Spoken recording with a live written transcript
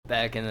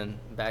back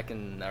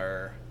in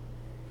our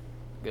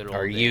good old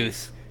Our days.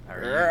 youth.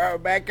 Our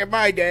youth. Back in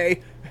my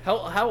day.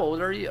 How old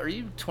are you? Are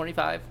you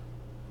 25?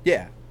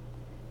 Yeah.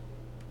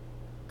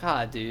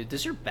 God, dude,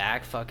 does your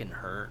back fucking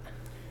hurt?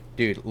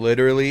 Dude,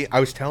 literally, I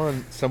was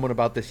telling someone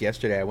about this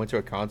yesterday. I went to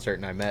a concert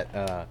and I met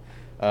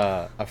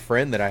a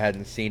friend that I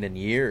hadn't seen in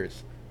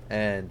years.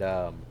 And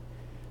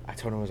I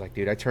told him, I was like,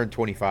 dude, I turned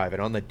 25.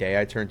 And on the day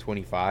I turned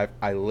 25,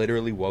 I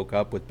literally woke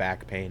up with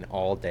back pain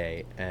all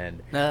day.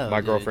 And No,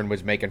 my dude. girlfriend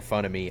was making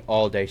fun of me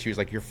all day. She was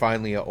like, you're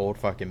finally an old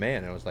fucking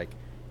man. And I was like,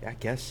 yeah, I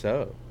guess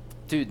so.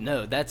 Dude,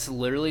 no, that's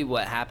literally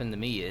what happened to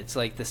me. It's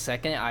like the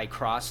second I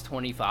crossed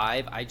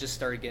 25, I just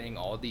started getting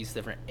all these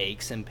different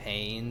aches and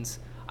pains.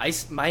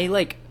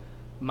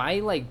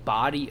 My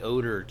body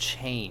odor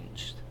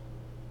changed.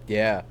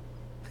 Yeah.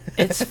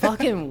 It's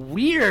fucking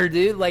weird,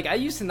 dude. Like, I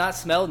used to not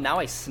smell. Now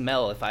I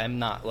smell if I'm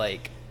not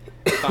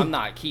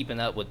keeping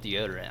up with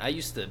deodorant. I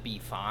used to be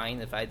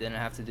fine if I didn't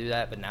have to do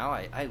that, but now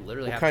I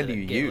literally What have kind to do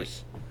you get,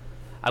 use?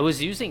 I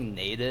was using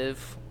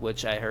Native,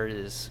 which I heard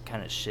is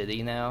kind of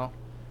shitty now.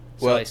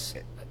 So Well,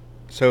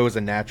 so it was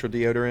a natural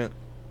deodorant?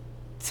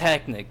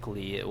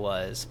 technically it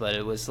was, but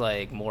it was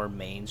like more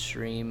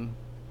mainstream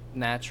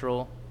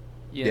natural,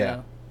 you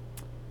Yeah.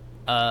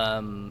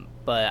 know?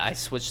 But I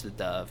switched to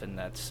Dove, and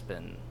that's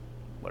been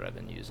what I've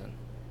been using.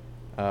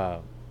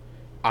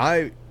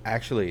 I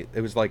actually,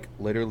 it was like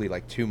literally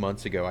like 2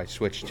 months ago, I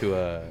switched to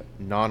a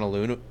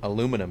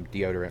non-aluminum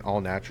deodorant,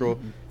 all natural.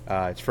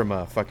 It's from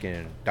a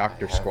fucking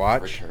Dr.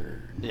 Squatch.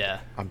 Yeah.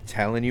 I'm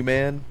telling you,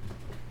 man,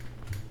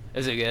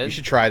 Is it you good?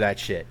 should try that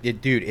shit.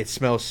 Dude, it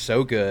smells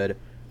so good.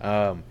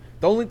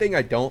 The only thing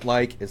I don't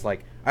like is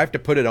like I have to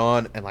put it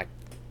on and like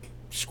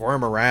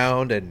squirm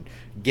around and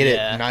get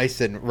Yeah. it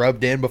nice and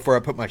rubbed in before I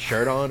put my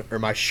shirt on, or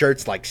my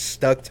shirt's like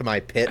stuck to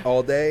my pit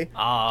all day.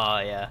 Oh,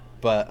 yeah.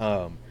 But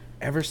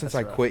ever since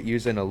That's I rough. quit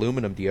using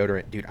aluminum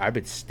deodorant, dude, I've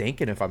been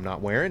stinking if I'm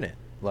not wearing it.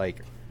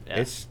 Like,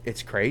 Yeah.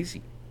 it's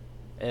crazy.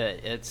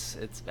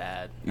 It's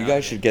bad. You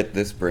guys should get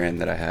this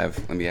brand that I have.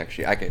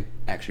 I can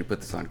actually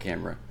put this on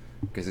camera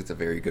because it's a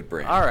very good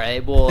brand. All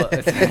right, well,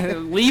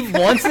 leave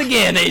once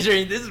again,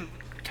 Adrian. This is...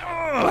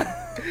 Oh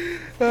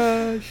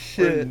We're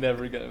shit.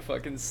 never gonna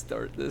fucking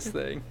start this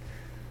thing.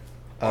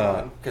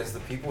 Because the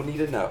people need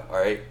to know. All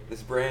right,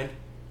 this brand,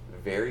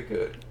 very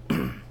good.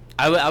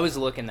 I was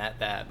looking at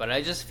that, but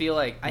I just feel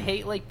like I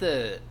hate like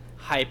the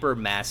hyper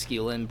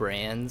masculine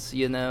brands,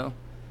 you know?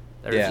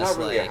 They're Yeah. It's just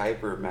not really like, a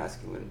hyper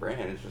masculine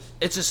brand.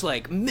 it's just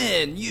like,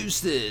 men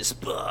use this.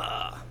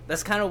 Blah.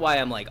 That's kind of why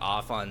I'm like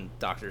off on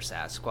Dr.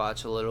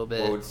 Sasquatch a little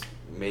bit. Well, it's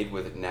made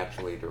with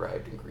naturally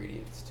derived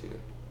ingredients too.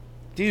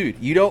 Dude,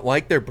 you don't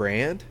like their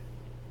brand?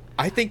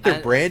 I think their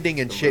I- branding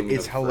and shit Aluminum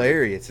is free.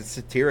 hilarious. It's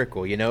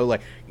satirical, you know?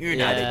 Like, you're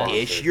not Yeah. a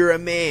dish, you're a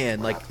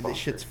man. Like, this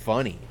shit's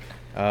funny.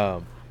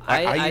 I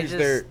I use just-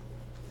 their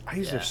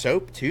yeah.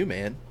 soap too,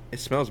 man. It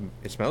smells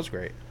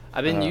great.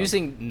 I've been Um,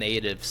 using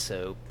Native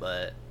soap,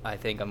 but I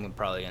think I'm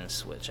probably gonna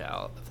switch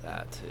out of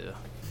that too.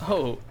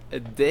 Oh,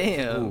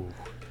 damn! Ooh.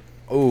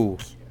 Ooh.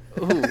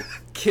 Ooh,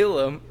 kill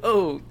him!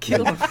 Oh,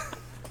 kill him!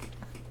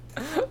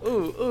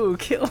 Ooh,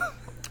 kill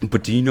him!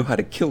 But do you know how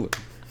to kill it?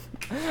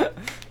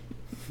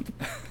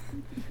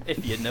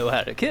 If you know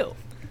how to kill.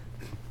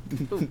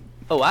 Ooh.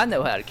 Oh, I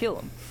know how to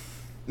kill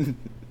him.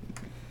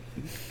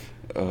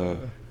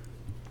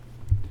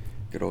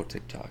 Good old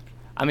TikTok.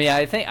 I mean,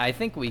 I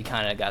think we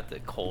kind of got the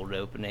cold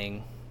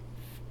opening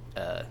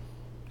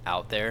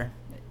out there.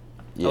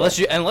 Yeah.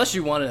 Unless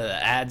you want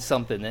to add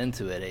something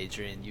into it,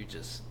 Adrian, you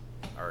just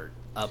are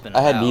up and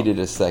I had about. needed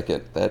a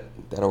second. That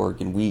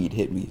Oregon weed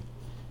hit me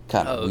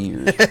kind of Oh.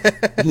 weird.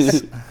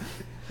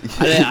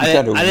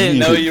 I didn't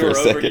know you were over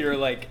second. here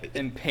like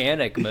in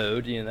panic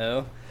mode, you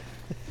know.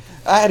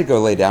 I had to go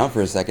lay down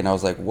for a second. I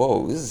was like,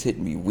 "Whoa, this is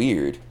hitting me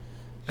weird."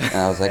 And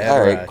I was like, Head "All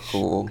right, rush.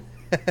 cool."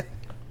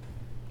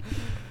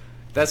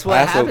 That's what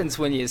I also- happens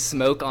when you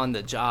smoke on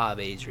the job,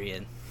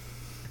 Adrian.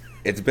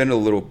 It's been a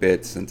little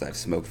bit since I've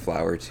smoked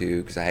flower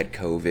too, because I had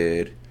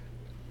COVID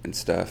and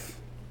stuff.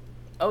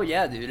 Oh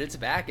yeah, dude, it's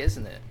back,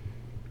 isn't it?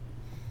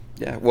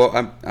 Yeah, well,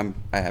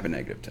 I have a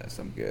negative test.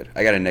 I'm good.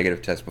 I got a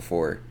negative test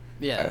before.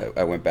 Yeah.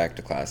 I went back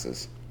to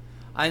classes.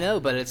 I know,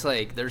 but it's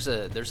like there's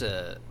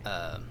a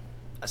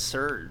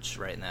surge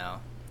right now.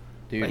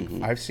 Dude,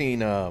 Mhm. I've seen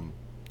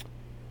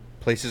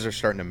places are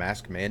starting to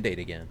mask mandate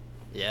again.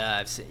 Yeah,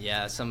 I've seen.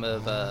 Yeah, some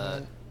of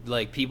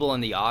like people in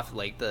the off,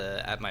 like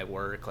at my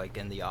work, like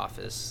in the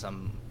office,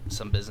 some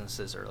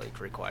businesses are like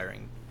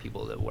requiring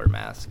people to wear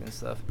masks and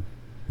stuff.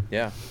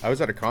 Yeah, I was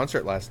at a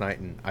concert last night,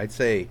 and I'd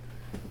say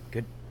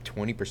good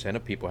 20%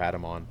 of people had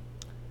them on.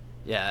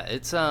 Yeah,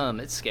 it's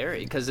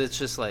scary because it's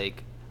just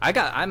like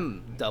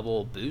I'm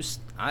double boost.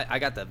 I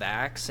got the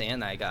vax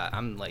and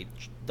I'm like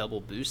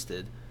double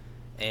boosted,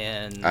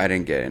 and I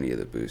didn't get any of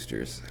the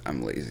boosters.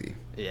 I'm lazy.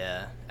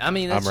 yeah, I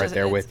mean I'm right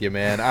there with you,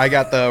 man. I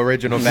got the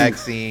original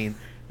vaccine.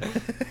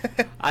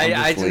 I'm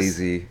just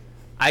lazy.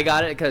 I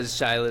got it because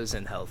Shiloh's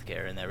in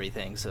healthcare and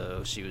everything,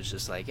 so she was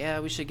just like, yeah,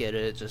 we should get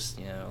it, just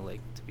like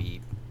to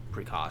be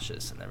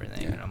precautious and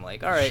everything. Yeah. And I'm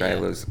like, all right, yeah.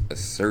 Shiloh's a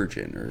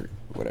surgeon, or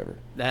whatever.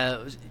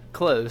 That was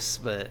close,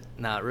 but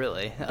not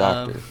really.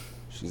 Doctor.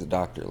 She's a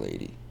doctor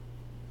lady.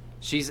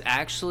 She's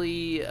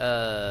actually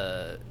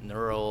a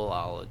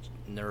neurologist.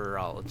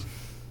 Neurologist?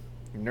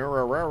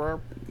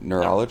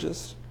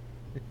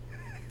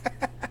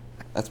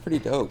 That's pretty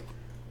dope.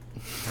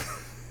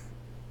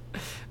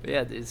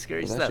 Yeah, dude,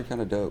 scary It's stuff. actually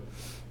kind of dope.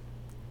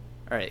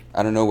 All right,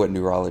 I don't know what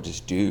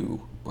neurologists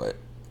do, but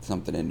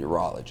something in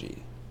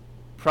neurology.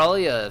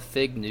 probably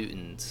Fig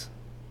Newtons.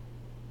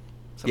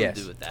 Something Yes.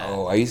 to do with that.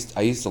 Oh, I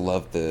used to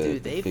love the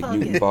dude, they Big fucking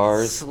Newton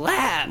bars.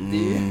 slap,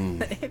 dude.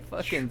 They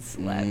fucking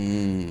slap.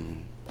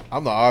 I'm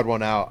the odd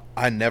one out.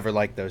 I never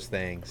liked those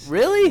things.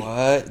 Really?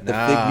 What? The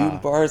Nah. Big Newton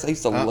bars? I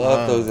used to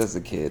love those as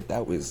a kid.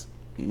 That was.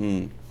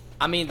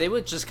 I mean, they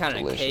would just kind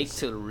of cake Delicious.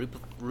 to the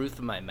roof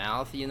of my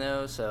mouth, you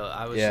know. So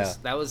I was Yeah.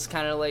 that was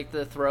kind of like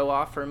the throw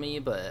off for me,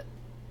 but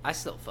I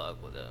still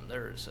fuck with them.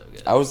 They're so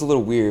good. I was a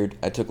little weird.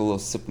 I took a little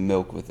sip of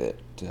milk with it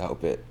to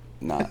help it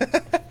not.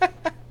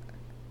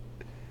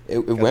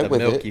 It Got went the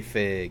with milky it.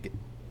 fig.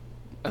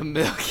 A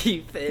milky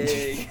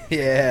fig.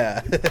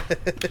 Yeah.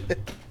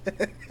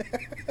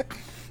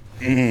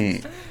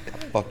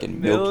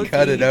 Fucking Milky milky.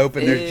 Cut it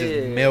open. There's just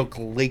fig. milk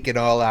leaking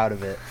all out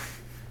of it.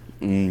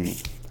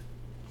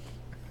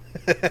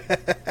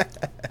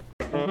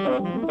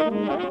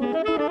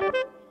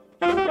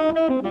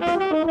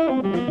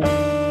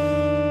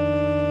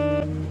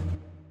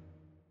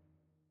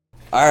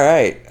 All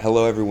right.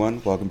 Hello,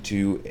 everyone. Welcome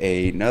to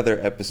another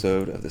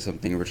episode of the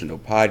Something Original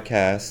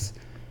podcast.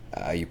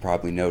 You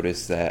probably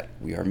noticed that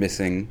we are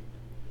missing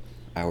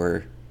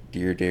our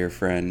dear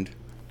friend.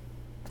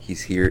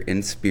 He's here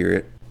in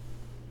spirit.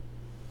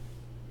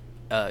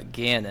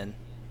 Gannon.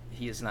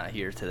 He is not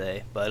here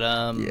today, but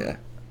Yeah.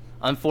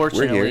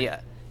 unfortunately, We're here.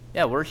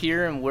 yeah, we're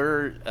here and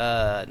we're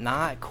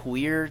not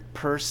queer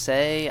per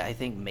se. I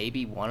think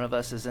maybe one of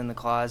us is in the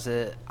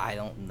closet. I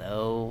don't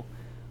know,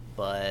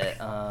 but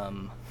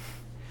I'm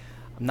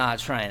not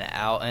trying to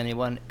out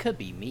anyone. It could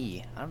be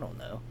me. I don't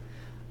know.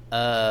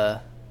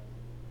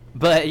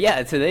 But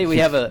yeah, today we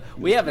have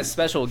a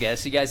special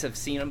guest. You guys have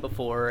seen him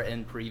before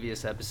in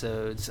previous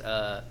episodes.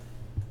 The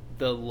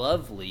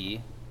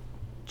lovely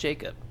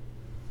Jacob.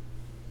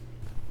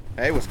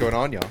 Hey, what's going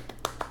on, y'all?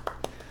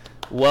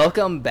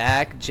 Welcome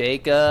back,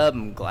 Jacob.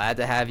 I'm glad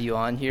to have you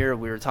on here.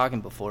 We were talking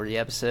before the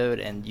episode,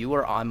 and you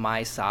were on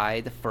my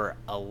side for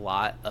a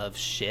lot of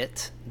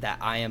shit that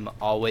I am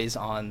always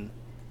on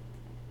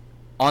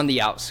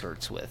the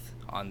outskirts with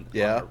on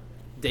a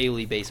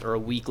daily basis or a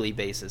weekly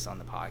basis on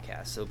the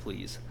podcast. So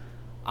please,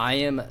 are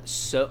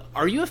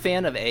you a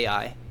fan of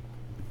AI?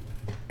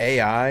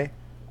 AI?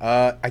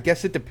 I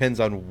guess it depends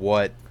on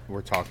what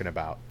we're talking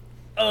about.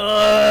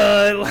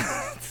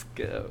 Let's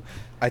go.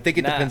 I think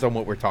it depends on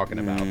what we're talking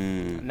about.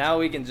 Now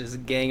we can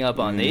just gang up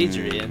on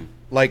Adrian.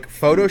 Like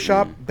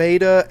Photoshop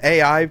beta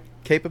AI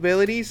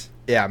capabilities?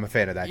 Yeah, I'm a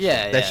fan of that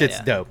Yeah, shit. That yeah, shit's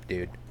yeah. dope,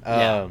 dude.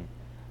 Yeah.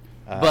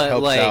 But,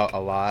 helps like- out a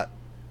lot.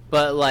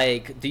 But,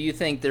 like, do you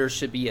think there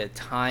should be a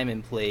time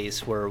and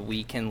place where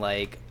we can,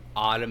 like,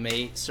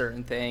 automate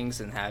certain things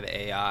and have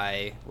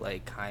AI,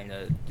 like, kind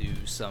of do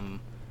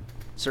some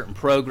certain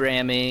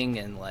programming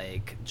and,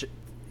 like,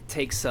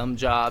 take some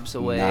jobs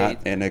away?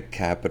 Not in a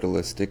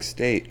capitalistic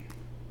state.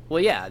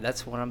 Well, yeah,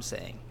 that's what I'm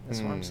saying. That's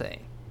what I'm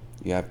saying.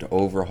 You have to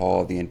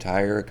overhaul the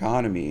entire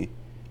economy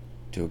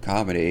to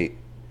accommodate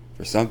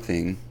for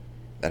something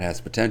that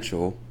has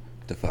potential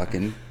to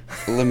fucking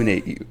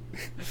eliminate you.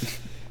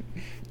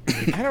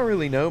 I don't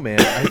really know,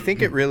 man. I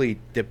think it really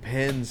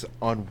depends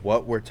on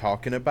what we're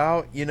talking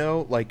about, you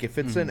know? Like, if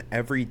it's an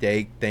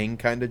everyday thing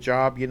kind of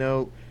job, you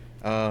know?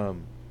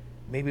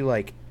 Maybe,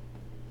 like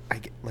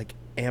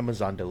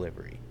Amazon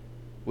delivery.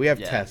 We have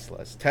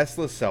Teslas.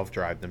 Teslas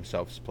self-drive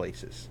themselves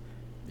places.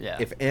 Yeah.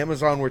 If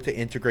Amazon were to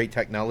integrate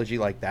technology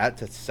like that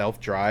to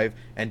self-drive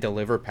and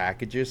deliver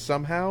packages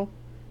somehow,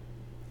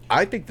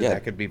 I think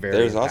that could be very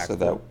There's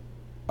impactful.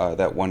 also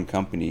that one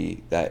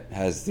company that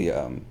has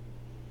the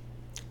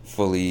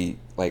fully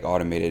like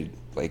automated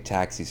like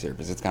taxi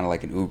service. It's kind of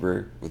like an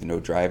Uber with no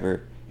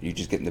driver. You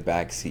just get in the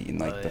back seat and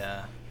like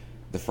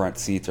the front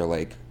seats are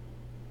like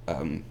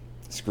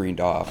screened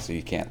off, so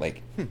you can't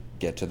like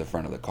get to the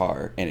front of the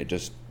car, and it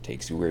just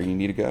takes you where you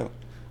need to go.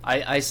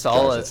 I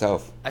saw Drives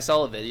itself. I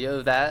saw a video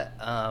of that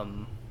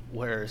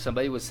where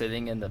somebody was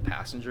sitting in the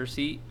passenger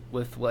seat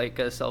with like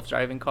a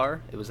self-driving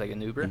car. It was like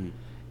an Uber,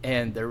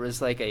 and there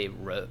was like a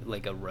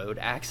road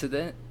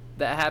accident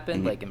that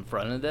happened like in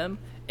front of them,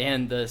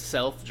 and the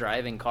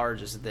self-driving car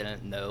just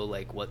didn't know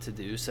like what to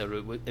do,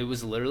 so it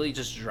was literally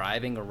just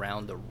driving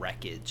around the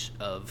wreckage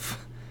of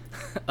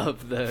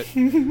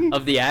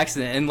the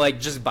accident and like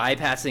just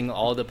bypassing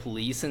all the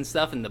police and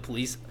stuff, and the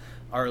police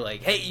are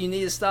like, hey, you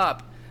need to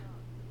stop,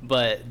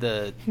 but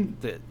the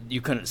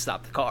you couldn't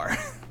stop the car.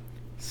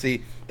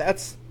 See,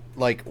 that's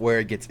like where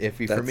it gets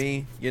iffy for That's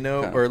me, you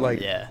know? kinda Or funny.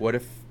 like, Yeah. what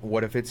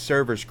if its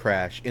servers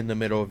crash in the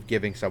middle of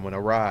giving someone a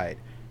ride?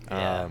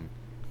 Yeah.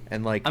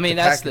 And like, I mean,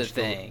 that's the package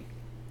thing.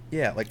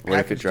 Yeah, like What if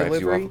it package drives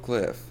delivery. you off a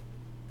cliff?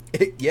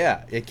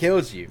 It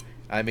kills you.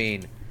 I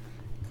mean,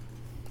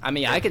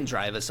 I can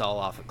drive us all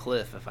off a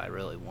cliff if I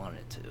really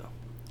wanted to.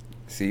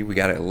 See, we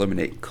gotta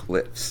eliminate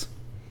cliffs.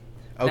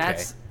 Okay,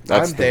 That's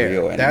That's I'm the there.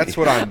 real enemy. That's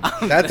what I'm.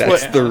 That's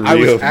That's what the I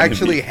was real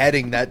actually enemy.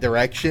 heading that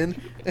direction.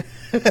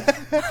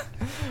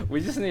 We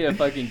just need to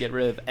fucking get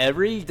rid of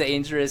every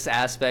dangerous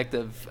aspect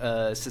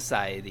of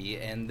society,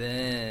 and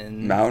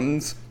then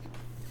Mountains,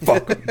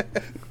 fuck 'em.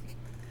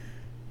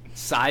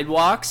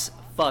 sidewalks.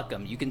 Fuck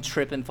them. You can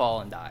trip and fall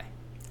and die.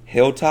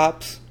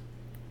 Hilltops.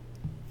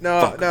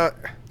 No, Fuck. no.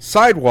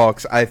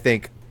 Sidewalks, I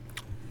think.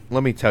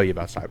 Let me tell you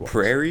about sidewalks.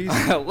 Prairies.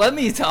 Let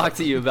me talk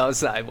to you about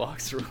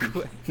sidewalks real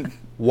quick.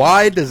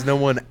 Why does no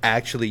one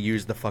actually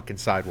use the fucking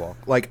sidewalk?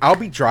 Like, I'll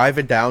be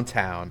driving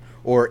downtown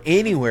or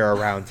anywhere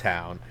around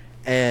town,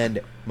 and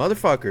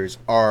motherfuckers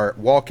are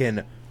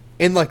walking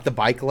in, like, the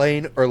bike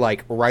lane or,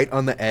 like, right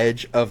on the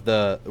edge of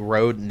the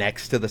road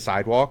next to the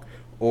sidewalk,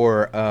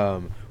 or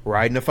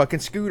riding a fucking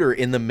scooter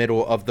in the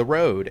middle of the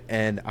road.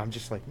 And I'm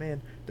just like,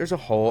 man, there's a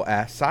whole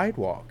ass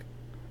sidewalk.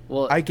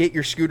 Well, I get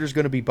your scooter's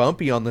going to be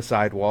bumpy on the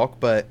sidewalk,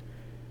 but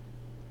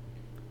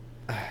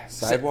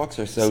Sidewalks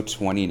are so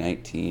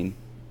 2019.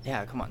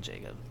 yeah, come on,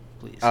 Jacob,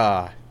 please.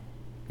 yeah.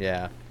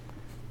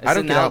 It's I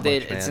don't an get out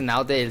outdated. much, It's man. an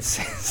outdated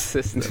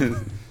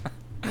system.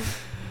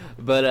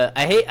 But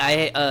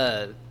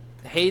I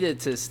hated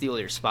to steal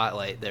your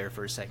spotlight there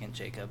for a second,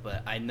 Jacob.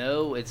 But I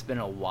know it's been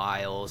a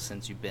while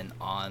since you've been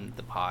on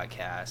the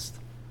podcast.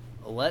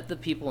 Let the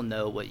people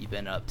know what you've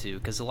been up to,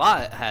 because a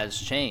lot has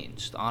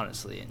changed,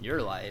 honestly, in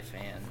your life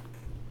and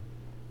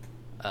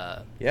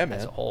Yeah, as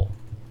man. a whole.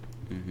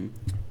 Mm-hmm.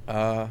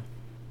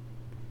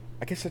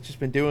 I guess I've just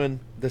been doing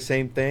the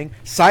same thing.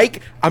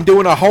 Psych! I'm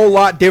doing a whole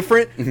lot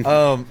different. You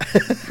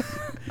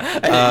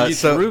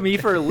So- threw me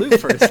for a loop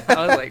first.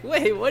 I was like,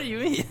 wait, what do you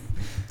mean?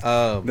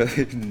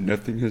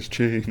 Nothing has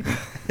changed.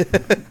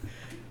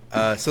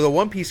 So the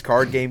One Piece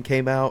card game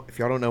came out. If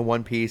y'all don't know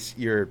One Piece,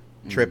 you're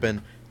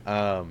tripping.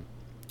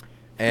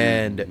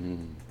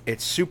 And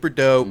it's super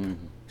dope,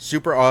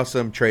 super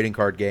awesome trading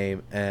card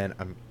game, and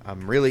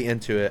I'm really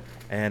into it.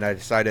 And I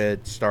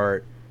decided to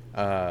start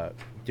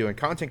doing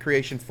content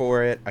creation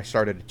for it. I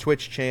started a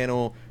Twitch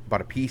channel, bought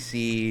a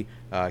PC,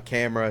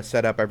 camera,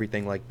 set up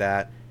everything like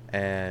that,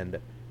 and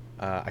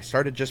I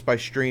started just by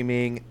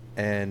streaming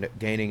and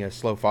gaining a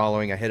slow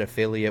following. I hit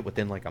affiliate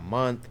within like a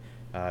month.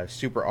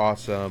 Super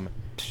awesome.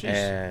 Jeez.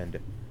 And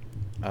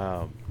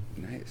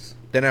Nice.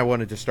 then I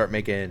wanted to start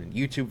making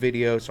YouTube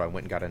videos, so I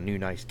went and got a new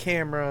nice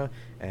camera,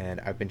 and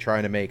I've been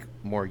trying to make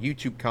more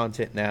YouTube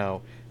content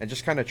now, and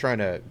just kind of trying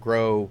to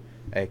grow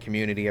a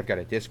community. I've got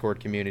a Discord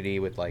community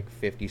with like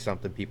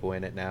 50-something people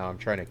in it now. I'm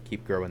trying to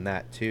keep growing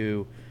that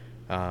too.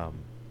 And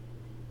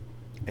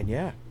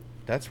yeah,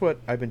 that's what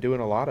I've been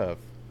doing a lot of.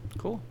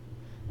 Cool.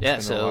 Yeah,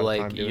 Spend a lot so of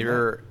like time doing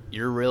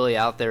you're really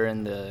out there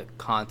in the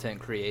content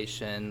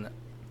creation,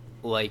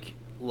 like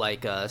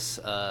us.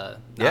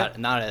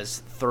 Not as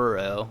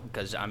thorough,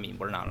 because I mean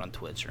we're not on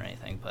Twitch or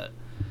anything,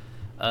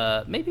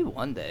 but maybe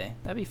one day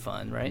that'd be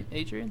fun, right,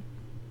 Adrian?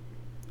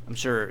 I'm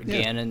sure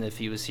Yeah. Gannon, if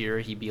he was here,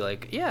 he'd be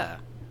like, yeah,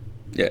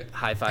 Yeah.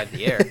 high five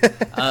the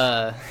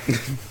air.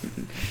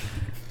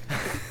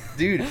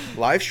 Dude,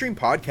 live stream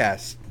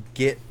podcasts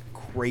get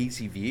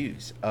crazy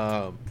views.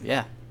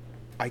 Yeah.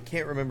 I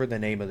can't remember the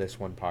name of this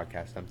one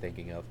podcast I'm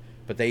thinking of,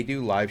 but they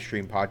do live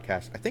stream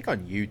podcasts, I think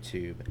on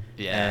YouTube.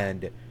 Yeah.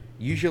 And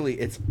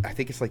usually I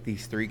think it's like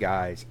these three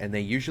guys, and they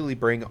usually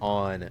bring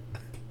on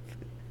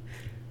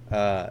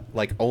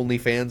like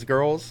OnlyFans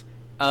girls.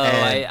 Oh,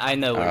 And- I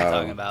know what you're Oh.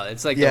 talking about.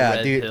 It's like Yeah, the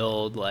red dude.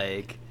 pilled,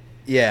 like,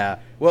 Yeah.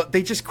 Well,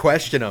 they just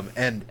question them,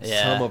 and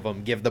Yeah. some of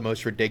them give the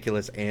most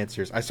ridiculous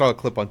answers. I saw a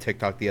clip on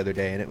TikTok the other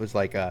day, and it was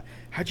like,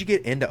 how'd you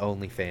get into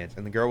OnlyFans?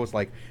 And the girl was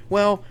like,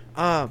 well,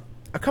 a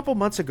couple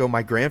months ago,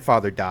 my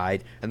grandfather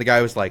died. And the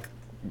guy was like,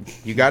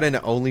 you got into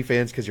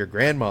OnlyFans because your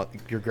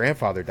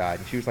grandfather died.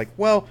 And she was like,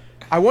 well,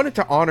 I wanted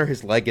to honor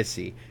his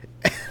legacy.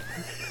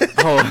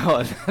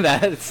 oh,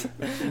 that's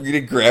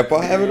Did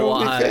Grandpa have an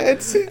wild.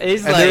 OnlyFans?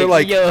 He's And they were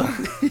like, like- yo.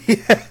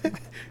 Yeah.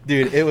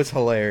 Dude, it was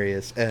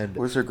hilarious. And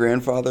Was her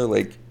grandfather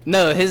like?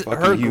 No, Fucking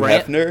her Hugh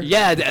grand. Hefner?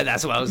 Yeah,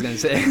 that's what I was gonna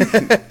say.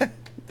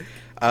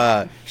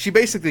 she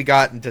basically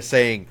got into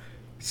saying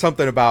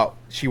something about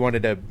she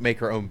wanted to make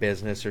her own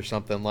business or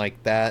something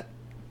like that,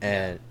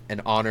 and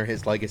honor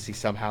his legacy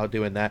somehow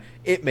doing that.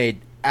 It made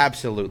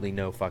absolutely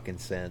no fucking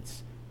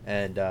sense.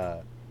 And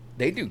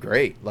they do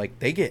great. Like,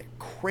 they get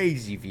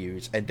crazy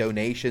views and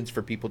donations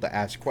for people to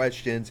ask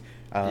questions.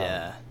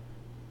 Yeah.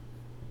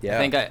 Yeah.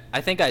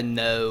 I think I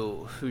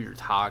know who you're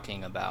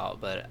talking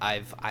about, but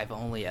I've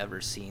only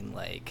ever seen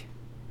like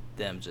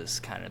them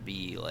just kind of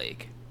be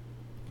like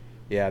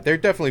Yeah, they're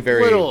definitely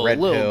very little red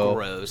pill.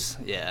 gross.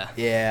 Yeah.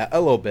 Yeah, a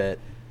little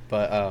bit.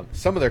 But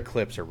some of their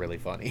clips are really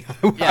funny.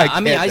 Yeah, I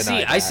mean, can't I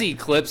deny that. see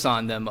clips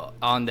on them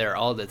on there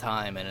all the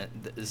time,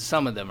 and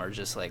some of them are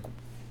just like,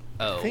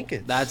 oh, think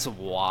it's- that's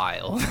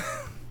wild.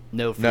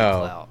 No free No.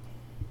 clout.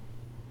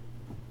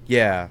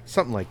 Yeah,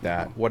 something like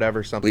that.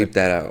 Whatever, something. Bleep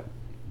that out.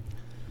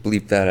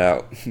 Bleep that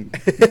out.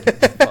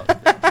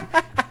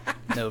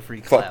 No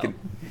free clout. Fucking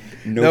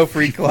No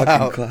free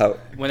fucking clout.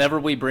 Whenever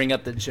we bring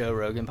up the Joe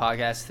Rogan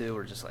podcast too,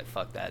 we're just like,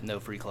 fuck that, no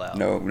free clout.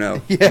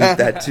 No. Yeah.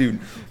 That too.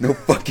 No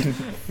fucking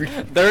free.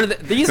 These No are the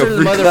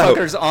free clout.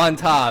 motherfuckers on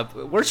top.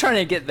 We're trying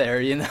to get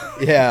there, you know.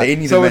 Yeah. They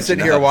need to Someone mention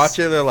sitting here us.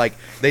 watching, they're like,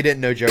 they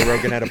didn't know Joe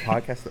Rogan had a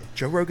podcast.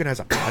 Joe Rogan has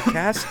a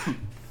podcast?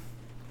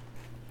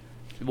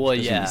 Well,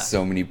 There's gonna yeah. be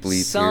so many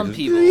bleeps. Some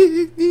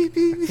here.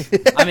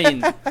 people. I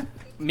mean,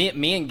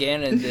 me and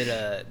Gannon did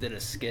a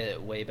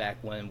skit way back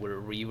when where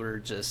we were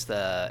just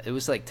it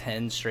was like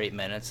 10 straight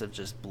minutes of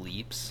just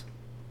bleeps,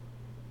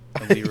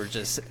 and we were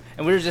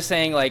just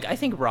saying like, I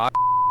think Rock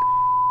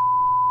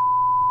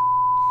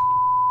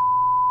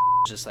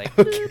just like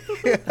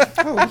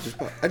Oh,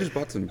 I just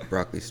bought some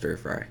broccoli stir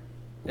fry.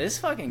 it's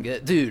fucking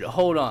good, dude.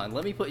 Hold on,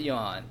 let me put you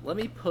on. Let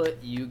me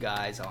put you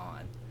guys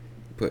on.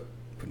 Put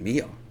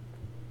me on.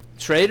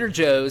 Trader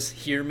Joe's,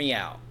 hear me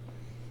out.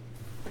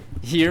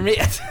 Hear me.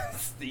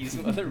 These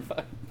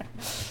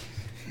motherfuckers.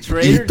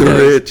 Trader Eat the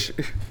Joe's.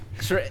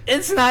 rich.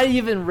 It's not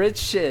even rich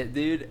shit,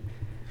 dude.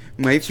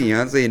 My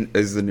fiance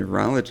is a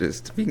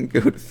neurologist. We can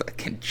go to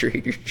fucking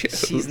Trader Joe's.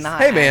 She's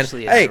not Hey, man.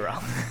 actually Hey. a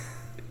neurologist.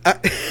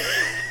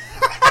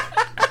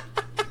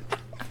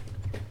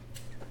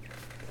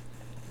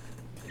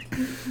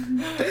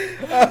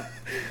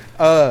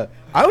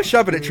 I was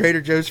shopping at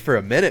Trader Joe's for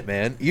a minute,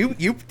 man. You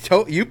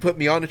put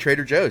me on to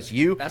Trader Joe's. That's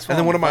what And then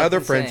I'm one of my other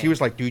fucking friends, he saying.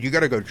 was like, dude, you got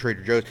to go to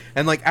Trader Joe's.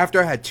 And like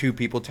after I had two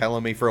people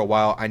telling me for a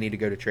while I need to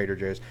go to Trader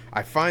Joe's,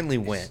 I finally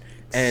went.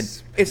 And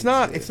it's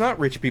not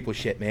rich people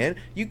shit, man.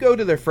 You go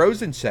to their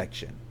frozen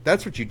section.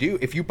 That's what you do.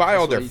 If you buy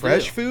all That's their what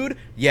you fresh do. food,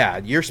 yeah,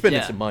 you're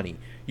spending Yeah. some money.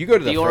 You go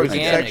to the frozen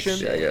organic section.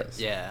 shit. Yeah, yes.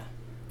 Yeah.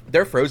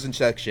 Their frozen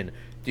section,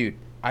 dude,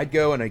 I'd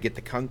go and I'd get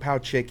the Kung Pao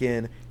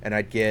chicken and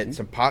I'd get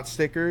some pot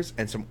stickers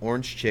and some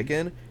orange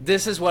chicken.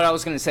 This is what I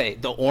was gonna say.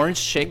 The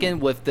orange chicken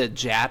with the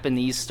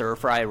Japanese stir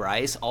fry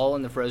rice, all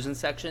in the frozen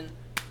section,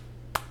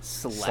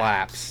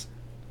 slaps.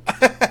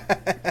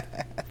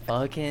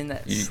 Fucking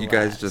You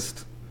guys slaps.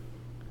 just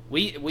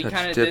we touch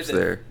kind of did tips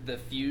there. the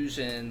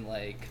fusion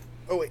like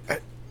Oh wait,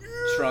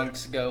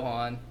 trunks go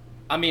on.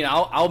 I mean,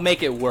 I'll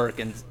make it work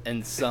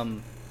in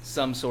some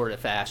sort of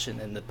fashion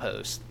in the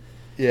post.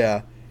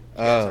 yeah. You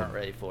guys aren't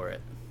ready for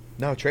it.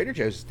 No, Trader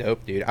Joe's is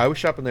dope, dude. I was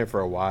shopping there for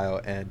a while,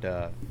 and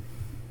I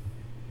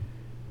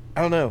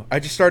don't know. I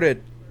just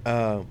started.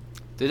 Do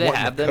they wanting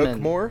have to them cook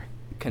in more?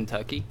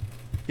 Kentucky?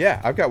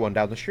 Yeah, I've got one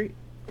down the street.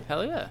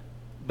 Hell yeah.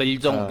 But you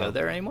don't go Uh,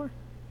 there anymore?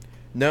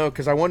 No,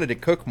 because I wanted to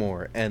cook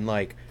more and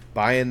like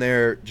buying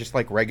their just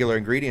like regular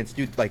ingredients,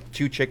 dude. Like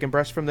 2 chicken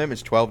breasts from them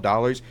is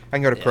 $12. I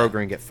can go to Yeah.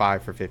 Kroger and get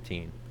 5 for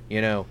 15.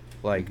 You know,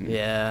 like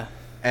Yeah.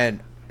 and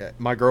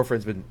my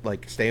girlfriend's been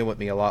like staying with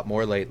me a lot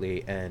more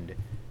lately, and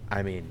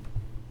I mean,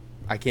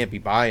 I can't be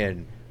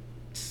buying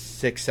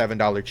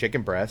 $6-7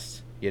 chicken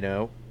breasts. You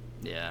know,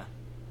 Yeah.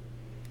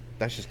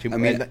 that's just too I much.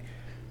 mean,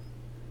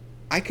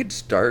 I could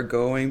start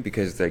going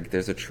because like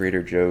there's a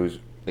Trader Joe's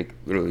like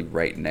literally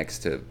right next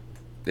to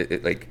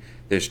like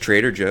there's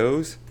Trader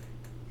Joe's,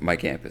 my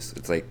campus.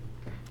 It's like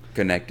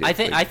connected. I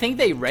think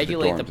they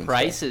regulate dorms the and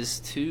prices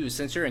too.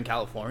 Since you're in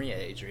California,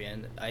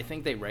 Adrian, I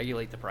think they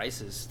regulate the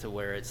prices to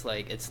where it's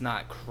like it's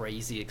not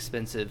crazy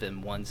expensive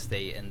in one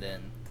state and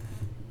then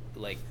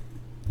like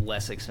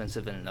less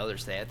expensive in another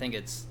state. I think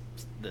it's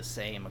the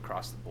same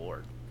across the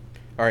board.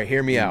 All right,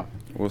 hear me out.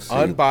 We'll see.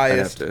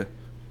 Unbiased, I'd have to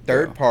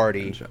third go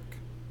party. and check.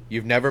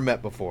 You've never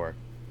met before,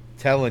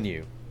 telling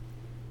you,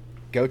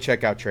 go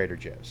check out Trader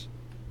Joe's.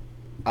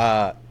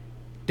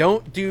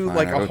 Don't do Fine,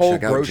 like I'll a go whole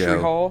check out grocery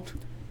Joe. haul.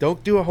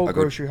 Don't do a whole I'll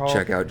go grocery haul.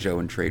 check out Joe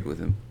and trade with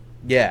him.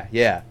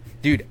 Yeah.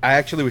 Dude, I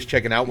actually was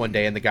checking out one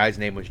day and the guy's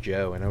name was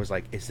Joe, and I was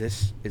like, is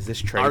this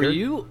Trader?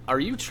 Are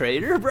you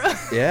Trader, bro?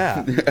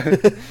 Yeah.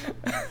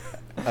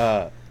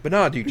 But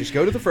no, dude, just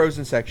go to the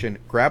frozen section,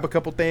 grab a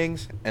couple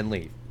things, and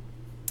leave.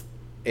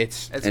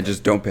 It's And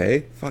just don't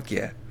pay? Fuck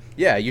yeah.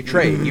 yeah, you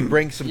trade. You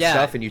bring some Yeah,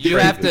 stuff and you you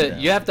trade. have with to them.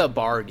 you have to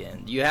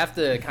bargain. You have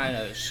to kind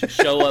of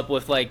show up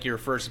with like your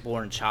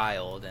firstborn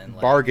child and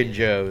like, Bargain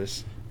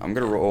Joes. I'm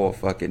gonna roll a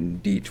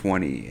fucking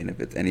D20, and if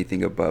it's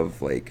anything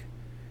above like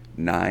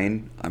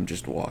 9, I'm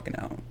just walking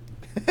out.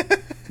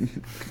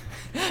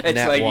 It's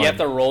Nat like one. you have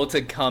to roll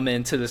to come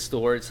into the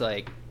store. It's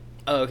like,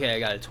 oh, okay, I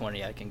got a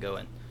 20. I can go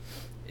in.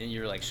 And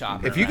you're like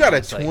shopping. If you around. got a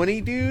It's like-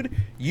 20, dude,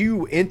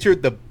 you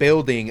entered the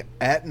building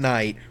at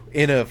night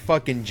in a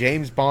fucking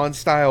James Bond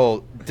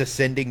style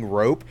descending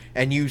rope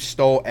and you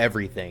stole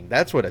everything.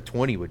 That's what a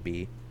 20 would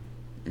be.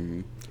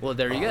 well,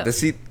 there you go.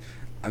 See,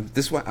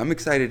 I'm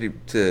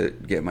excited to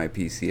get my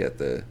PC at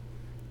the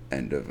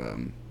end of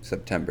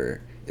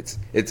September. It's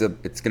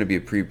gonna be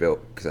a pre-built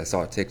because I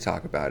saw a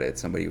TikTok about it.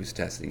 Somebody was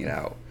testing it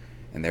out,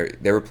 and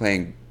they were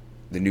playing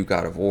the new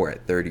God of War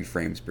at 30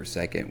 frames per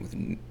second with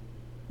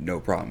no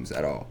problems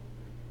at all.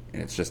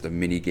 And it's just a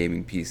mini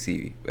gaming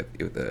PC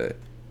with a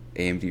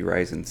AMD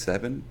Ryzen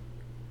 7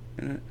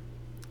 in it.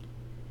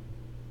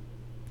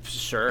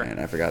 Sure. And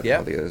I forgot Yeah.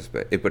 all the others,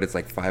 but it's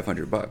like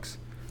 $500.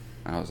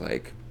 I was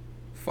like,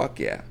 fuck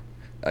yeah!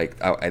 Like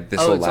this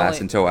Oh, will it's last only-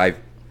 until I.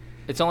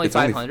 It's only it's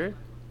only- 500.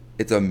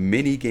 It's a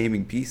mini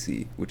gaming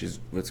PC, which is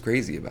what's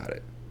crazy about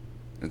it.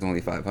 It's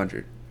only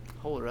 500.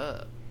 Hold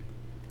up.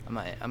 I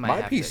might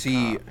My have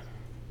PC, to cop.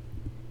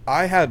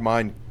 I had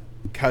mine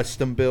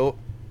custom built.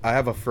 I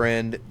have a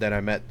friend that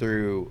I met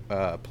through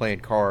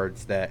playing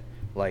cards that,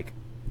 like,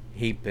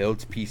 he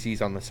builds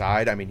PCs on the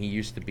side. I mean, he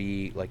used to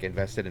be, like,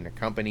 invested in a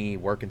company,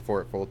 working for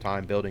it full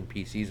time, building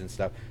PCs and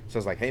stuff. So I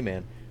was like, hey,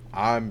 man,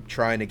 I'm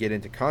trying to get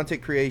into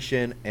content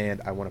creation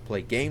and I want to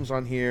play games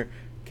on here.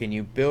 Can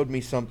you build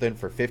me something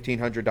for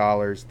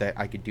 $1,500 that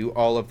I could do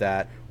all of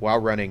that while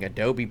running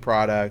Adobe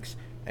products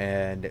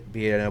and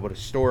being able to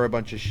store a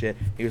bunch of shit?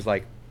 He was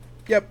like,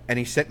 yep. And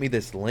he sent me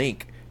this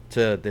link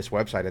to this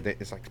website. I think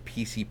it's like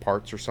PC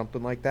Parts or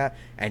something like that.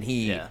 And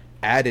he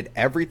added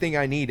everything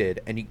I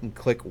needed, and you can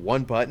click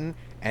one button,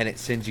 and it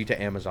sends you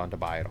to Amazon to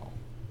buy it all.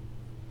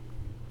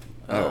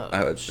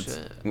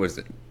 Shit. What is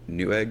it?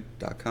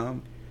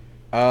 Newegg.com?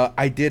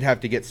 I did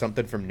have to get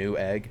something from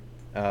Newegg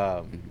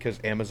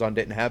because Amazon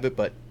didn't have it,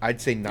 but I'd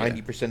say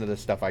 90% of the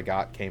stuff I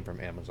got came from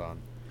Amazon.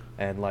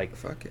 And, like,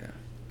 fuck yeah.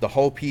 The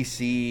whole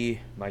PC,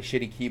 my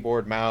shitty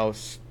keyboard,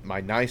 mouse, my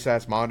nice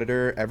ass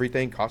monitor,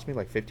 everything cost me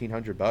like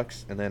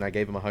 $1,500, and then I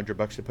gave him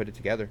 $100 to put it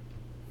together.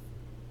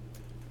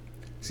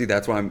 See,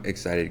 that's why I'm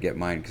excited to get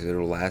mine, because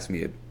it'll last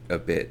me a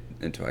bit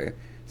until I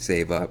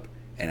save up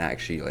and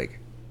actually like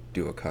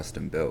do a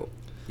custom build.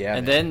 Yeah,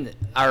 and man. then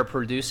our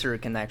producer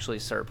can actually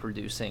start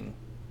producing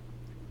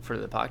for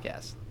the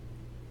podcast.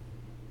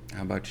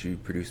 How about you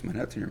produce my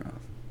nuts in your mouth?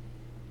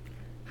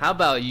 How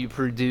about you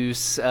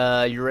produce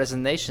your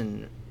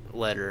resignation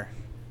letter?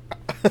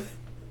 I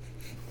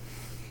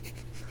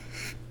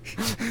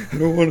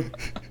don't want to.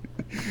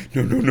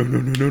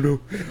 No.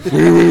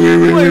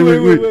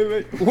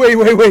 Wait.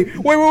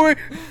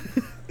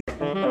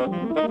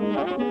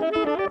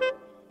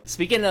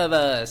 Speaking of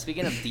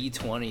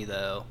D20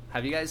 though,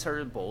 have you guys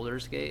heard of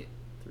Baldur's Gate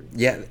 3?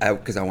 Yeah,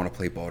 because I want to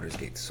play Baldur's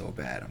Gate so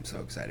bad. I'm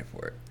so excited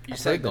for it. You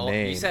heard the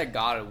name. You said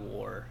God of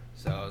War,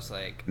 so I was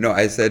like, No,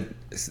 I said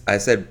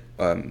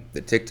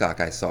the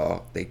TikTok I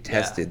saw, they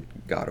tested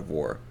God of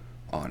War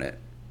on it,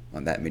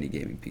 on that mini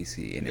gaming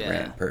PC, and it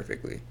ran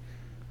perfectly.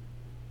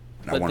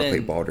 And I want to play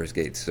Baldur's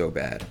Gate so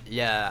bad.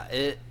 Yeah,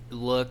 it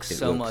looks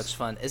so much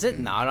fun. Is it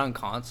not on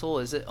console?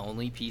 Is it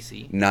only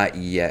PC? Not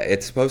yet.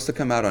 It's supposed to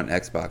come out on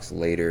Xbox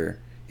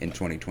later in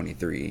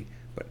 2023,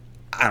 but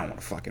I don't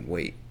want to fucking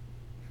wait.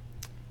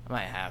 I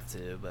might have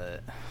to,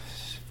 but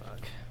fuck.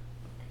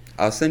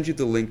 I'll send you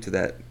the link to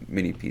that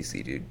mini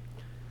PC, dude.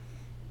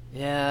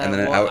 Yeah, And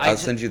then well, I'll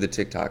send you the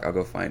TikTok. I'll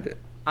go find it.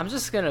 I'm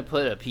just gonna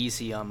put a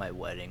PC on my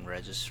wedding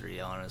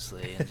registry,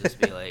 honestly, and just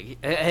be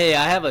like, "Hey,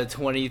 I have a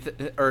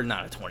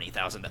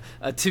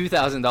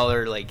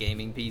 $2,000 like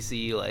gaming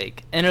PC,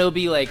 like, and it'll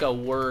be like a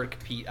work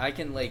PC. I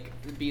can like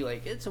be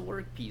like, it's a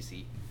work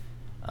PC,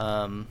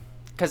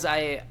 because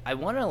I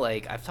want to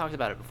like I've talked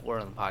about it before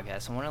on the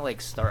podcast. I want to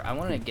like I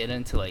want to get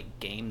into like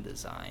game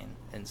design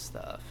and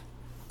stuff,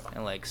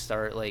 and like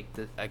start like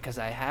because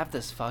I have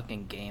this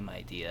fucking game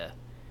idea,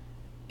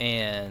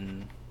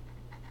 and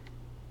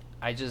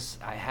I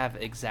have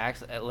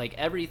like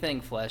everything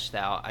fleshed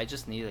out. I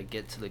just need to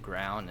get to the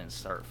ground and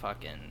start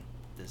fucking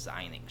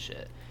designing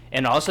shit.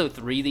 And also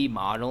 3D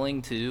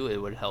modeling too. It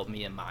would help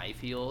me in my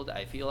field,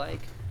 I feel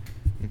like,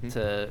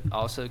 to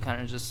also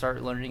kind of just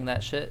start learning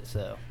that shit.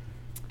 So,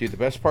 dude, the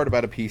best part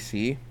about a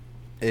PC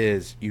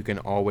is you can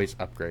always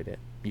upgrade it.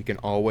 You can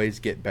always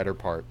get better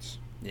parts.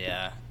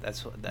 Yeah,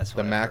 that's what the I've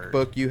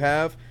MacBook heard. You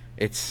have,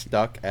 it's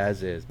stuck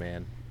as is,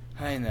 man.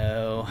 I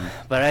know,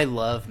 but I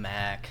love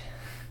Mac.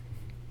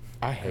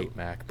 I hate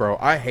Mac, bro.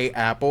 I hate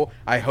Apple.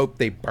 I hope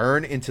they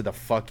burn into the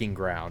fucking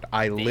ground.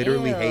 I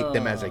literally hate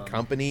them as a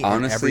company and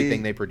Honestly,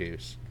 everything they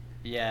produce.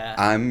 Yeah.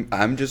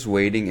 I'm just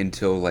waiting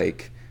until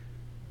like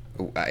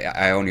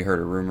I only heard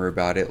a rumor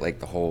about it, like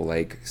the whole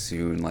like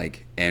soon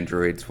like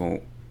Androids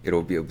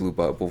it'll be a blue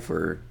bubble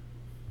for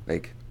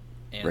like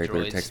regular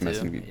Androids text too?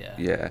 messaging.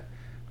 Yeah.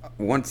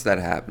 Once that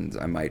happens,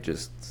 I might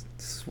just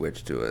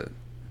switch to it.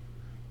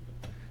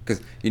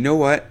 Cuz you know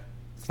what?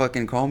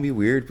 Fucking call me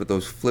weird, but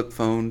those flip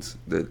phones,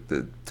 the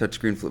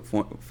touchscreen flip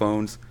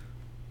phones,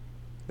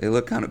 they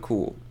look kind of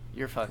cool.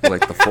 You're fucking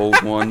like the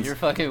fold ones. You're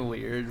fucking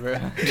weird, bro.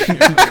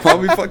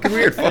 Call me fucking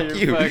weird. Fuck You're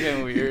you.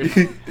 fucking weird.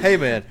 Hey,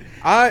 man,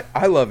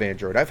 I love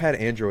Android. I've had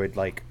Android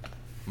like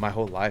my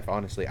whole life,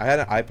 honestly. I had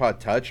an iPod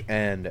Touch,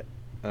 and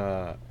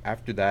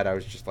after that, I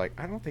was just like,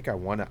 I don't think I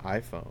want an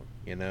iPhone,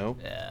 you know?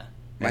 Yeah.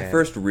 My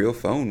first real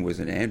phone was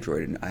an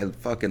Android, and I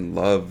fucking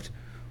loved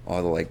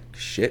all the like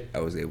shit I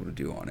was able to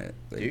do on it.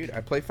 Like, dude,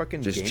 I play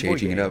fucking just Game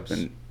changing Boy it up,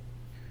 games. and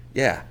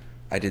yeah,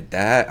 I did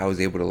that. I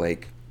was able to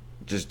like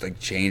just like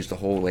change the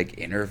whole like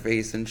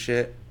interface and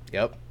shit.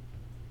 Yep.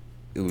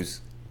 It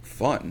was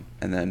fun,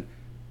 and then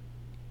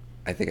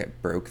I think I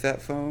broke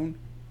that phone,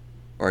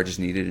 or I just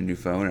needed a new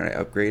phone, and I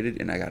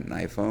upgraded, and I got an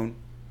iPhone,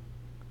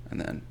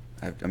 and then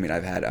I've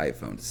had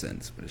iPhones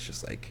since, but it's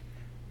just like,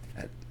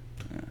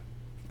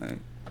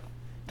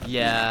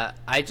 Yeah,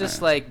 I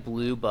just like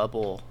blue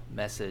bubble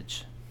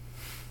message.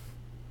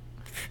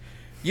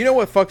 You know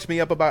what fucks me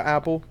up about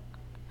Apple?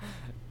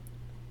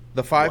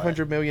 The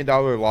 $500 million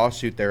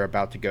lawsuit they're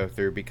about to go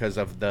through because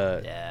of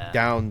the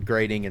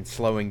downgrading and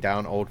slowing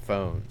down old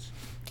phones.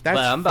 That's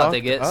but I'm about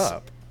to get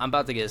up. I'm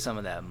about to get some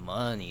of that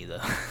money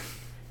though.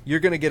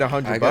 You're gonna get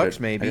 $100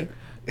 maybe.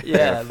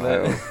 Yeah,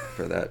 but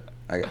for that,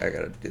 I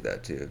gotta do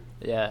that too.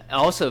 Yeah.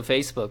 Also,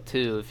 Facebook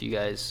too. If you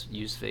guys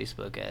use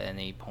Facebook at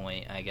any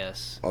point, I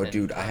guess. Oh,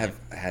 dude, I had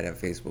a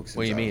Facebook since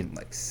what do you mean? I was in,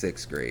 like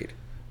 6th grade.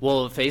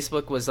 Well,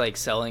 Facebook was like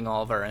selling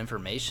all of our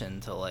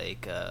information to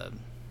like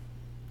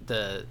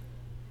the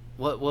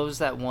what was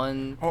that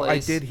one place? Oh, I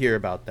did hear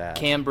about that.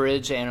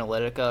 Cambridge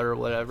Analytica or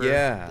whatever.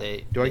 Yeah.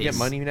 Do I get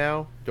money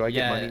now?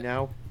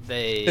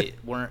 They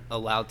weren't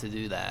allowed to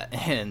do that,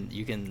 and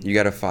you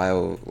gotta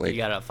file like you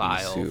gotta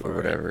file suit or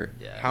whatever.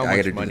 Yeah. How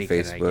much money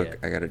can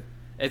I get?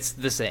 It's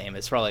the same.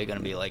 It's probably gonna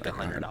be like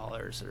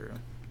 $100 or.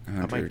 I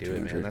might do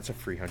it, man. That's a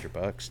free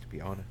 $100 to be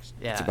honest.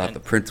 Yeah, it's about the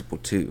principle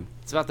too.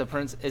 It's about the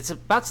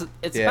about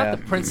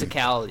the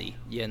principality,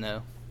 you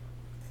know.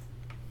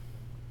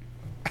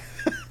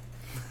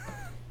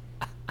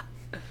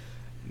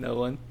 No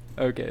one.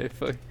 Okay,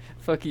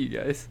 fuck you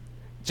guys.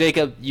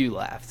 Jacob, you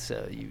laughed,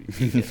 so you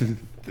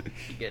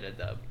get a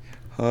dub.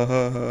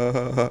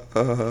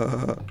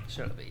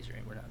 Shut up,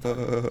 Adrian. We're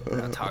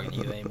not talking to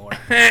you anymore.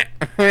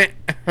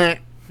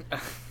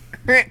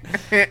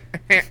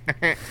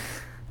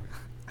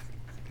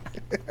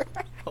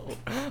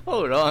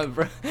 Hold on,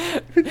 bro.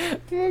 What the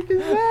fuck is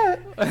that?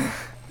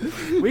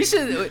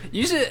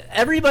 You should.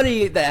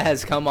 Everybody that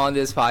has come on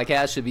this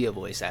podcast should be a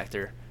voice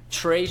actor.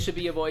 Trey should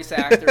be a voice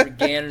actor.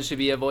 Gannon should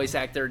be a voice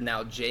actor.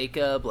 Now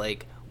Jacob,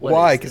 like.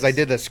 Why? Because I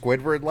did a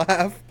Squidward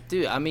laugh?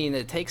 Dude, I mean,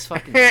 it takes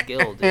fucking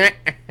skill, dude.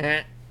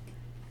 And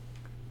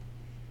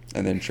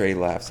then Trey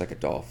laughs like a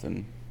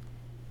dolphin.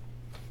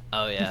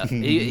 Oh, yeah.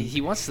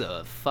 he wants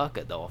to fuck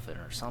a dolphin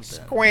or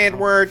something.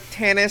 Squidward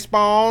tennis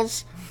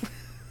balls.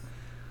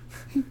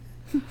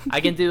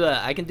 I can do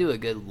a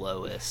good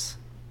Lois.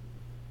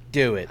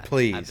 Do it,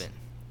 please.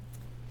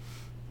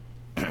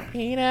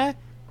 Peter.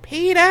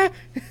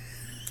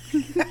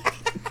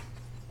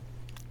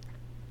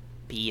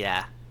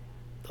 Peter,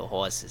 the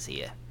horse is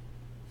here.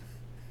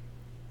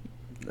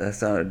 That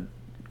sounded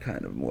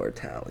kind of more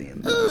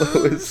Italian than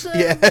Lois.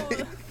 Yeah.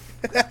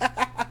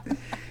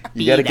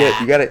 You gotta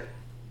get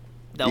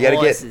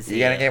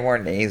more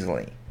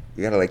nasally.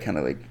 You gotta like kind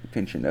of like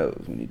pinch your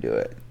nose when you do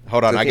it.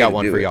 Hold on, I got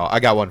one for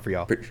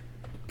y'all.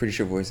 Pretty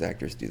sure voice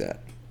actors do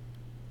that.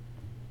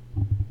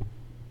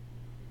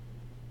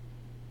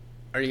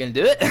 Are you gonna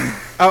do it?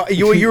 Oh,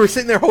 you were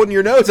sitting there holding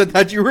your nose. I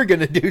thought you were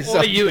gonna do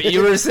something. Well,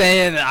 you were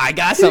saying I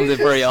got something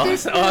for y'all.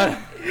 So,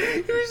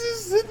 he was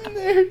just sitting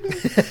there,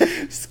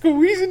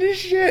 squeezing his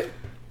shit.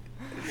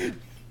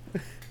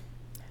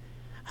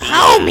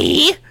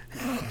 Homie!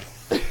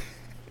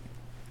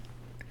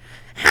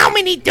 How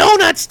many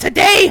donuts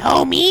today,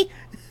 homie?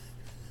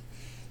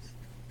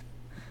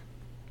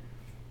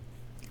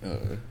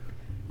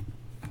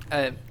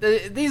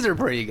 These are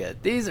pretty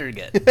good. These are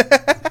good.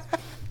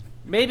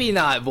 Maybe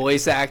not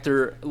voice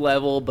actor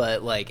level,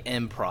 but like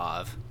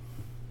improv.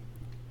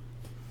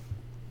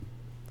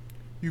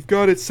 You've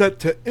got it set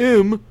to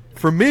M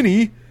for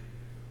Minnie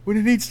when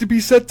it needs to be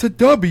set to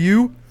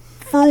W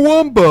for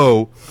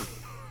Wumbo.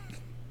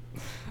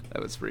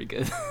 That was pretty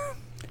good.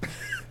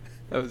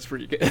 That was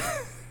pretty good.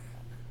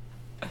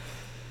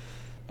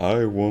 I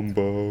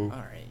Wumbo. All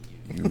right,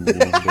 you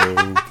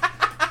Wumbo.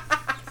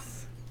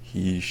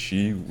 He,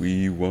 she,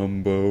 we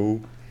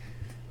Wumbo.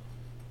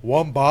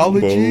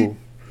 Wumbology?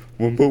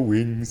 Wumbo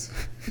wings.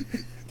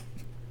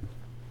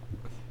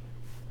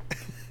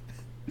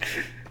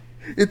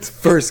 It's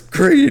first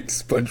grade,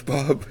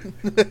 SpongeBob.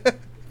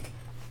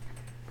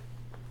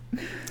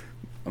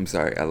 I'm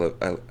sorry. I love.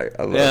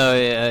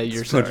 yeah,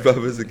 you're SpongeBob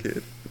sorry. as a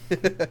kid.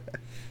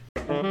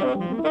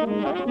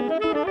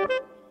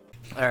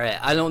 All right.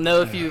 I don't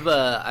know if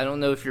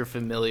you're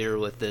familiar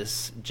with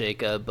this,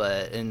 Jacob,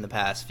 but in the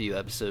past few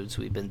episodes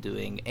we've been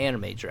doing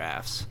anime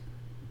drafts.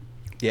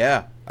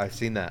 Yeah, I've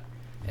seen that.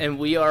 And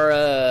we are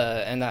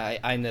and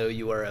I know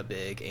you are a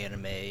big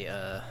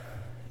anime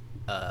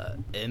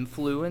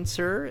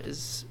influencer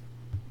is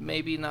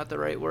maybe not the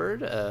right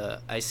word.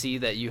 I see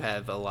that you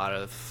have a lot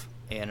of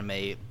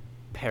anime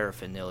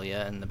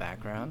paraphernalia in the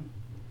background.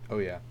 Oh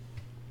yeah.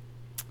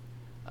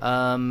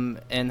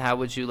 And how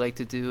would you like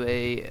to do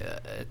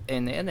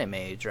an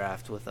anime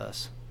draft with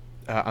us?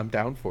 I'm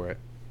down for it.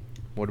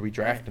 What are we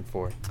drafting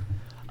for?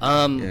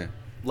 Yeah.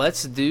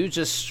 Let's do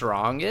just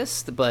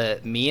strongest,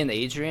 but me and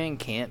Adrian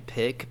can't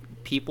pick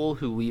people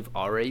who we've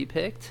already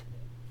picked.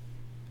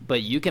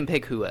 But you can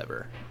pick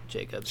whoever,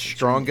 Jacob.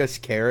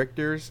 Strongest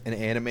characters in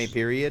anime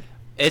period?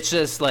 It's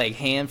just like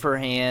hand for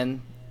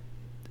hand,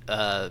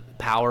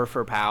 power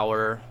for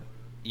power.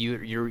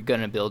 You're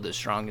gonna build the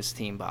strongest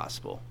team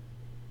possible.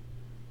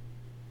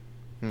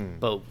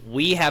 But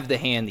we have the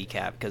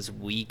handicap because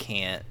we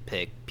can't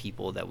pick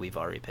people that we've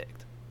already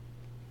picked.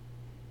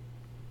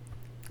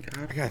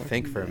 I gotta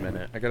think for a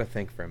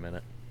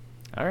minute.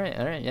 All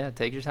right. Yeah,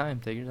 take your time.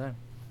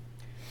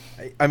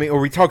 I mean, are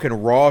we talking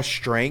raw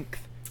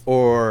strength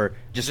or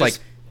just like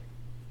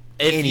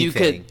if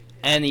anything?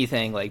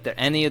 anything like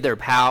any of their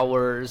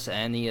powers,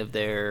 any of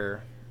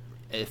their,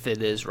 if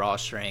it is raw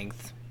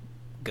strength,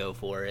 go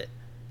for it.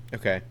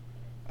 Okay.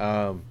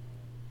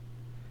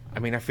 I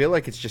mean, I feel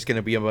like it's just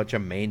gonna be a bunch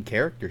of main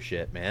character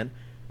shit, man.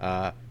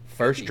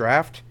 First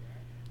draft,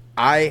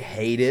 I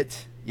hate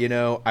it. You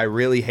know, I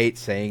really hate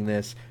saying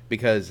this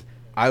because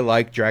I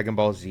like Dragon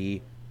Ball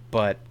Z,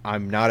 but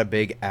I'm not a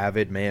big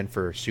avid man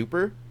for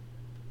Super.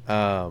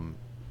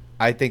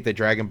 I think that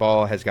Dragon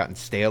Ball has gotten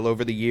stale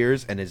over the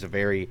years and is a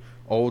very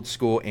old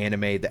school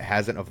anime that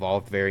hasn't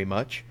evolved very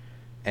much,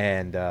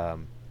 and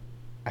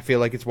I feel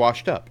like it's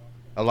washed up.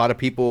 A lot of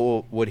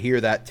people would hear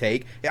that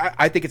take.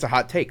 I think it's a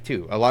hot take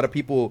too. A lot of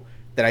people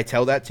that I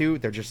tell that to,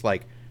 they're just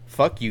like,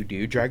 fuck you,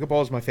 dude. Dragon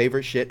Ball is my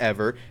favorite shit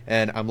ever.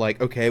 And I'm like,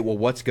 okay, well,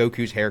 what's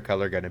Goku's hair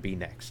color going to be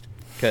next?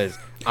 Because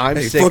I'm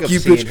sick fuck of you,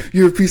 seeing... bitch.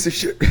 You're a piece of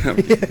shit.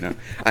 No,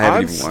 I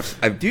haven't even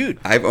watched. Dude.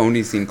 I've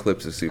only seen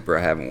clips of Super.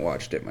 I haven't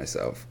watched it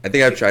myself. I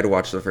think I've tried to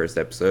watch the first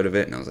episode of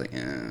it, and I was like,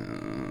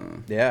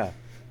 Yeah.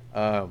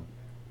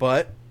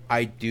 But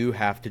I do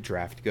have to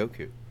draft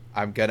Goku.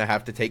 I'm going to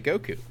have to take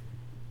Goku.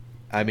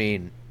 I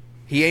mean,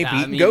 he ain't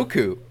beating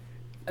Goku.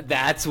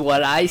 That's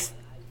what I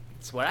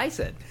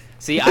said.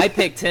 See, I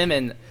picked him,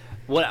 and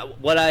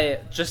what I,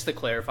 just to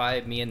clarify,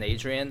 me and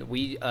Adrian,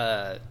 we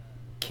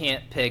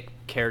can't pick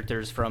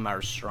characters from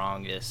our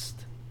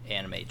strongest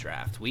anime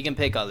draft. We can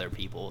pick other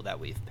people that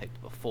we've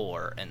picked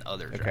before in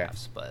other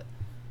drafts, but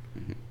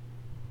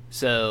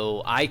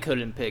so I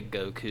couldn't pick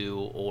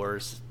Goku or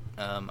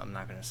I'm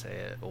not gonna say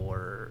it,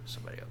 or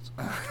somebody else.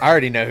 I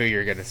already know who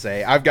you're gonna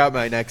say. I've got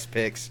my next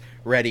picks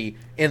ready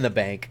in the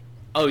bank.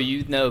 Oh,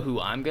 you know who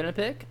I'm gonna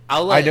pick?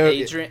 I'll let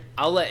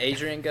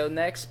Adrian go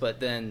next, but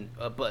then,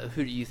 but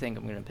who do you think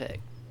I'm gonna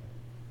pick?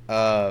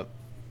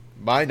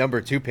 My number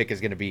 2 pick is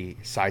gonna be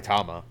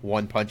Saitama,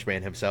 One Punch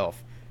Man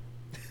himself.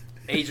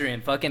 Adrian,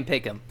 fucking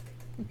pick him.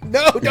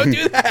 No, don't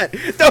do that.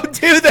 Don't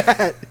do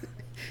that.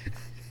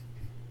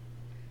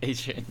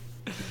 Adrian,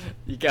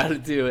 you gotta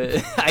do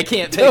it. I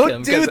can't pick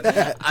him because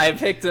I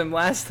picked him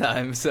last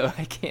time, so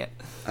I can't.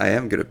 I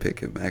am gonna pick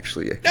him,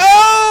 actually.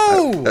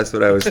 No! That's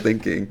what I was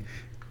thinking.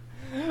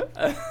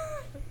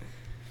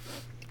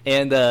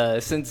 And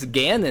since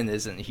Ganon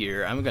isn't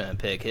here, I'm gonna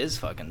pick his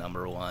fucking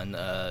number 1,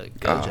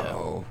 Gojo.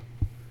 Oh.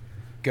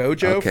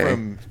 Gojo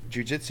from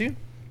Jujutsu?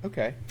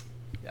 Okay.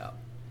 Yeah.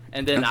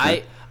 And then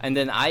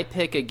I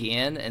pick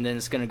again, and then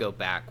it's gonna go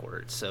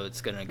backwards. So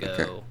it's gonna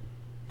go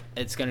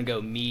it's gonna go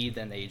me,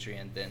 then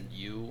Adrian, then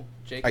you,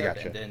 Jacob, I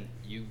gotcha. And then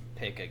you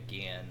pick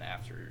again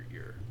after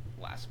your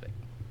last pick.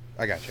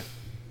 I gotcha.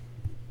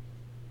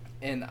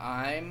 And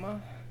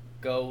I'm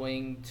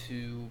going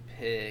to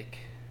pick...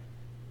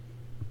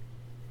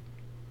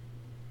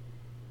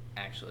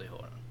 Actually,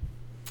 hold on.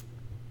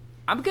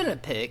 I'm going to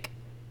pick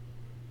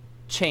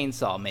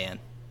Chainsaw Man.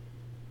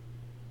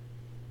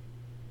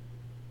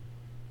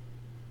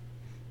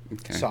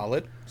 Okay.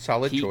 Solid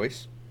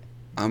choice.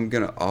 I'm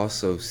gonna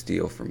also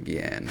steal from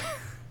Gian.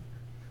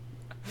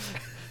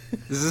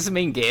 Does this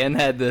mean Gan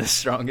had the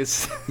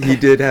strongest? He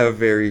did have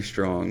very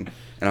strong,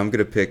 and I'm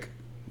gonna pick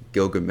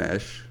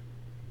Gilgamesh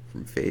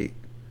from Fate.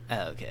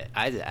 Oh, okay.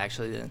 I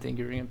actually didn't think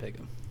you were gonna pick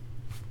him.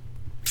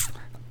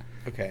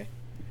 Okay.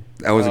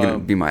 That wasn't gonna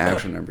be my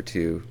actual number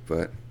 2,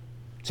 but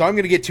So I'm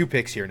gonna get 2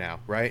 picks here now,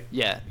 right?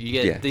 Yeah, you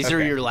get. Yeah. These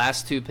are your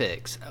last 2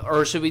 picks,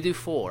 or should we do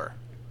 4?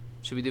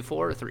 Should we do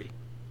 4 or 3?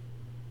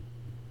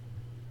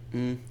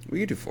 we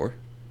could do 4.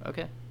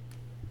 Okay.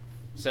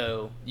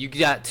 So you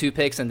got 2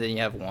 picks, and then you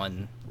have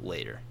 1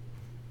 later.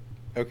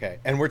 Okay.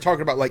 And we're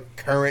talking about like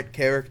current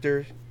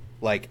characters,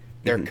 like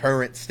their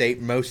current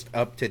state, most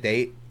up to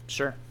date.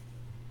 Sure.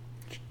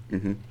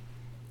 Mm-hmm.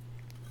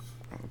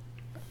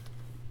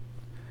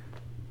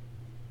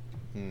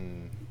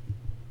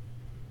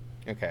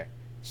 Okay.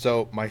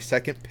 So my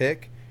second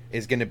pick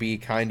is going to be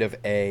kind of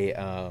a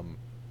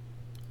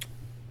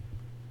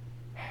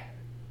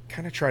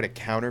kind of try to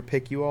counter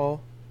pick you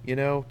all, you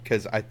know,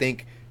 because I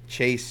think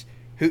Chase.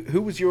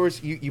 Who was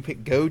yours? You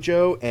picked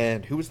Gojo,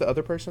 and who was the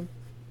other person?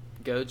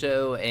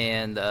 Gojo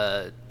and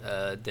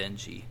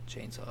Denji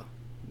Chainsaw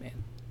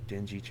Man.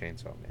 Denji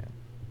Chainsaw Man.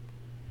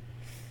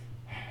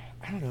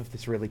 I don't know if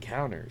this really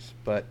counters,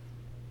 but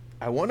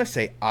I want to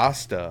say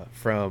Asta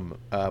from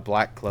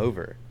Black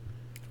Clover.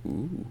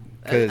 Ooh.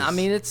 I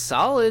mean, it's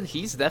solid.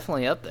 He's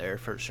definitely up there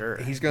for sure.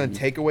 He's going to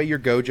take away your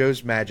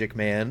Gojo's Magic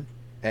Man,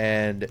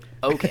 and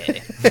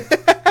okay.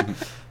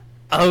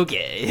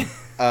 Okay.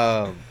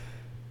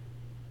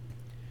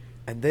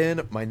 And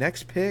then my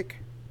next pick,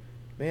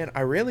 man, I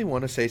really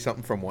want to say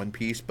something from One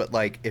Piece, but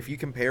like if you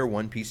compare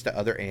One Piece to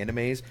other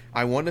animes,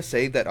 I want to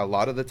say that a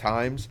lot of the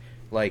times,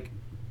 like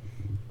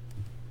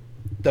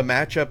the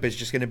matchup is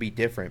just going to be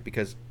different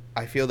because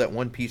I feel that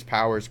One Piece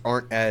powers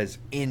aren't as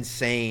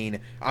insane,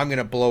 I'm going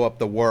to blow up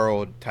the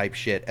world type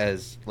shit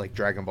as like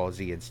Dragon Ball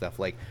Z and stuff.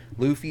 Like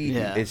Luffy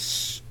is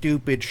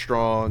stupid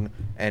strong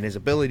and his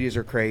abilities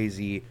are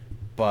crazy,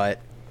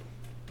 but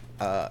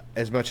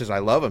as much as I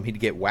love him, he'd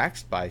get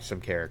waxed by some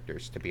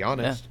characters, to be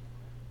honest.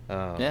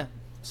 Yeah.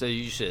 So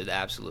you should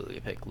absolutely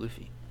pick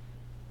Luffy.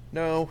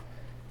 No.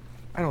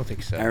 I don't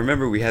think so. I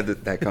remember we had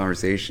that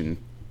conversation.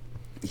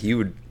 He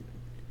would,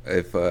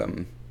 if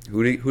who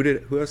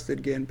else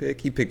did Gan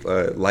pick? He picked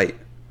Light.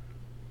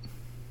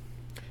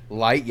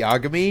 Light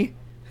Yagami.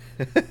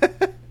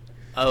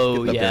 Oh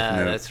Get the yeah, Death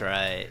Note. that's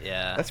right.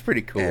 Yeah. That's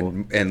pretty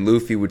cool. And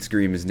Luffy would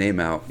scream his name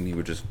out, and he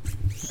would just.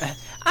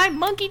 I'm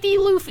Monkey D.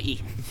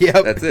 Luffy.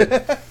 Yep. That's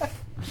it.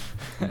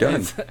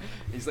 Done.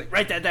 He's like,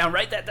 write that down.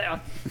 Write that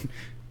down.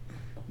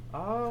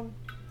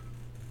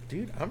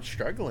 Dude, I'm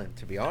struggling,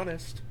 to be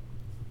honest.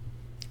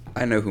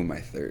 I know who my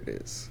third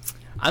is.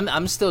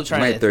 I'm still I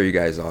trying might to throw you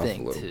guys off a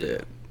think, little too.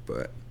 bit,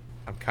 but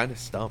I'm kind of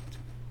stumped.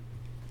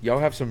 Y'all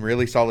have some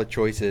really solid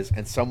choices,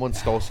 and someone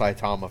stole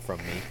Saitama from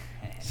me.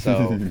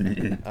 So,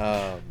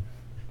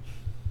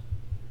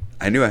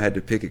 I knew I had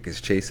to pick it because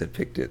Chase had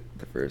picked it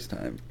the first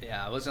time.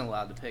 Yeah, I wasn't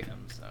allowed to pick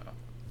him, so.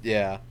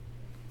 yeah.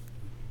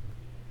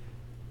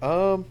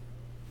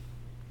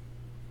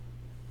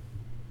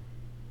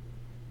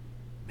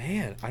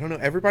 Man, I don't know.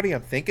 Everybody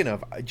I'm thinking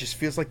of, it just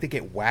feels like they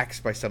get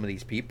waxed by some of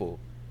these people.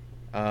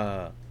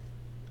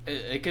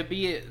 It could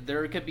be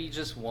there could be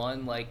just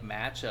one like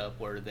matchup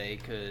where they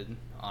could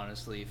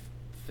honestly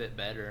fit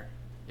better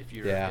if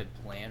you're Yeah. a good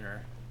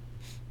planner.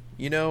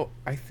 You know,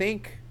 I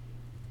think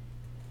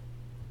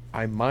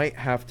I might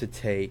have to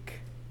take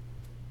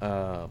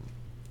Madara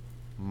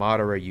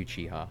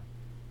Uchiha.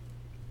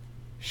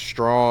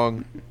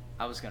 Strong,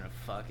 I was gonna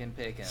fucking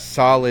pick him.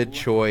 solid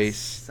You choice.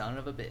 Son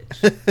of a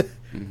bitch.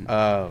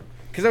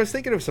 Because I was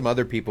thinking of some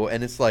other people,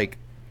 and it's like,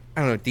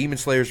 I don't know, Demon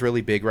Slayer's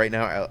really big right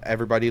now.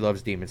 Everybody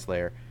loves Demon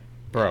Slayer,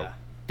 bro. Yeah.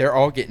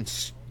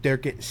 They're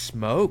getting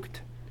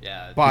smoked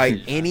Yeah.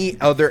 by any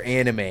other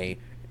anime.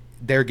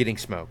 They're getting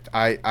smoked.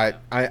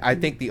 I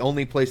think the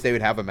only place they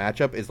would have a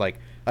matchup is like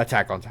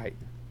Attack on Titan.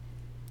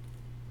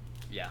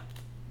 Yeah.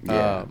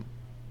 Yeah.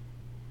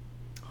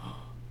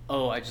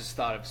 Oh, I just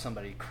thought of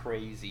somebody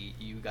crazy.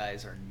 You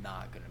guys are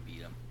not gonna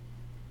beat him.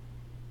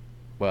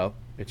 Well,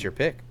 it's your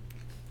pick.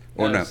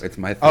 Or no, it's- it's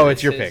my third. Oh,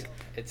 it's your his- pick.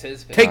 It's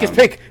his pick. Take his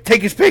pick.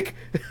 Take his pick.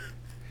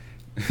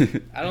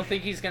 I don't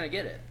think he's gonna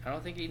get it. I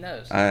don't think he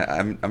knows.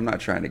 I'm not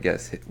trying to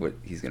guess what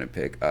he's gonna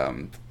pick.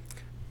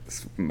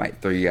 This might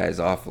throw you guys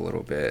off a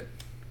little bit.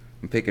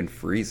 I'm picking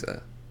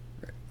Frieza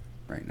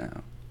right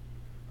now.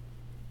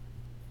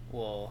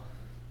 Well,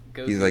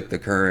 He's like the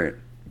current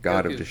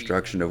god Goku of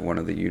destruction of one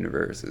of the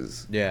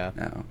universes. Yeah.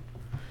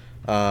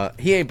 Now.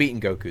 He ain't beating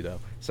Goku though.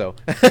 So.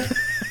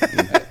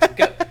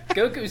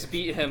 Goku's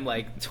beat him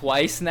like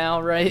twice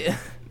now, right?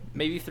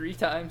 Maybe 3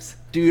 times.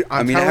 Dude,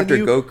 I mean, telling after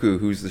you, Goku,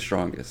 who's the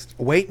strongest?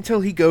 wait until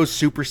he goes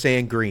Super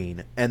Saiyan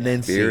Green, and then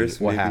Beerus,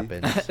 see what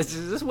maybe? happens.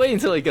 Just wait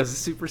until he goes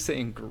Super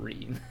Saiyan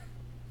Green.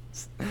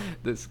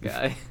 This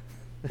guy.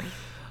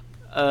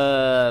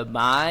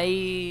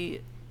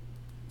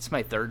 It's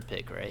my third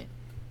pick, right?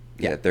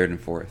 Yeah, third and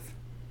fourth.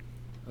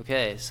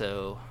 Okay,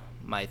 so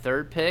my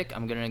third pick,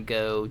 I'm gonna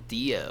go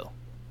Dio,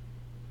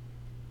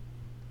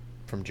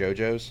 From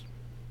JoJo's.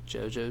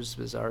 JoJo's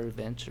Bizarre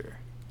Adventure.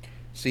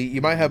 See,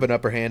 you might have an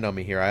upper hand on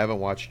me here. I haven't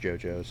watched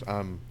JoJo's.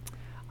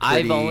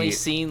 I've only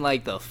seen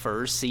like the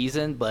first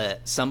season,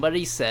 but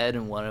somebody said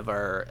in one of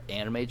our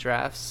anime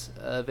drafts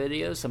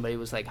videos, somebody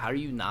was like, "How do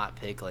you not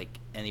pick like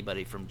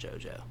anybody from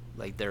JoJo?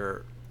 Like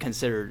they're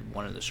considered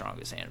one of the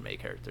strongest anime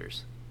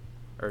characters,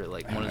 or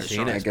like one of the I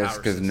strongest." guess power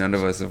because systems." none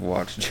of us have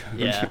watched JoJo.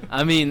 Yeah,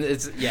 I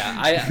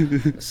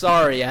mean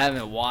sorry, I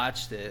haven't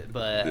watched it,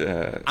 but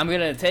Yeah. I'm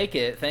gonna take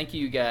it. Thank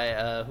you,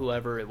 guy,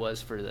 whoever it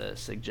was for the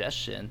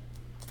suggestion.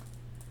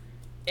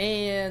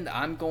 And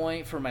I'm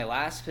going for my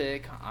last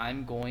pick.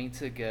 I'm going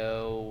to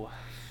go.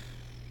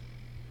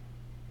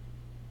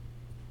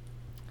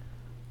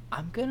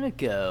 I'm gonna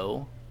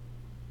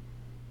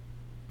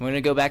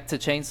go back to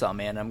Chainsaw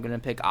Man. I'm gonna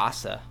pick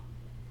Asa.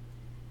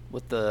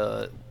 With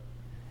the,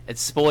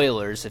 it's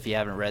spoilers if you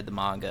haven't read the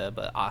manga,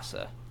 but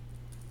Asa.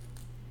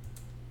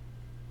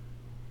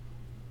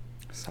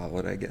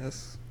 Solid, I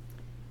guess.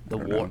 The I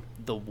don't war, know.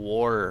 the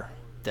war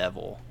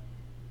devil.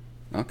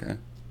 Okay.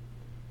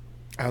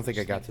 I don't think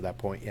I got to that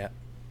point yet.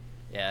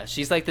 Yeah,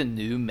 she's like the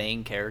new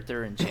main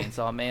character in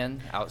Chainsaw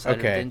Man outside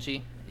Okay. of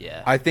Denji.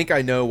 Yeah. I think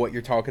I know what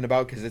you're talking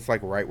about because it's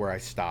like right where I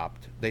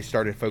stopped. They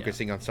started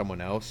focusing on someone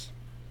else.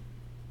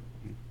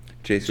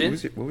 Jason,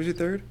 Jin? what was your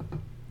third?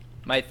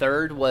 My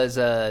third was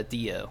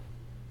Dio.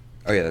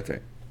 Oh, yeah, that's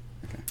right.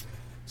 Okay.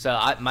 So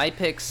my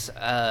picks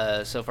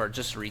so far,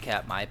 just to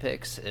recap my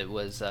picks, it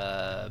was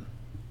who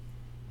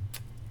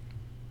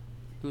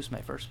was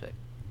my first pick?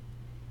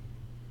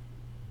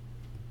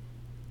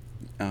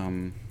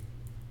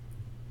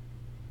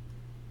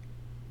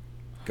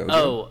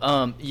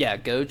 Gojo? Yeah,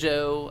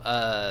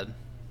 Gojo,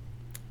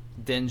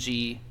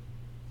 Denji,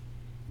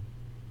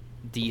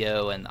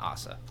 Dio, and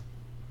Asa.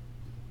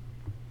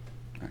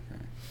 Okay.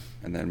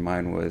 And then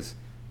mine was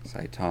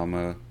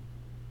Saitama,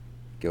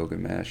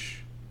 Gilgamesh,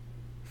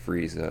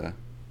 Frieza.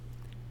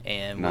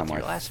 And Not what's your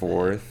my last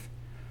fourth.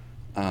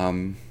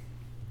 I'm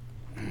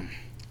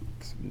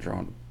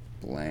drawing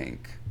a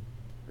blank,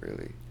 really.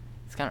 pick?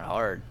 It's kind of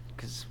hard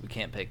because we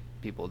can't pick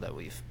people that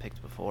we've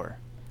picked before.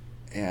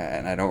 Yeah,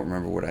 and I don't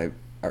remember what I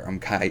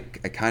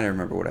kind of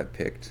remember what I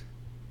picked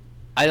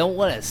I don't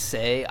want to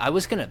say. I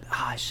was gonna.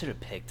 I should have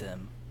picked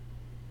him.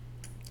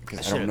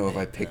 Because I don't know if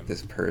I picked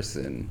this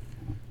person.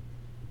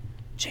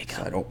 Jacob.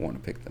 So I don't want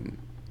to pick them.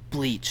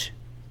 Bleach.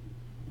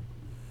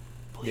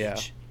 Yeah.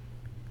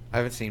 I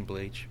haven't seen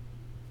Bleach.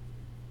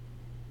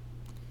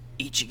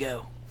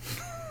 Ichigo.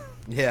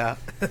 Yeah.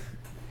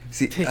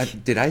 See,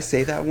 did I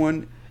say that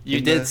one? You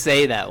did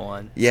say that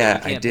one.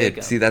 Yeah, so I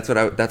did. See, that's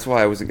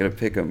why I wasn't gonna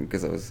pick him,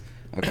 because I was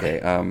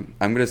okay. I'm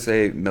gonna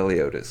say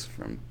Meliodas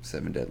from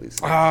Seven Deadly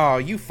Sins. Oh,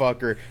 you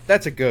fucker!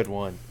 That's a good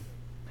one.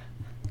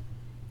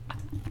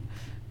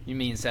 You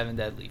mean Seven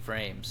Deadly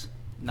Frames?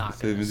 Not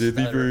Seven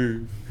Deadly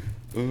Frames.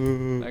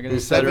 Not gonna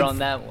stutter on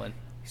that one.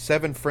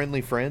 7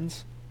 friendly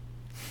friends.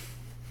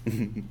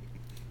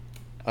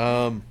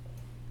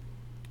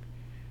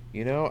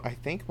 You know, I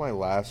think my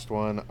last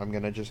one, I'm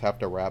going to just have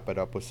to wrap it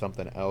up with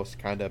something else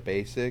kind of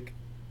basic.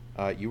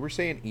 You were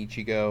saying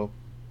Ichigo,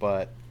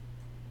 but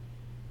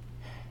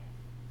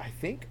I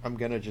think I'm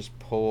going to just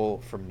pull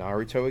from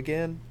Naruto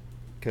again,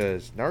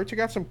 because Naruto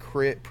got some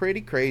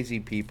pretty crazy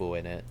people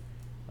in it.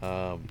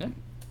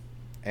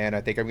 And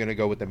I think I'm going to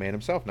go with the man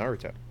himself,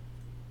 Naruto.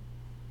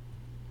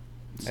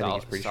 I think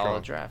he's pretty strong.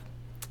 Solid draft.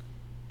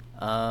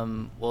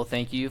 Well,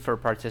 thank you for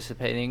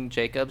participating,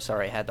 Jacob.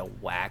 Sorry I had to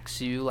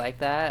wax you like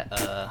that.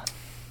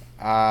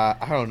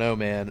 I don't know,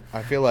 man.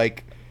 I feel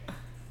like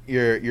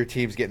your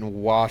team's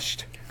getting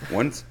washed.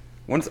 Once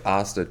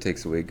Asta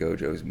takes away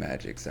Gojo's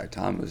magic,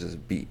 Saitama's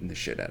just beating the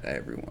shit out of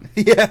everyone.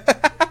 Yeah.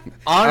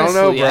 Honestly, I don't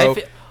know,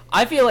 bro.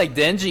 I feel like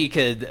Denji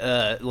could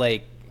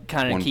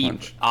kind of keep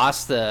punch.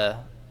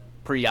 Asta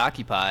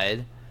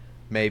preoccupied.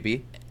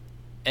 Maybe.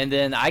 And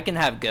then I can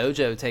have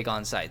Gojo take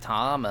on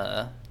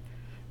Saitama.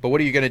 But what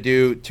are you going to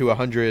do to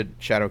 100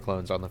 Shadow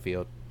Clones on the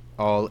field?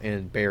 All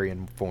in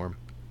Baryon form.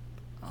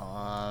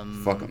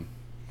 Fuck them.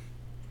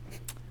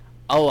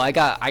 Oh, I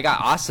got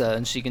Asa,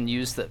 and she can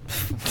use the...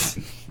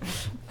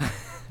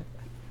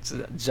 It's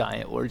a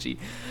giant orgy.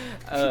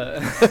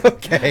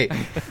 Okay.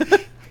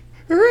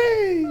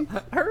 Hooray!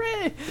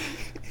 Hooray!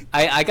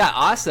 I got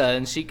Asa,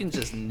 and she can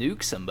just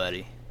nuke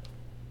somebody.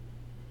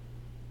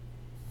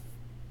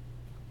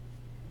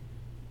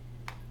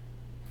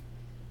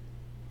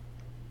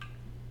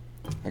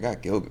 I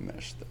got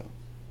Gilgamesh,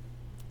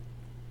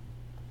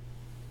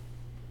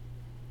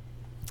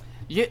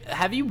 though.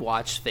 Have you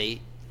watched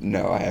Fate?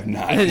 No, I have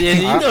not. You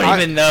don't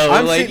even know.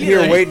 I'm sitting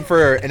here waiting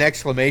for an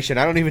exclamation.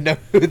 I don't even know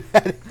who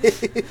that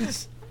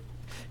is.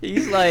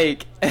 He's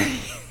like...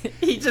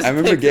 he just... I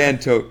remember Gan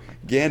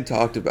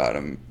talked about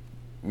him.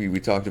 We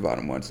talked about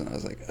him once, and I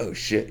was like, oh,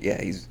 shit.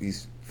 Yeah,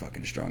 he's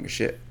fucking strong as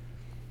shit.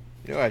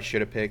 You know what I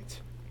should have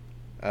picked?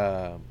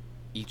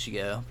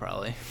 Ichigo,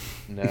 probably.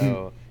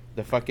 No.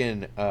 The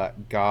fucking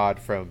God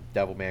from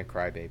Devilman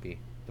Crybaby.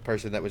 The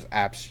person that was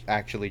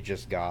actually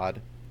just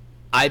God.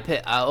 I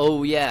picked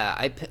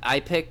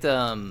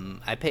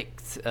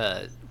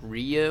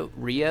Rio.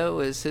 Rio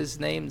is his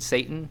name.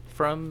 Satan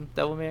from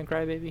Devilman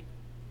Crybaby.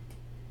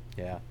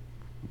 Yeah.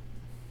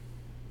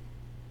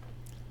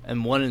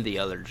 And one of the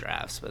other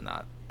drafts, but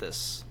not the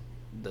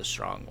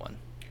strong one.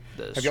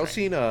 Have y'all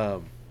seen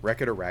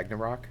Wreck-It or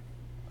Ragnarok?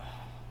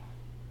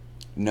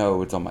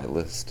 No, it's on my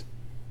list.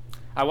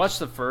 I watched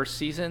the first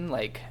season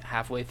like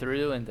halfway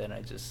through, and then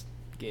I just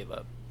gave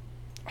up.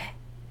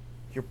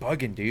 You're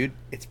bugging, dude.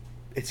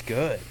 It's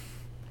good.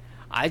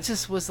 I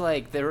just was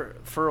like, there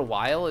for a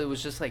while. It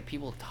was just like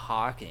people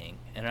talking,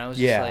 and I was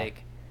just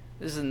like,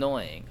 "This is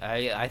annoying."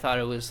 I thought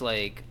it was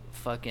like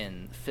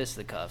fucking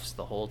fisticuffs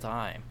the whole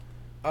time.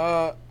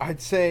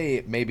 I'd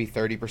say maybe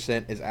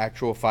 30% is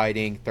actual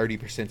fighting,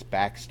 30%'s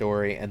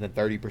backstory, and then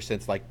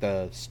 30%'s like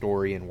the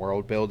story and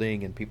world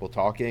building and people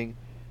talking.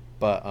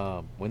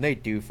 But when they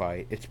do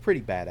fight, it's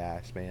pretty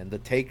badass, man. The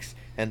takes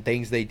and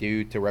things they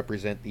do to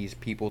represent these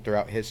people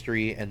throughout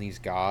history and these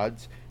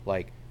gods,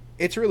 like,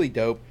 it's really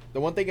dope.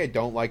 The one thing I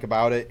don't like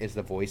about it is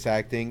the voice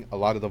acting. A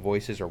lot of the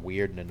voices are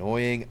weird and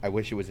annoying. I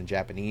wish it was in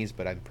Japanese,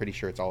 but I'm pretty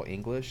sure it's all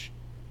English.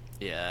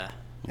 Yeah.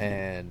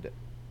 And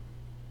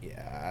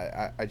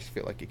yeah, I just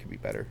feel like it could be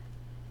better.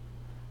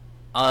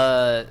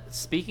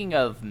 Speaking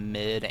of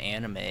mid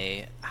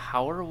anime,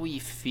 how are we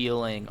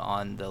feeling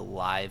on the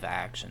live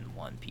action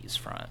One Piece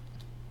front?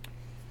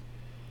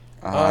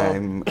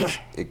 I'm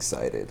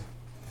excited.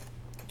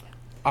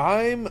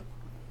 I'm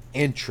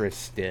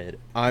interested.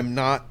 I'm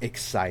not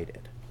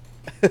excited.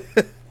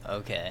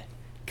 Okay.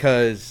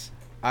 Because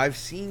I've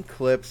seen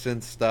clips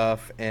and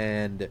stuff,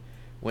 and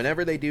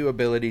whenever they do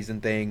abilities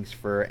and things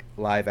for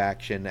live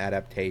action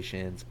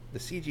adaptations, the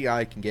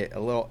CGI can get a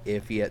little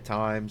iffy at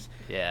times.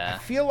 Yeah. I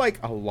feel like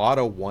a lot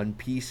of One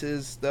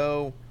Pieces,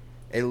 though,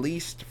 at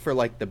least for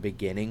like the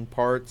beginning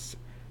parts,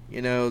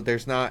 you know,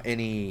 there's not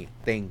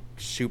anything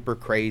super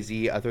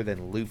crazy other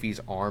than Luffy's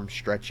arm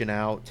stretching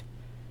out.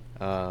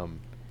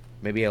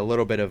 Maybe a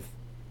little bit of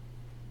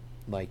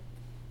like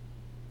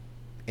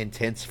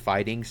intense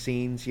fighting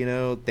scenes, you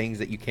know, things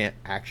that you can't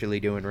actually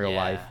do in real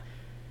life.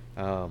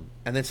 And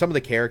then some of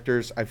the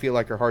characters I feel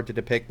like are hard to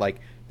depict. Like,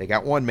 they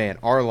got one man,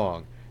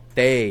 Arlong.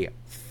 They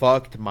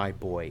fucked my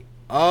boy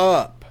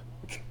up.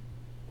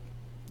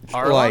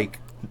 Arlong? Like,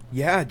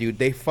 Yeah, dude,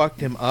 they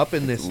fucked him up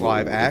in this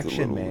live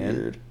action, man.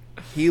 Weird.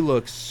 He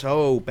looks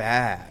so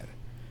bad.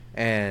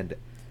 And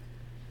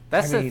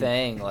That's I the mean,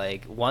 thing.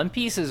 Like, One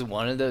Piece is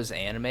one of those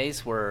animes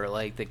where,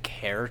 like, the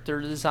character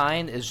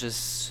design is just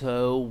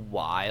so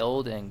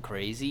wild and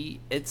crazy.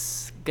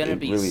 It's gonna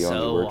be really only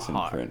so works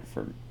hard. in print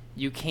for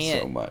You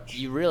can't. so much.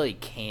 You really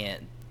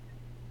can't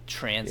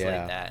translate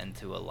Yeah. that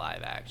into a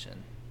live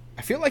action.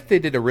 I feel like they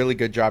did a really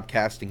good job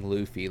casting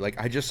Luffy. Like,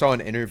 I just saw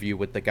an interview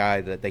with the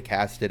guy that they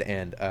casted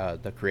and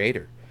the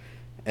creator.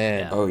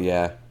 And Yeah. Oh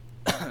yeah,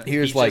 he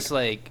was He's like, just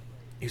like,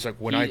 he's like,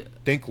 when he- I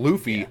think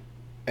Luffy yeah.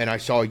 and I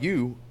saw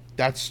you,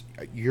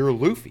 you're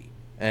Luffy.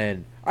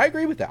 And I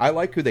agree with that. I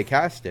like who they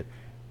casted.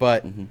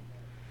 But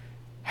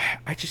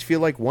I just feel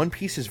like One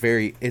Piece is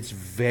it's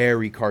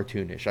very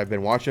cartoonish. I've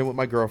been watching it with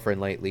my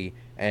girlfriend lately,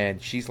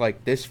 and she's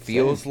like, this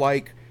feels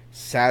like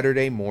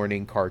Saturday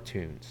morning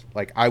cartoons.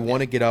 Like, I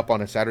want to get up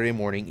on a Saturday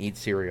morning, eat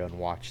cereal, and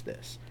watch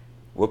this.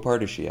 what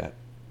part is she at?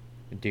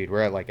 Dude,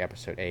 we're at like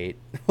episode 8.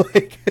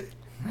 Like,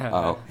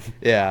 Oh,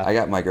 yeah. I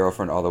got my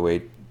girlfriend all the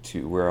way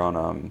to we're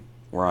on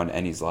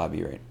Annie's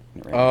lobby right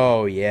now.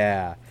 Oh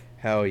yeah,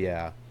 hell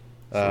yeah.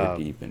 So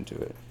we're deep into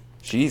it.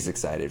 She's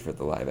excited for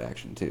the live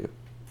action too.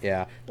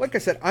 Yeah, like I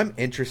said, I'm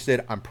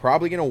interested. I'm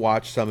probably gonna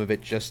watch some of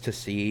it just to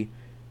see.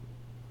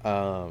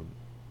 But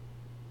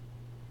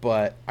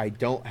I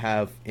don't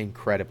have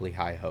incredibly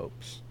high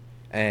hopes.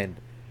 And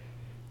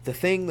the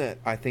thing that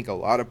I think a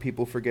lot of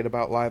people forget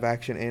about live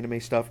action anime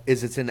stuff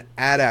is it's an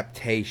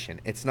adaptation.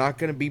 It's not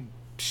gonna be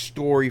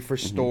story for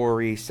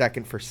story,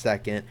 second for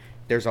second.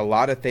 There's a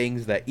lot of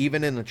things that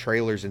even in the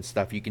trailers and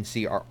stuff you can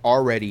see are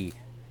already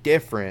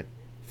different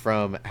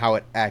from how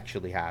it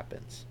actually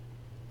happens.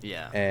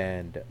 yeah.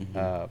 And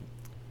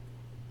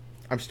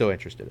I'm still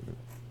interested in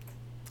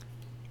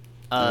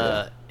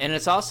it. And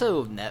it's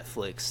also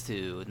Netflix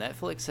too.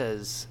 Netflix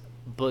has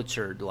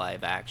butchered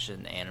live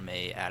action anime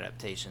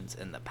adaptations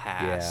in the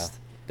past. Yeah,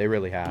 they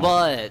really have.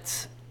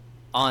 But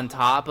on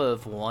top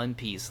of One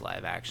Piece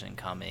live action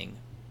coming,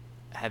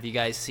 have you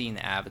guys seen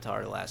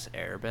Avatar: The Last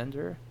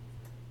Airbender?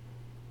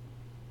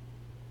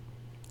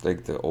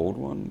 Like the old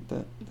one,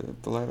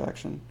 the live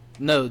action.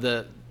 No,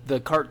 the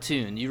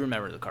cartoon. You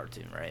remember the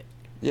cartoon, right?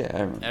 Yeah,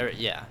 I remember.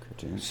 Yeah.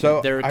 Cartoons. So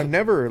They're- I've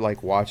never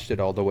like watched it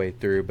all the way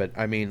through, but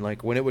I mean,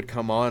 like when it would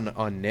come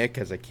on Nick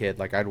as a kid,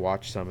 like I'd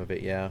watch some of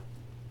it. Yeah.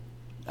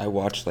 I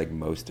watched like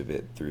most of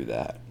it through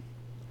that.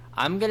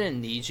 I'm gonna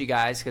need you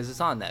guys, because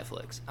it's on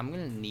Netflix. I'm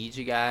gonna need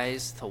you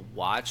guys to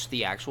watch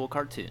the actual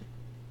cartoon.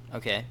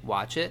 Okay,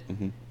 watch it,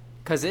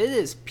 because it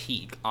is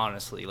peak.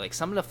 Honestly, like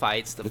some of the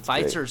fights, It's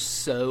fights great. are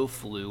so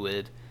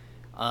fluid.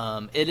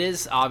 It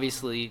is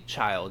obviously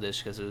childish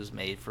because it was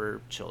made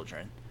for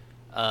children,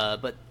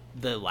 but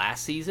the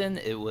last season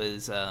it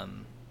was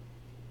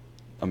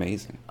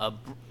Amazing.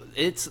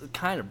 it's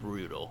kind of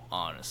brutal,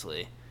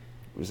 honestly.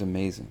 It was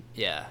amazing.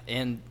 Yeah,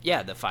 and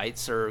yeah, the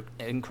fights are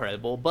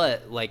incredible,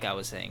 but like I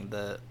was saying,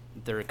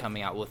 they're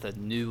coming out with a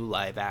new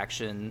live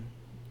action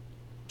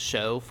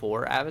show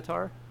for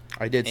Avatar.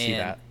 I did see And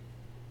that.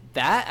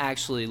 That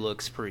actually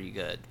looks pretty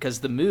good, because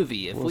the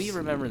movie, if We'll we see.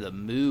 remember the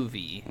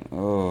movie,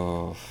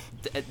 Oh,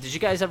 did you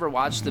guys ever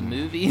watch the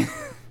movie?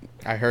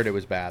 I heard it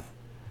was bad.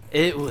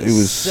 It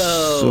was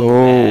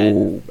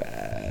so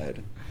bad.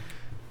 bad.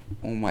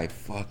 Oh my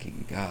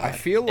fucking god! I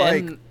feel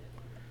like And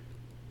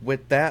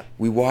with that,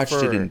 we watched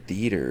for- it in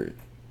theater.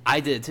 I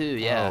did too,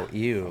 yeah. Oh,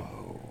 ew.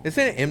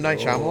 Isn't it M. Night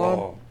Shyamalan?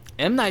 Oh,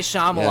 M. Night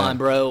Shyamalan, Yeah.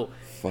 bro.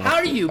 Fuck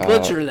How do you it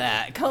butcher up.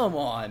 that? Come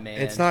on,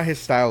 man. It's not his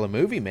style of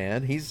movie,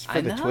 man. He's for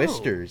I the know.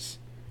 twisters.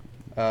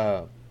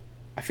 I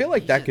feel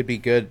like He that just- could be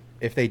good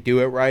if they do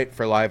it right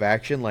for live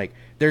action. Like,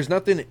 there's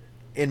nothing,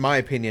 in my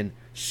opinion,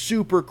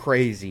 super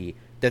crazy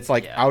that's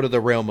like Yeah. out of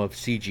the realm of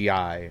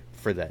CGI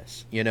for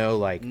this. You know,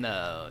 like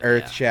No.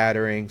 earth yeah.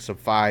 shattering, some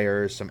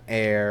fire, some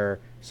air,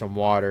 some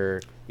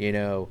water. You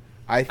know,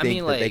 I think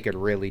mean, that they like, could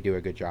really do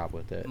a good job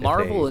with it. if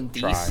Marvel they and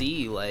try.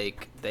 DC,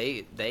 like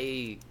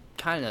they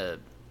kind of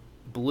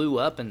blew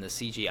up in the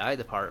CGI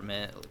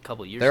department a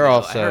couple years They're ago. I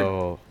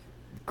also heard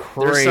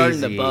crazy. they're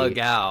starting to bug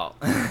out.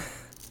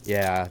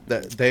 Yeah,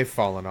 they've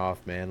fallen off,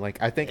 man. Like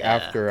I think Yeah.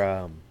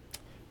 after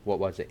what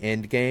was it,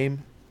 Endgame,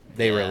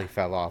 they Yeah. really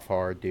fell off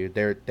hard, dude.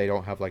 They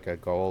don't have like a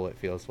goal. It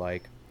feels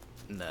like.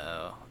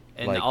 No,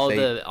 and Like,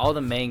 all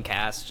the main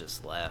cast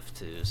just left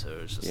too, so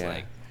it's just Yeah.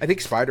 like, I think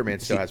Spider-Man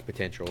still has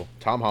potential.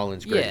 Tom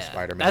Holland's great as yeah,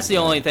 Spider-Man. that's the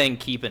only thing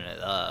keeping it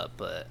up.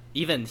 But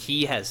even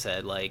he has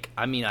said, like,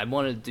 I mean, I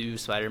want to do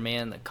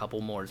Spider-Man a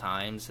couple more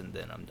times, and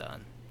then I'm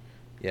done.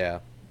 Yeah.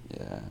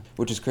 Yeah,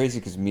 which is crazy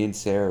because me and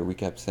Sarah, we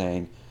kept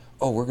saying,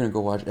 "Oh, we're gonna go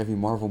watch every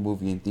Marvel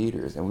movie in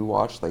theaters," and we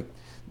watched like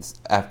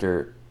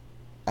after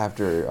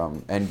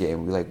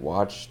Endgame, we like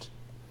watched.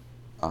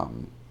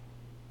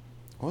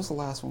 What was the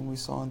last one we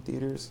saw in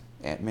theaters?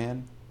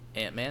 Ant-Man.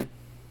 Ant-Man.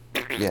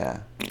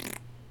 Yeah.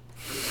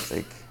 It's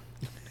like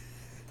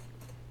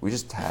we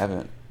just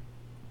haven't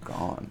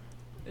gone.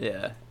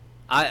 Yeah,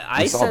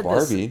 I We saw said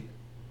Barbie. This...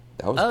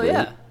 That was Oh great.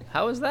 yeah,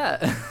 how was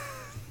that?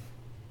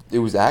 It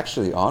was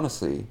actually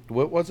honestly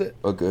What was it?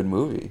 a good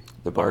movie.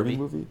 The Barbie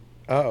Barbie? movie.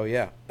 Oh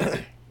yeah.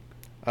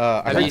 I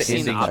Have heard you the seen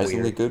ending's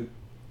surprisingly weird. good.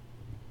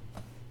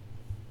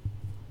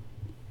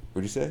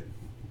 What'd you say?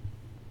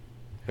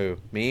 Who?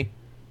 Me?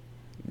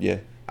 Yeah.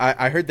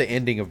 I heard the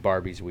ending of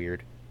Barbie's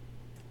weird.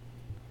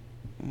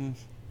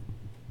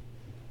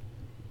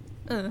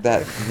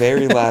 That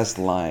very last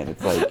line,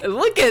 it's like,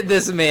 Look at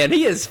this man.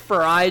 He is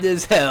fried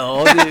as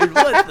hell, dude.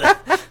 What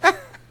the?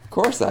 of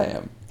course I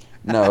am.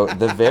 No,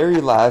 the very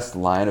last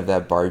line of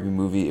that Barbie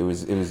movie, it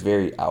was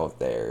very out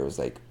there. It was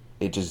like,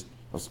 it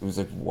was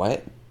like,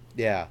 what?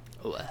 Yeah.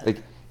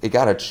 Like, it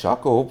got a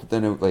chuckle, but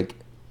then it, like,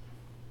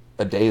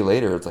 a day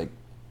later, it's like,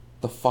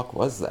 the fuck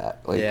was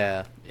that? Like,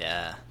 Yeah.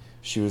 Yeah.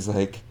 she was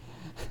like,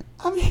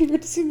 I'm here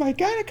to see my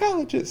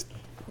gynecologist.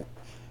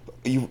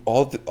 You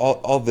all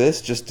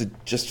this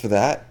just for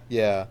that?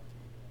 Yeah.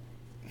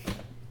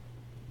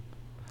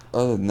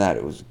 Other than that,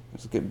 it was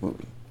a good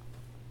movie.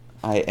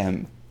 I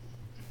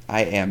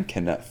am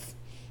Kenneth.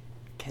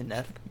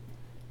 Kenneth?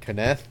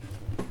 Kenneth?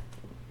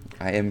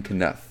 I am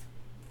Kenneth.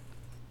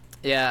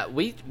 Yeah,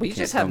 we Can't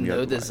just tell have me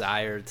no otherwise.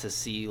 desire to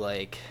see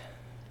like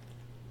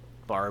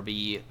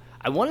Barbie.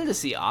 I wanted to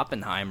see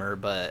Oppenheimer,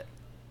 but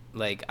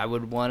like I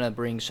would want to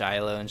bring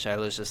Shiloh, and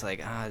Shiloh's just like,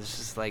 it's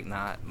just like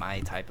not my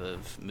type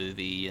of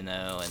movie, you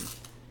know. And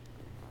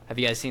have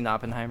you guys seen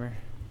Oppenheimer?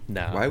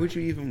 No. Why would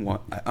you even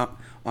want?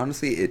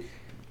 Honestly,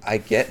 I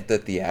get the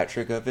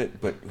theatric of it,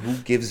 but who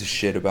gives a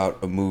shit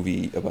about a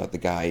movie about the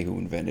guy who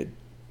invented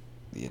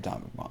the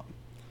atomic bomb?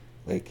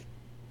 Like,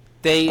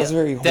 They that's a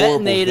very horrible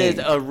detonated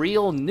thing. a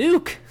real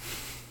nuke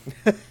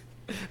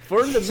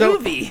for the So-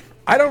 movie.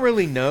 I don't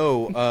really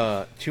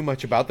know too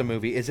much about the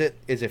movie. Is it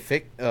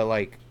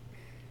like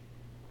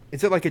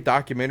is it like a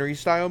documentary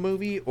style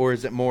movie, or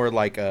is it more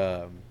like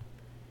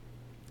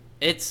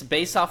It's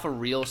based off a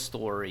real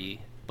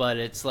story, but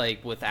it's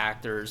like with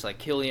actors like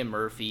Cillian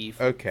Murphy,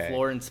 Okay.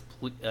 Florence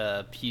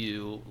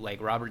Pugh,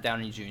 like Robert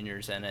Downey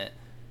Jr.'s in it,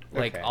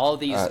 like Okay. all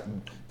these the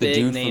big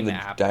dude name from the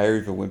actors. Diary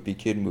of a Wimpy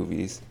Kid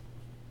movies?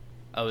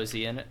 Oh, is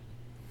he in it?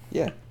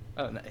 Yeah,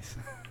 Oh, nice.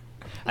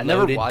 I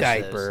never loaded watched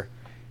diaper?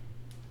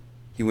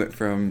 he went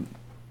from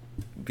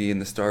being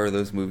the star of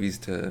those movies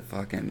to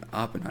fucking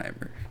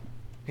Oppenheimer.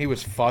 He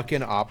was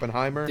fucking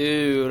Oppenheimer? those.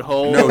 Dude,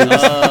 hold No, he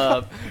was-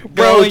 up,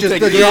 Bro, Going just to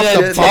to get drop a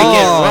the ticket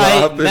bomb.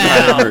 right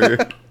now.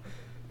 Oppenheimer.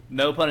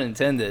 No pun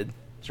intended.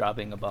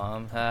 Dropping a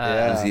bomb.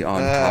 Yeah. Was he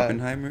on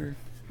Oppenheimer?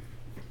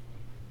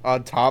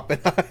 On top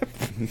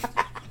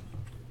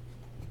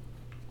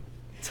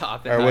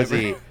Top or was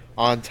he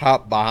on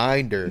top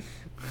behind her?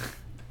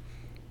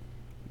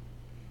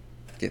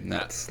 Getting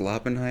that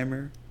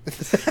Sloppenheimer?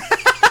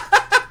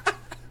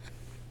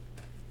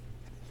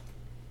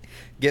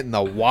 Getting the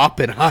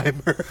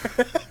Wappenheimer.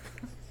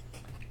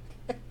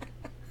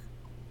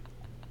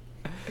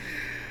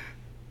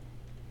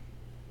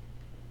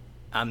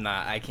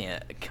 I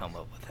can't come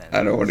up with anything.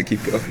 I don't want to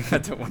keep going. I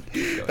don't want to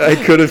keep going.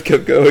 I could have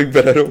kept going,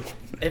 but I don't.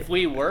 If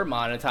we were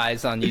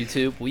monetized on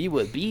YouTube, we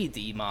would be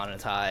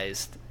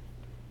demonetized.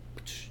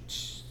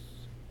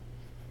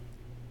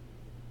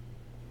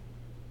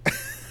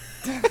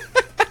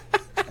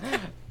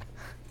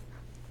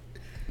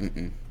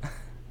 Mm-mm.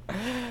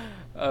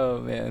 Oh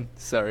man,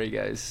 sorry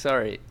guys,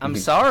 sorry. I'm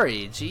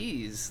sorry.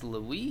 Jeez,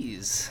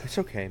 Louise. It's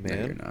okay, No,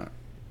 you're man.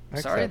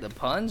 not. Sorry, Accept. the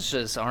puns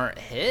just aren't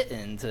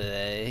hitting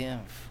today.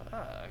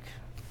 Fuck.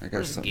 I got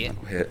Where's something Ga-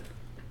 that'll hit.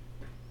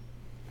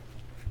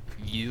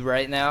 You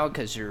right now,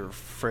 because you're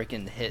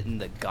freaking hitting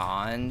the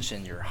ganj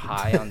and you're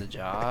high on the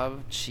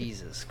job.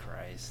 Jesus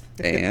Christ.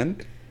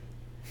 And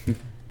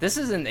This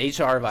is an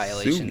HR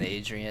violation, Sue me.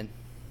 Adrian.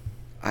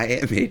 I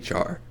am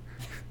HR.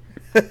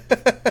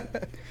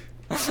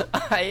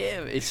 I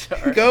am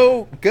HR.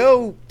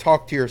 Go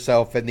talk to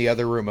yourself in the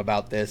other room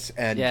about this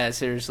and Yeah,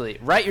 seriously.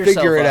 Write yourself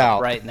Figure it up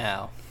out. right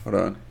now. Hold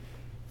on.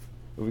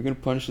 Are we gonna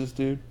punish this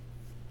dude?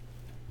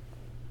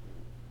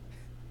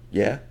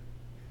 Yeah.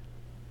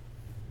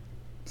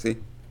 See?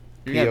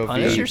 You're going to POV.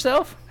 punish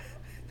yourself?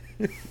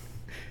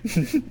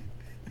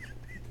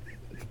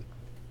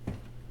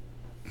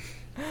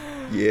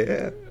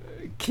 Yeah.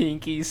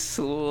 Kinky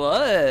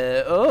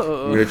slut.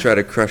 Oh. I'm gonna try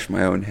to crush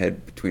my own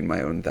head between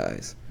my own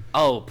thighs.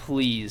 Oh,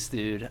 please,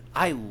 dude.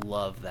 I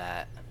love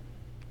that.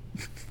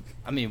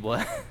 I mean,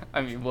 what?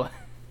 I mean, what?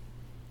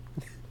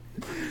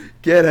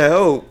 Get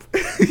help.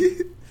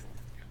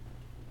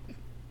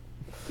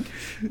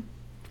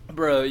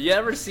 Bro, you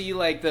ever see,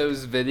 like,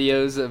 those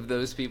videos of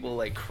those people,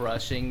 like,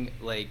 crushing,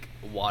 like,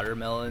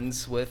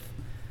 watermelons with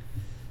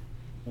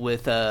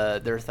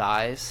their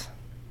thighs?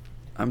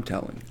 I'm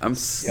telling. I'm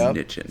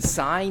snitching.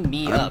 Sign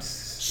me I'm up.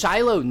 s-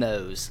 Shiloh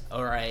knows,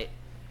 all right?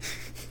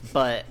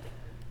 But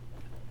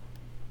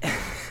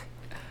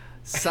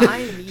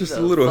sign me Just the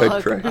a little head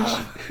fuck crash.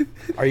 up.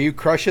 are you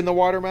crushing the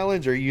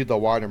watermelons or are you the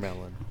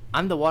watermelon?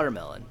 I'm the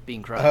watermelon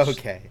being crushed.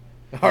 Okay.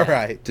 All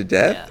right. To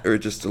death, Yeah. or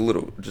just a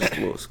little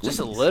squeeze? Just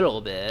a little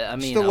bit. I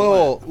mean, Just a I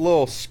want-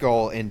 little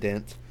skull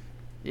indent.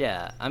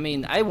 yeah, I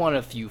mean, I want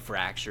a few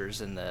fractures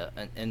in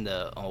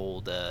the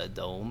old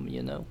dome,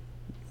 you know.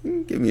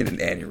 Give me an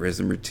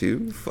aneurysm or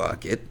two.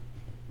 Fuck it.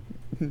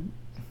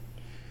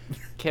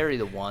 Carry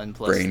the one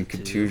plus Brain the two.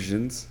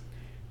 contusions.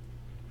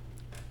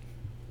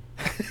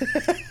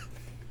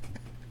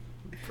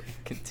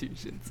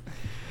 Contusions.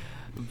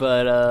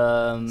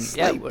 But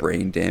Slight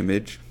brain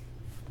damage.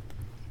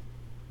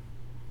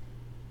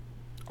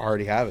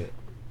 Already have it.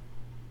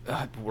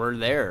 We're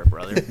there,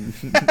 brother.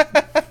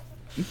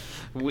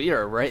 We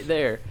are right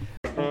there.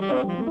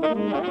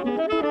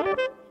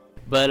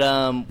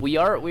 But we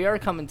are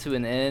coming to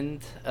an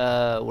end.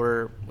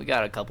 We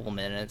got a couple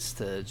minutes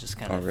to just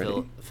kind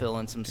of fill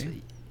in some.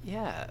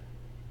 Yeah,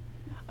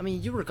 I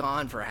mean, you were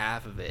gone for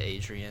half of it,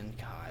 Adrian.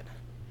 God,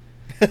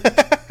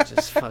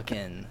 just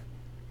fucking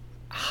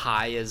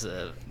high as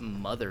a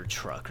mother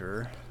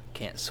trucker.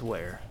 Can't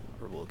swear,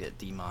 or we'll get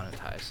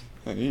demonetized.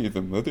 Hey,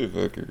 the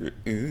motherfucker.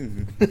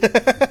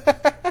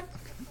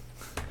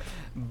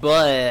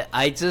 But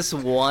I just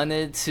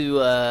wanted to,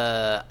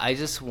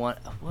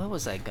 what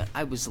was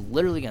I was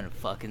literally gonna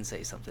fucking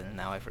say something and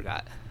now I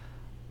forgot.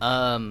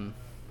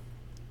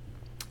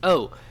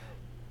 Oh,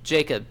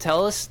 Jacob,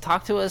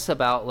 talk to us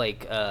about,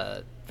 like,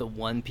 the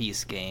One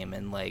Piece game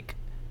and, like,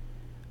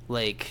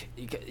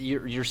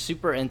 you're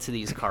super into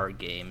these card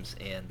games,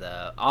 and,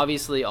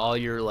 obviously all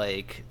your,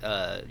 like,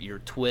 your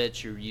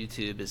Twitch, your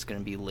YouTube is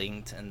gonna be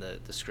linked in the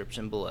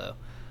description below.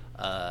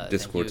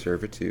 Discord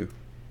server, too.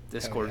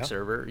 Discord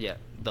server, yeah.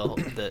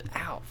 The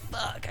ow,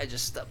 fuck! I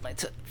just stubbed my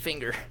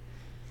finger.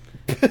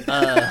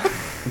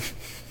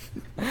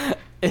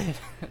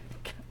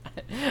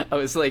 I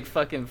was like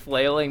fucking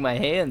flailing my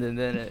hand, and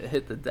then it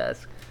hit the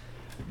desk.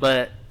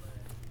 But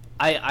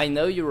I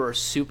know you were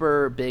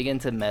super big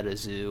into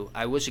MetaZoo.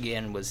 I wish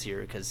Gannon was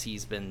here because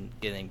he's been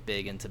getting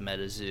big into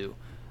MetaZoo.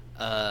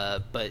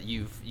 But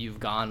you've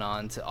gone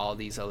on to all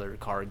these other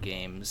card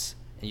games.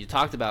 And you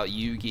talked about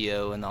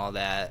Yu-Gi-Oh! And all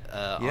that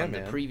on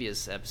the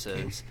previous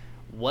episodes.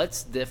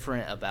 What's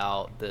different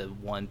about the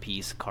One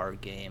Piece card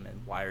game,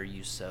 and why are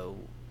you so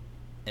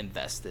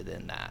invested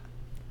in that?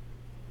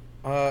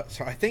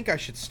 So I think I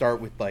should start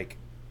with, like,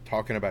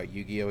 talking about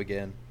Yu-Gi-Oh!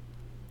 Again.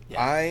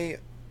 Yeah. I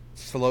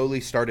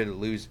slowly started to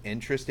lose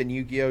interest in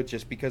Yu-Gi-Oh!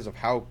 Just because of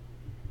how...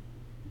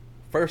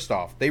 First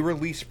off, they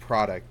release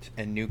product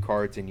and new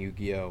cards in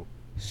Yu-Gi-Oh!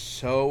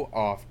 So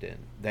often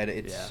that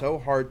it's so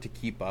hard to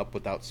keep up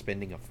without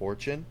spending a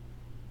fortune.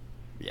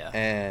 Yeah.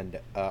 And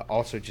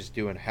also just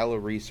doing hella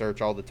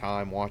research all the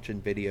time,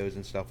 watching videos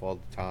and stuff all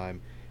the time.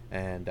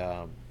 And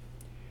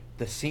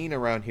the scene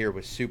around here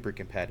was super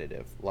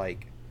competitive.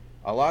 Like,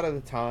 a lot of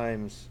the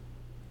times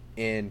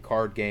in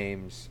card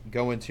games,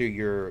 going to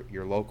your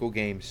local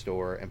game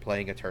store and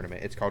playing a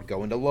tournament, it's called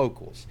going to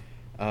locals.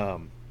 A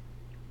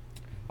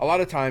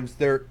lot of times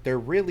they're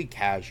really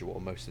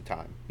casual most of the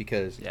time,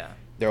 because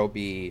there'll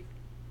be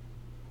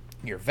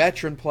your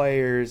veteran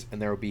players,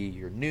 and there will be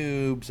your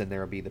noobs, and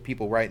there will be the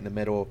people right in the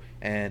middle,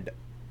 and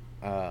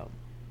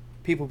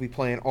people be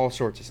playing all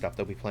sorts of stuff.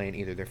 They'll be playing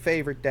either their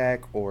favorite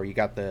deck, or you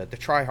got the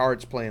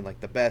tryhards playing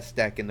like the best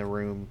deck in the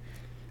room.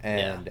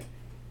 And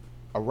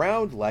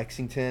around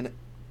Lexington,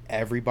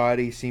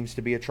 everybody seems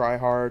to be a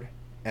tryhard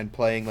and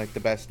playing like the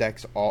best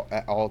decks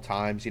at all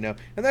times, you know.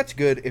 And that's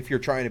good if you're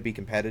trying to be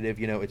competitive.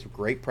 You know, it's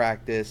great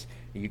practice.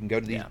 You can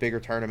go to these bigger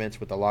tournaments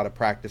with a lot of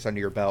practice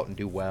under your belt and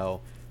do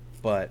well.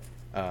 But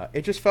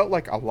it just felt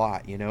like a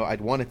lot, you know.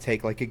 I'd want to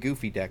take like a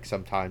goofy deck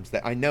sometimes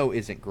that I know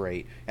isn't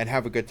great and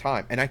have a good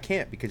time, and I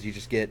can't, because you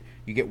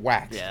get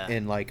waxed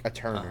in like a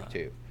turn or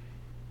two.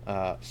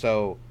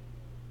 So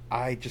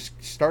I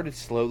just started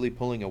slowly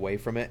pulling away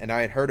from it, and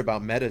I had heard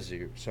about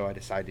MetaZoo, so I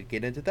decided to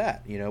get into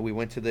that. You know, we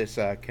went to this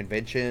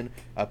convention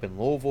up in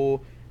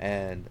Louisville,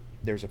 and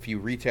there's a few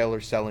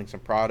retailers selling some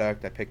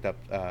product. I picked up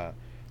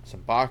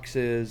some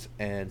boxes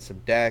and some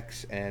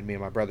decks, and me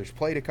and my brothers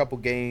played a couple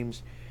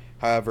games.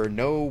 However,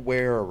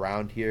 nowhere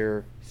around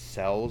here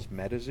sells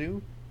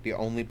MetaZoo. The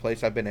only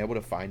place I've been able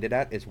to find it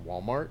at is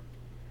Walmart.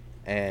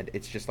 And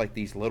it's just like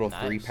these little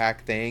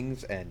 3-pack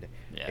things, and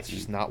it's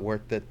just not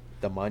worth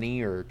the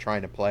money or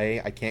trying to play.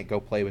 I can't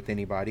go play with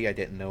anybody. I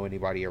didn't know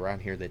anybody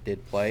around here that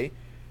did play.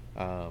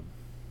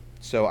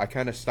 So I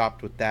kind of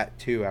stopped with that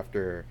too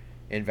after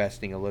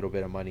investing a little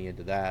bit of money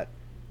into that.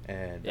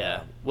 And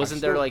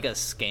wasn't there like a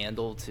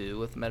scandal too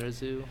with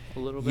MetaZoo a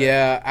little bit?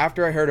 Yeah,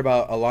 after I heard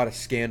about a lot of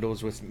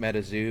scandals with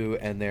MetaZoo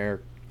and their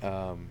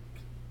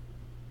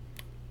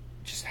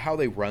just how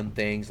they run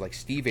things, like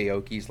Steve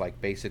Aoki's like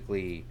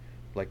basically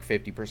like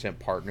 50%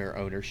 partner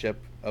ownership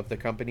of the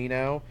company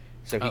now,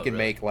 so he can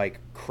make like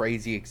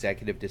crazy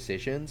executive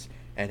decisions,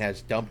 and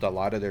has dumped a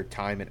lot of their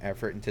time and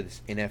effort into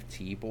this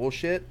NFT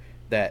bullshit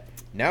that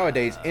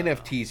nowadays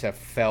NFTs have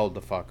fell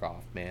the fuck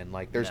off, man.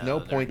 Like, there's no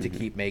point to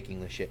keep making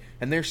this shit,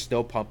 and they're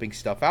still pumping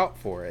stuff out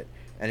for it,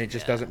 and it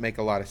just doesn't make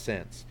a lot of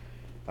sense.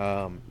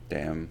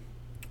 Damn.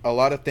 A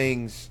lot of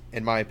things,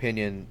 in my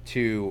opinion,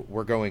 too,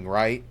 were going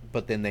right,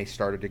 but then they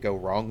started to go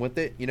wrong with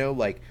it. You know,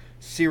 like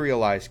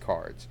serialized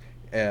cards.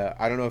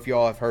 I don't know if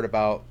y'all have heard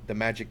about the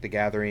Magic the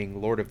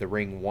Gathering Lord of the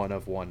Ring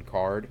 1-of-1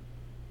 card.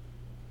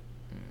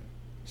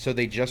 So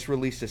they just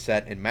released a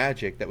set in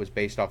Magic that was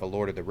based off of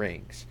Lord of the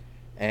Rings.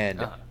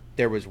 And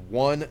there was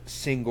one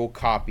single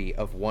copy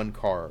of one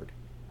card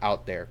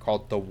out there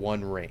called the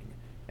One Ring.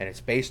 And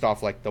it's based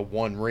off like the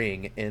One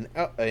Ring in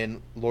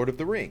Lord of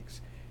the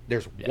Rings.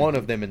 There's one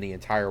of them in the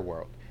entire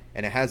world,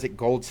 and it has it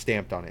gold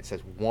stamped on it. It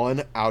says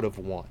 1 out of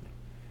 1.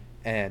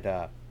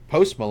 And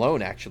Post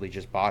Malone actually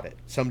just bought it.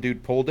 Some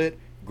dude pulled it,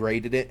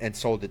 graded it, and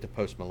sold it to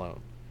Post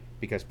Malone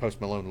because Post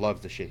Malone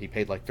loves the shit. He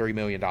paid like $3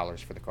 million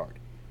for the card.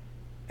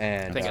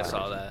 And I think I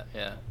saw that.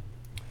 Yeah.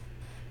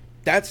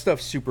 That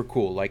stuff's super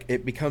cool. Like,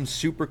 it becomes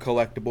super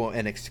collectible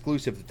and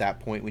exclusive at that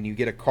point when you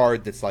get a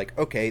card that's like,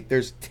 okay,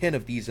 there's 10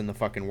 of these in the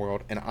fucking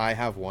world and I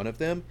have one of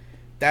them.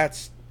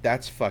 That's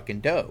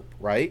fucking dope,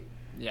 right?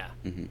 Yeah.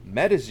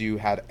 MetaZoo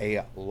had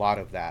a lot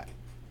of that.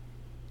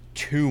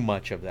 Too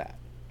much of that.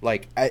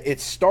 Like, it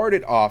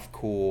started off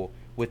cool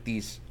with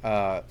these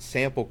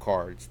sample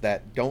cards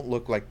that don't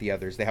look like the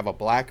others. They have a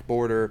black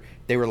border.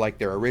 They were like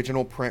their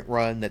original print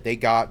run that they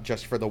got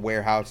just for the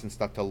warehouse and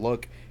stuff to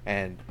look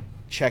and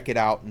check it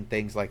out and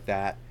things like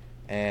that.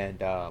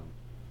 And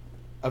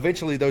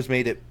eventually those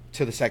made it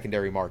to the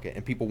secondary market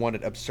and people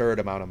wanted absurd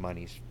amount of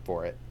monies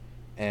for it.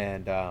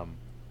 And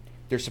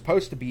there's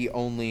supposed to be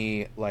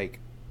only like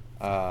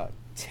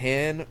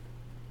 10,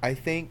 I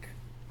think,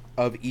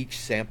 of each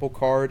sample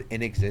card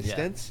in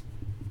existence.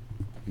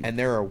 And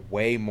there are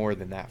way more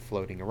than that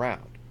floating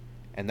around.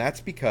 And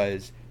that's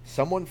because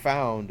someone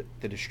found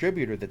the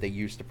distributor that they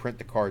used to print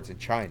the cards in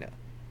China.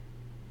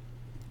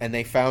 And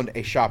they found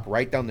a shop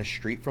right down the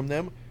street from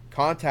them,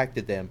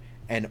 contacted them,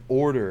 and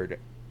ordered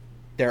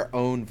their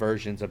own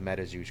versions of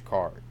MetaZoo's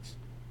cards.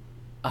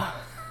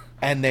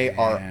 And they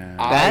are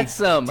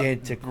identical.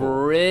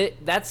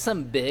 That's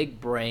some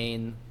big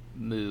brain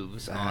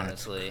moves,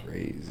 honestly.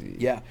 Crazy.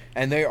 Yeah,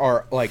 and they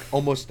are like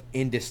almost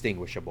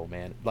indistinguishable,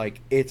 man.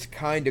 Like, it's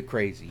kind of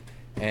crazy.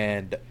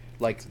 And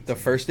like the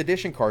first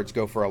edition cards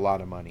go for a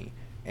lot of money,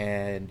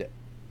 and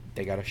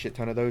they got a shit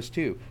ton of those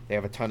too. They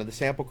have a ton of the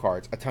sample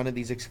cards, a ton of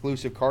these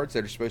exclusive cards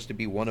that are supposed to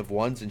be one of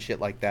ones and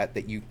shit like that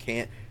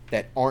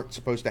that aren't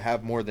supposed to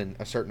have more than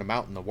a certain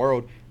amount in the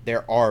world.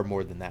 There are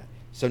more than that.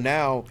 So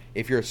now,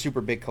 if you're a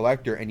super big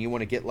collector and you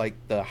want to get like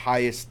the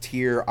highest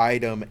tier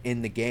item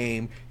in the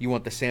game, you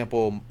want the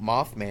sample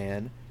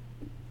Mothman,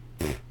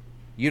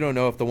 you don't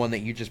know if the one that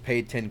you just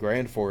paid 10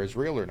 grand for is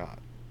real or not.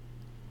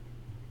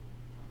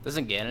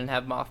 Doesn't Ganon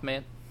have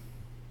Mothman?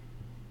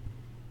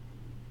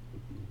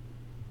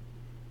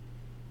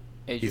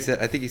 I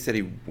think he said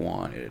he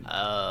wanted.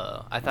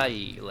 I thought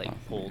he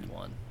pulled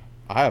one.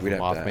 I have We'd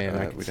a have to- Mothman.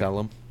 I we'd can sell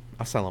him.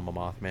 I'll sell him a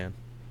Mothman.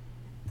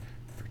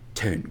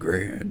 10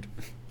 grand.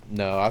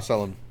 No, I'll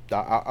sell him.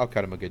 I'll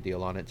cut him a good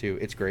deal on it too.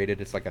 It's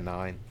graded. It's like a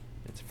 9.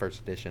 It's a first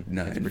edition.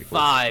 It's pretty cool.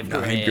 5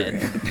 grand.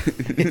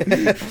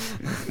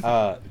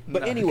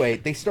 But anyway,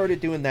 they started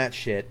doing that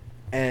shit,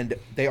 and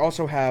they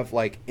also have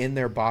like in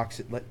their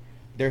box,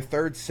 their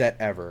third set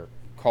ever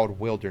called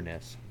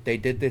Wilderness. They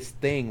did this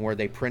thing where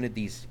they printed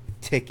these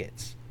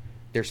tickets.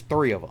 There's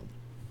 3 of them.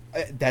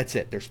 That's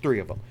it. There's 3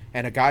 of them,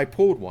 and a guy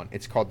pulled one.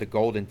 It's called the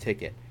Golden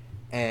Ticket,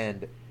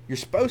 and you're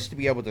supposed to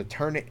be able to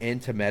turn it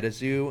into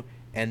MetaZoo,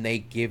 and they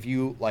give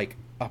you like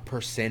a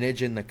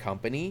percentage in the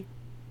company,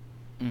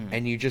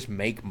 and you just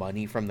make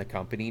money from the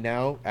company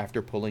now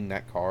after pulling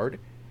that card.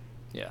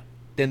 Yeah.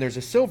 Then there's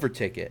a silver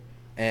ticket,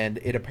 and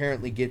it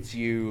apparently gets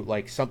you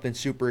like something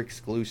super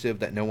exclusive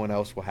that no one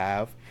else will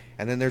have.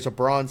 And then there's a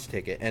bronze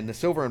ticket, and the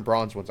silver and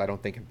bronze ones I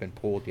don't think have been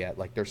pulled yet.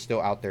 Like, they're still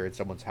out there in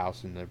someone's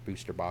house in their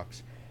booster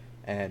box.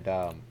 And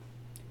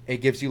it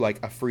gives you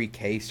like a free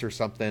case or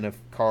something of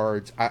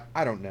cards.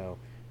 I don't know.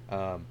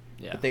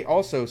 But they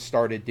also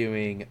started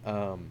doing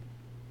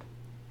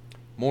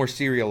more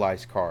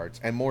serialized cards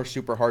and more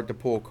super hard to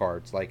pull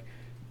cards. Like,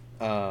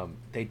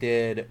 they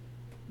did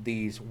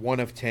these 1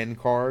 of 10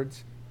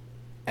 cards,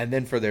 and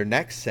then for their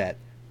next set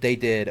they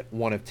did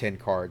 1 of 10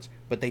 cards,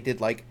 but they did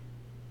like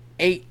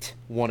 8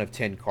 1 of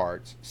 10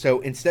 cards. So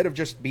instead of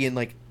just being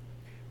like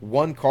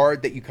one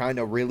card that you kind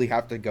of really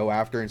have to go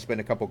after and spend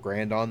a couple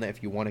grand on that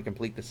if you want to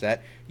complete the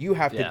set, you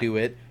have to do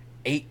it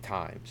 8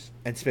 times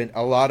and spend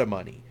a lot of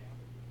money.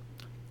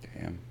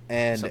 Damn.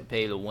 And some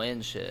pay to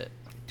win shit.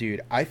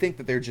 Dude, I think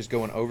that they're just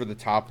going over the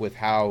top with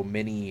how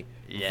many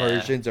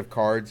versions of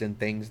cards and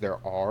things there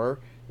are.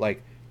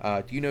 Like,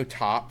 do you know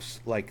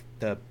Topps, like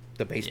the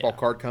baseball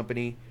card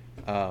company?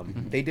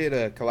 They did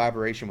a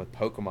collaboration with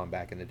Pokemon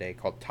back in the day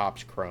called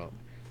Topps Chrome.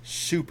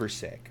 Super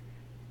sick.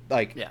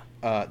 Like,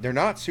 they're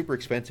not super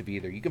expensive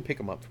either. You can pick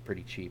them up for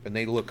pretty cheap, and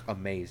they look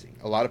amazing.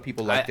 A lot of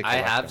people like to collect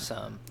them. I have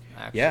some,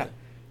 actually. Yeah,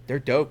 they're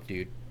dope,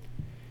 dude.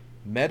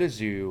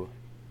 MetaZoo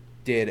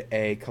did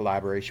a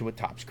collaboration with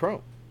Topps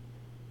Chrome,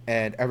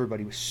 and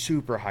everybody was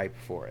super hyped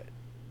for it.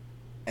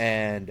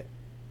 And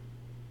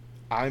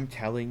I'm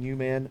telling you,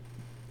 man,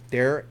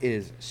 there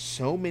is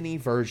so many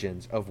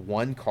versions of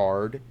one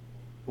card,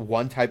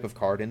 one type of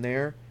card in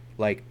there.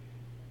 Like,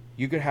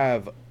 you could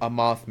have a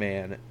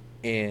Mothman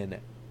in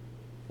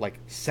like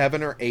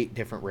 7 or 8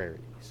 different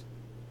rarities,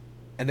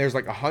 and there's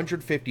like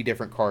 150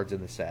 different cards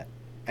in the set,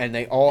 and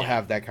they all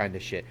have that kind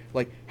of shit.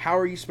 Like, how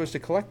are you supposed to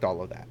collect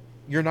all of that?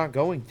 You're not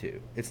going to.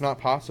 It's not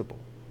possible.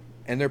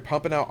 And they're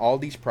pumping out all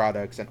these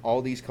products and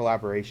all these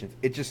collaborations.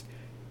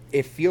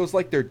 It feels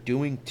like they're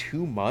doing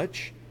too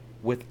much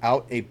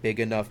without a big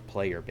enough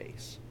player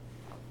base.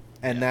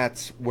 And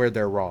that's where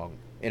they're wrong,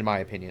 in my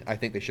opinion. I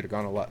think they should have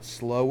gone a lot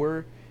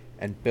slower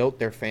and built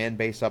their fan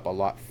base up a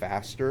lot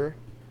faster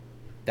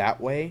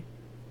that way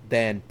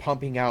than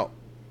pumping out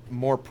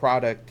more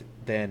product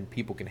than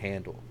people can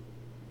handle.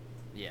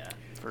 Yeah,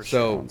 for So-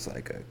 sure. Sounds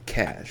like a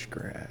cash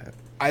grab.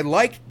 I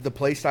liked the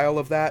playstyle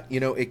of that. You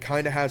know, it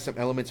kind of has some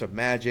elements of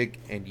Magic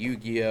and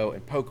Yu-Gi-Oh!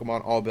 And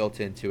Pokemon all built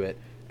into it.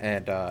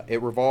 And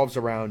it revolves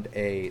around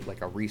a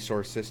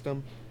resource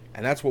system.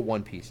 And that's what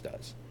One Piece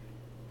does.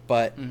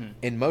 But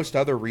in most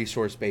other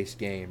resource-based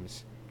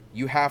games,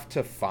 you have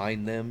to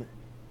find them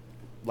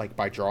like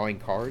by drawing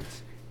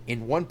cards.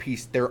 In One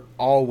Piece, they're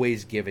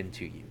always given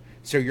to you.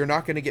 So you're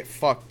not going to get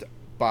fucked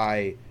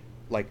by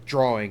like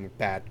drawing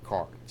bad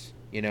cards,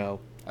 you know?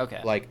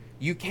 Okay. Like,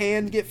 you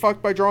can get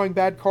fucked by drawing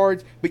bad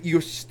cards, but you'll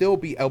still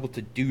be able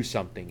to do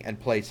something and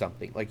play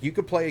something. Like, you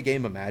could play a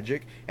game of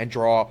Magic and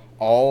draw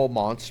all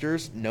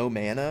monsters, no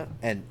mana,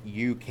 and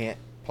you can't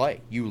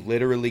play. You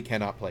literally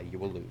cannot play. You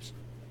will lose.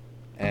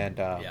 And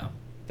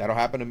that'll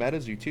happen in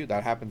MetaZoo, too.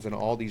 That happens in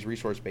all these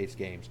resource-based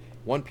games.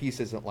 One Piece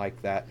isn't like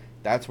that.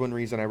 That's one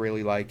reason I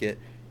really like it.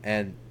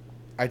 And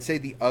I'd say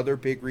the other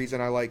big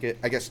reason I like it,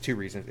 I guess 2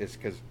 reasons, is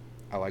because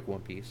I like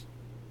One Piece.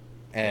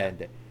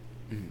 And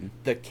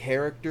the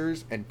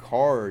characters and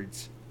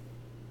cards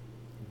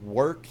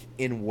work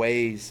in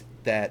ways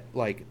that,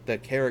 like, the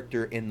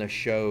character in the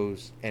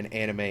shows and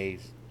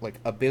animes, like,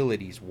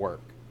 abilities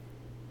work.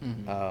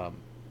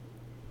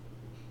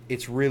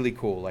 It's really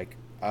cool. Like,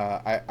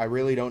 I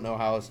really don't know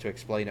how else to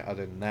explain it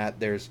other than that.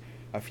 There's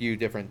a few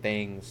different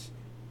things.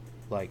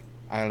 Like,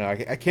 I don't know.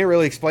 I can't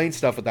really explain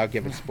stuff without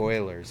giving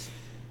spoilers.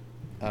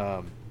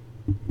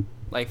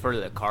 Like for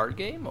the card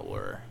game,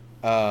 or?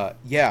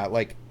 Yeah,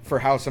 like for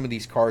how some of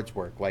these cards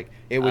work. Like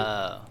it would,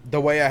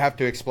 the way I have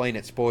to explain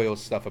it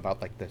spoils stuff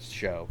about like this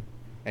show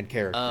and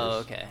characters. Oh,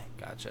 okay,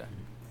 gotcha.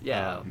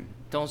 Yeah,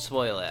 don't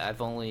spoil it.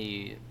 I've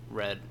only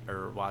read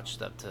or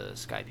watched up to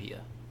Skypiea.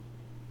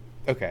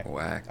 Okay,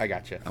 Whack. I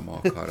gotcha. I'm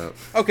all caught up.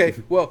 Okay,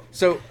 well,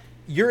 so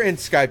you're in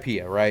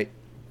Skypiea, right?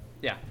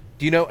 Yeah.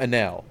 Do you know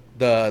Enel,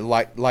 the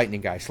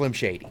lightning guy, Slim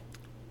Shady?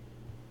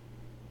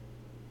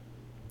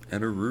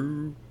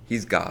 Enaroo.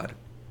 He's God.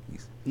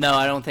 No,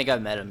 I don't think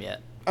I've met him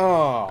yet.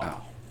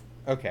 Oh.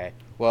 Okay.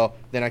 Well,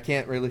 then I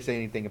can't really say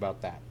anything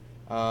about that.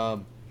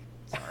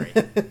 Sorry.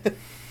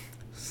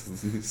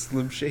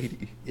 Slim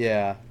Shady.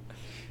 Yeah.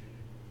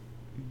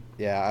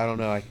 Yeah, I don't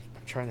know. I'm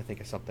trying to think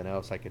of something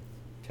else I could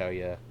tell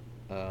you.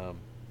 I don't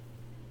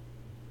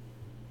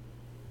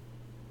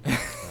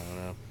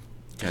know.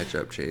 Catch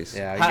up, Chase.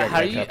 Yeah.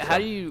 How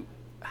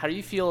do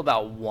you feel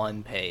about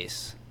One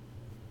Pace?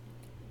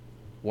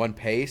 One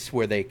Pace,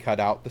 where they cut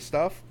out the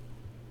stuff.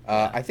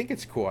 I think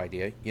it's a cool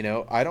idea. You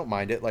know, I don't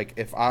mind it. Like,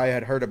 if I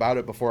had heard about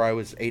it before I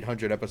was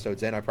 800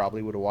 episodes in, I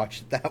probably would have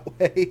watched it that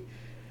way.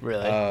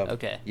 Really?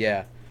 Okay.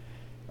 Yeah.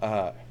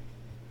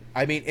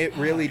 I mean, it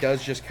really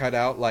does just cut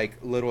out, like,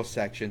 little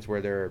sections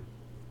where they're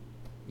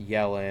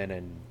yelling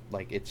and,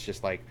 like, it's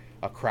just, like,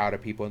 a crowd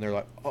of people and they're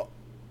like,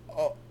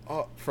 oh,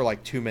 for,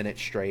 like, 2 minutes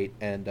straight.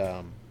 And,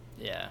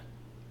 Yeah.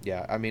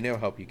 yeah, I mean, it'll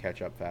help you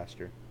catch up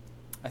faster.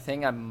 I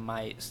think I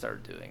might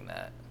start doing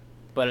that.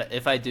 But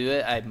if I do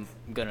it, I'm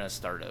gonna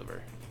start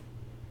over.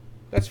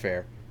 That's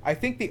fair. I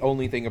think the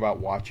only thing about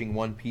watching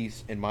One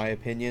Piece, in my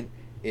opinion,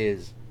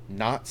 is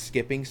not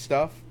skipping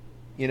stuff.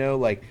 You know,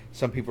 like,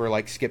 some people are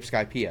like, skip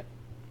Skypiea.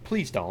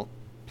 Please don't.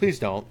 Please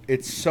don't.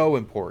 It's so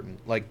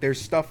important. Like,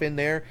 there's stuff in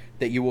there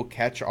that you will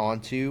catch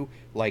on to,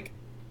 like,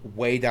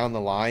 way down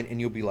the line,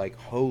 and you'll be like,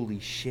 holy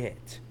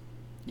shit.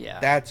 Yeah.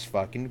 That's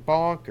fucking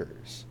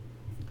bonkers.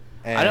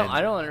 And I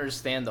don't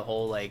understand the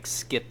whole like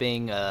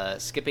skipping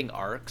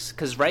arcs,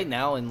 because right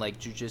now in like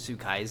Jujutsu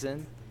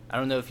Kaisen, I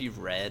don't know if you've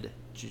read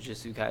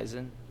Jujutsu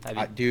Kaisen. Have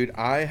you? Dude,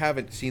 I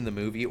haven't seen the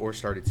movie or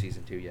started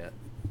season 2 yet.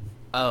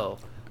 Oh,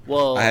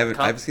 well,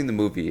 I've seen the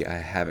movie. I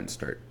haven't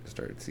started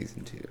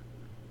season 2.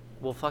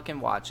 Well, fucking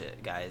watch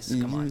it, guys.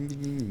 Come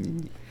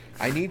on.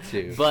 I need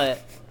to.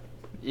 But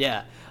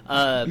yeah,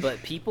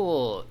 but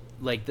people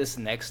like this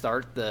next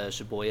arc, the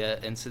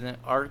Shibuya incident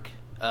arc.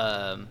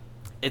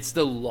 It's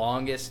the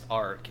longest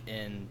arc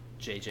in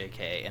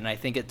JJK, and I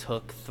think it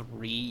took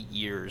 3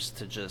 years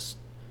to just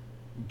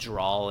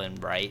draw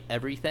and write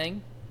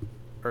everything,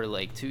 or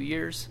like 2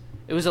 years.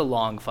 It was a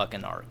long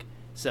fucking arc.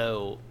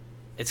 So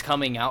it's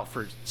coming out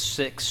for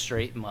 6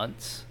 straight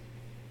months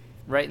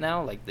right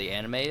now, like the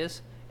anime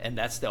is, and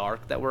that's the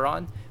arc that we're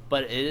on.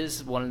 But it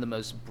is one of the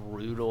most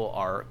brutal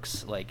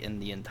arcs like in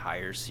the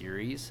entire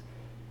series,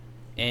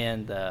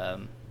 and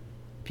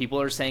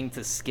people are saying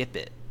to skip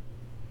it.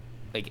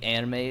 Like,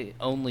 anime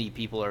only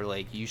people are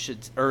like, you should,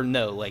 or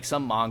no, like,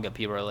 some manga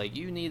people are like,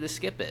 you need to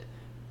skip it.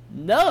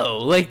 No,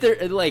 like,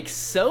 there, like,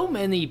 so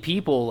many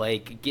people,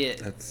 like, get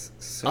That's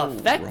so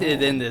affected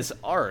wrong. in this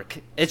arc.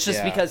 It's just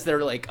Yeah. because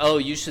they're like, oh,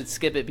 you should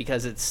skip it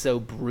because it's so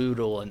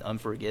brutal and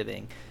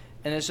unforgiving.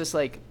 And it's just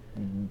like,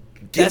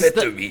 Give that's it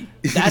the- to me.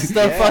 that's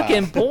the Yeah.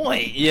 fucking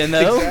point, you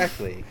know?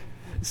 Exactly.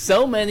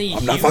 So many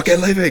I'm not huge fucking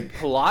living.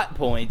 plot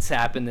points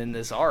happen in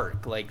this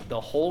arc. Like,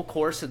 the whole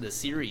course of the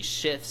series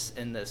shifts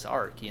in this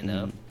arc, you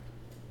know?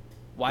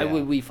 Why Yeah.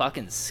 would we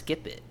fucking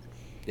skip it?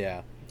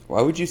 Yeah.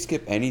 Why would you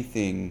skip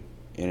anything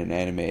in an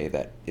anime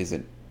that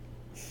isn't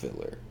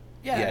filler?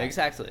 Yeah, Yeah.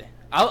 exactly.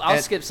 I'll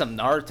And- skip some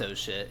Naruto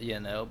shit,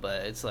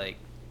 but it's like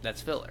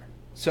that's filler.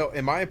 So,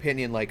 in my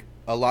opinion, like,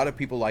 a lot of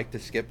people like to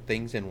skip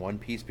things in One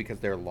Piece because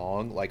they're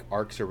long, like,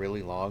 arcs are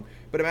really long.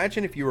 But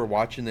imagine if you were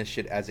watching this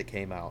shit as it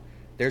came out.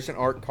 There's an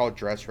arc called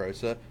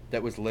Dressrosa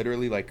that was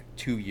literally, like,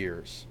 2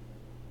 years.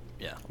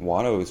 Yeah.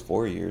 Wano is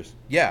 4 years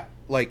Yeah,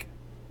 like,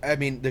 I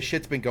mean, the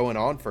shit's been going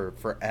on for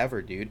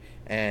forever, dude.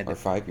 And, or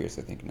 5 years,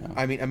 I think now.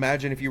 I mean,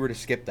 imagine if you were to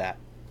skip that.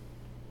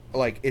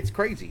 Like, it's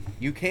crazy.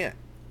 You can't.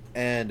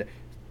 And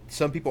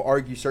some people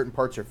argue certain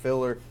parts are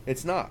filler.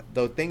 It's not.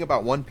 The thing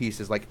about One Piece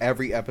is, like,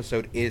 every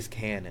episode is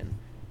canon.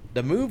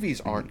 The movies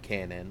aren't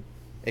canon,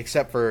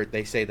 except for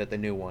they say that the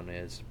new one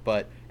is.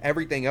 But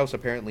everything else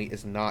apparently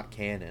is not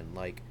canon.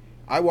 Like,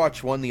 I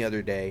watched one the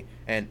other day,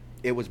 and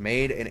it was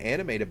made and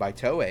animated by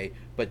Toei.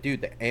 But,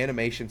 dude, the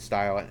animation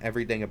style and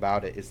everything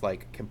about it is,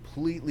 like,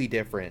 completely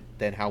different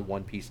than how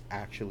One Piece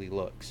actually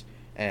looks.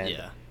 And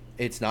Yeah.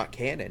 it's not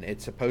canon.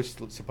 It's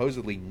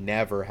supposedly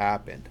never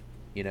happened,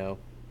 you know?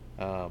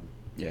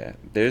 Yeah,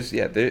 there's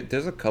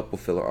a couple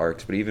filler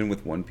arcs, but even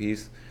with One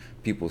Piece,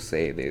 people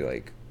say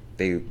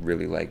they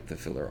really like the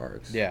filler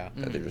arcs. Yeah.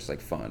 That they're just like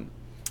fun.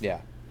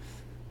 Yeah.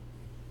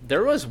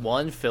 There was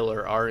one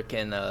filler arc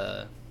in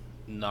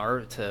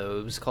Naruto.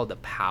 It was called the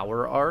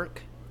Power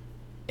Arc,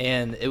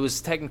 and it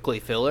was technically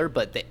filler,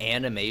 but the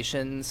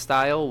animation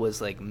style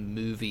was like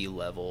movie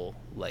level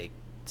like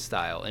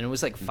style, and it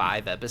was like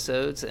 5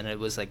 episodes, and it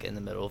was like in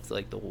the middle of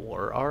like the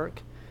war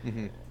arc,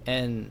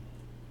 and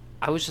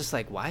I was just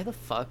like, why the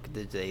fuck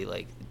did they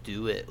like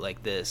do it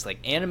like this, like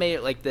animate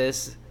it like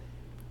this,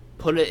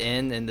 put it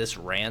in this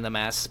random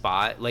ass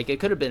spot? Like, it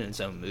could have been its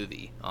own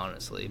movie,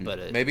 honestly,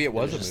 but Maybe it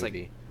was a just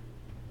movie. like,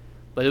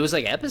 but it was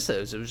like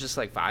episodes. It was just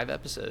like 5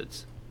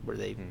 episodes where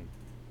they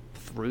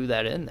threw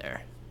that in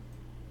there.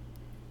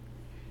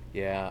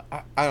 Yeah,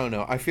 I don't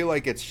know. I feel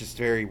like it's just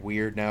very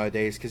weird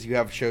nowadays because you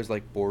have shows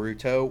like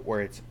Boruto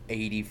where it's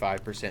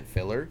 85%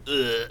 filler.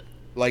 Ugh.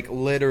 Like,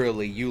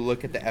 literally, you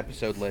look at the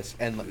episode list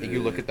and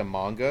you look at the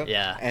manga.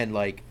 Yeah. And,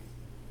 like,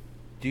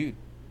 dude,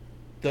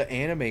 the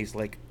anime's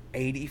like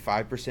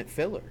 85%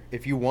 filler.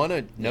 If you want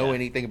to know Yeah.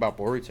 anything about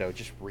Boruto,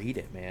 just read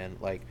it, man.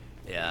 Like,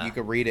 Yeah. you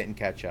can read it and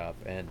catch up.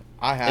 And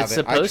I It's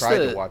haven't. I supposed tried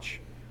to to- watch.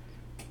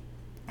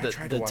 I The,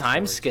 tried to the watch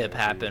time Boruto, skip dude.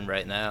 happened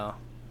right now.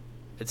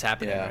 It's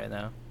happening Yeah. right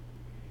now.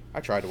 I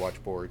tried to watch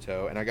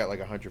Boruto, and I got like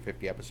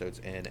 150 episodes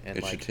in, and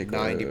It should like take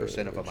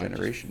 90% of them I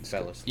generation just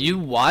fell skip. asleep. You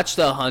watched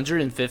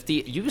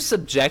 150. You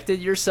subjected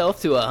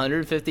yourself to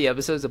 150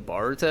 episodes of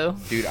Boruto.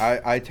 Dude,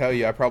 I tell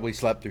you, I probably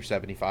slept through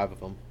 75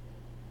 of them.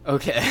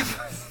 Okay,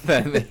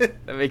 that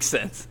makes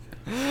sense.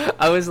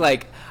 I was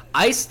like,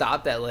 I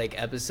stopped at like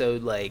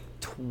episode like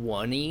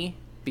 20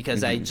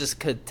 because I just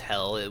could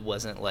tell it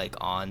wasn't like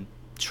on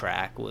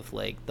track with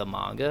like the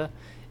manga.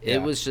 Yeah.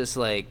 It was just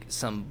like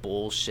some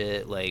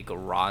bullshit like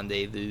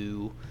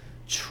rendezvous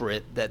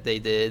trip that they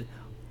did.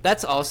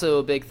 That's also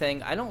a big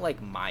thing. I don't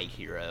like My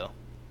Hero.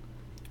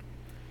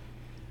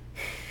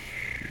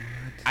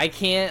 I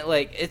can't,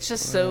 like, it's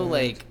just so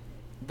like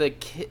the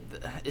kid,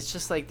 it's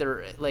just like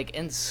they're like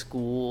in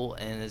school,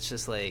 and it's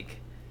just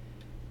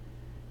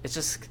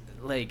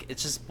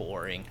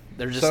boring.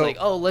 They're just So- like,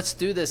 oh, let's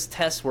do this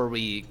test where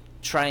we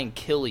try and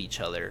kill each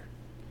other,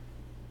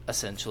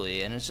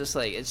 essentially, and it's just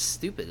like, it's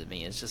stupid to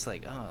me. It's just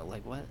like, oh,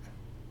 like, what?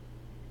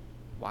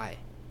 Why?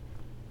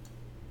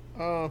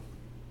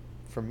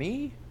 For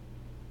me,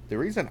 the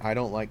reason I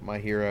don't like My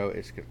Hero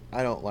is because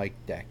I don't like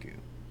Deku.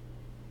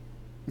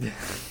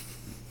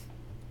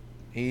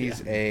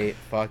 He's a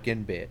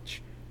fucking bitch.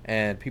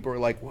 And people are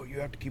like, well, you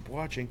have to keep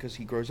watching because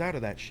he grows out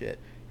of that shit.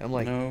 And I'm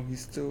like, No,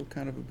 he's still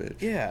kind of a bitch.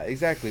 yeah,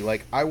 exactly.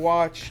 Like, I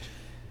watched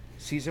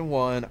season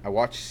 1, I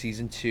watched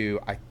season 2.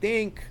 I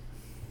think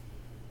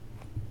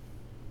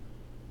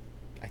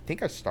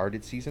I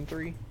started season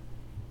 3.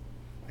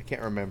 I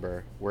can't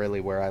remember really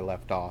where I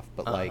left off,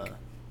 but like,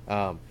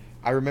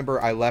 I remember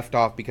I left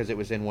off because it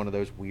was in one of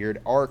those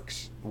weird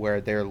arcs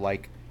where they're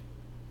like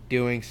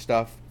doing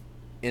stuff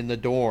in the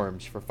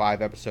dorms for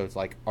 5 episodes,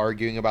 like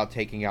arguing about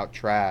taking out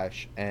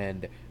trash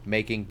and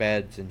making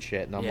beds and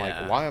shit. And I'm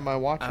Yeah. like, why am I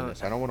watching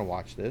this? I don't want to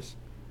watch this.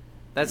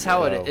 That's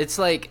how So- it's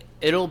like,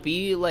 it'll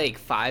be like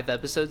 5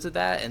 episodes of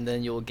that, and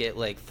then you'll get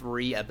like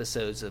 3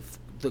 episodes of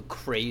the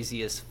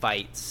craziest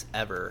fights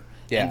ever.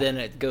 Yeah. And then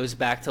it goes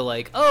back to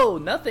like, oh,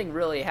 nothing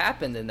really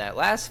happened in that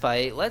last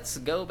fight. Let's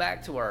go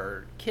back to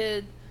our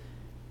kid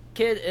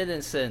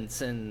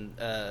innocence and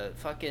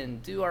fucking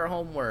do our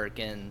homework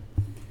and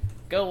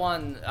go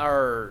on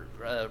our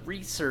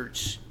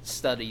research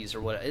studies or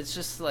what. It's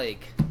just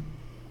like,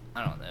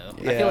 I don't know.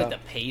 I feel Yeah. like the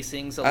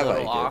pacing's a I little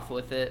like it. off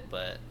with it,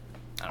 but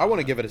I want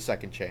to give it a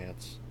second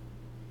chance.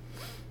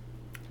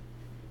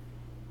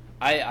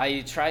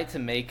 I tried to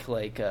make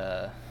like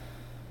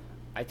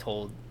I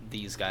told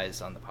these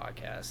guys on the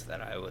podcast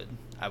that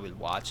I would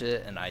watch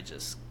it, and I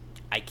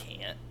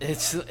can't.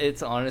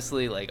 It's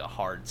honestly like a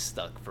hard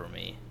stuck for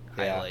me.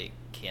 Yeah. I like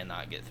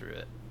cannot get through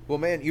it. Well,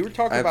 man, you were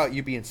talking I've- about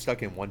you being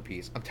stuck in One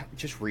Piece.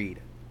 Just read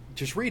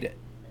it.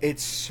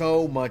 It's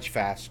so much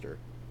faster.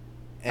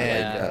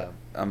 And Yeah.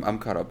 I'm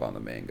caught up on the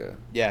manga.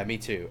 yeah, me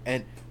too.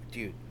 And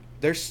dude,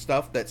 there's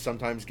stuff that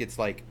sometimes gets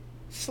like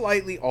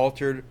slightly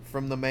altered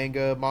from the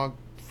manga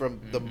Mhm.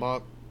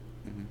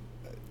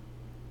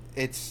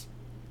 It's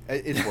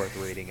worth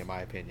reading in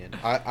my opinion.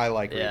 I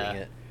like Yeah.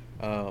 reading it.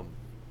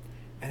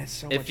 And it's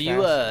so If much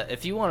you faster.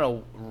 if you want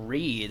to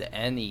read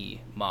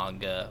any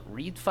manga,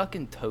 read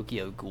fucking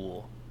Tokyo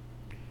Ghoul.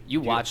 You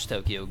watched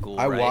Tokyo Ghoul,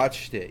 I right?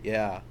 watched it,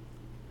 yeah.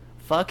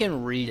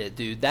 Fucking read it,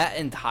 dude. That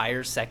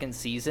entire second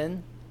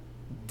season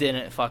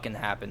didn't fucking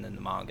happen in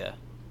the manga.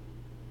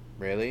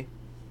 Really?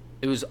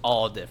 It was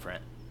all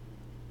different.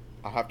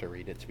 I'll have to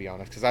read it to be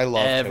honest, because I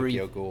love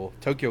Tokyo Ghoul.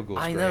 Tokyo Ghoul's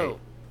I great. know.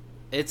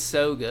 It's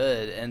so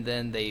good, and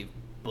then they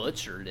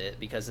butchered it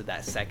because of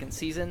that second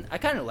season. I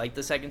kind of like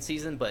the second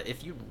season, but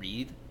if you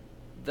read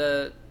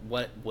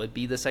what would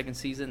be the second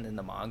season in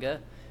the manga,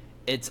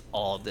 it's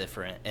all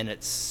different, and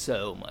it's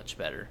so much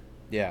better.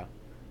 Yeah.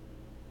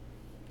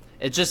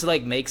 It just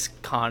like makes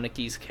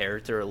Kaneki's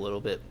character a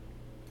little bit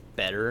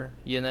better,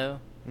 you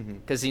know? Mm-hmm.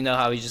 Because you know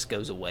how he just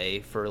goes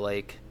away for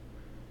like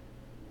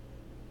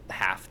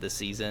half the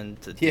season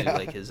to do Yeah.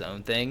 like his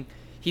own thing.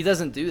 He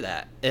doesn't do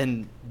that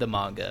in the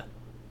manga.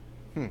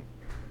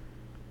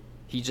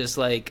 He just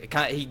like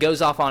he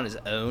goes off on his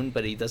own,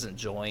 but he doesn't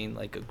join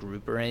like a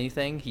group or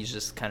anything. He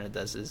just kind of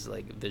does his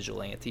like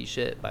vigilante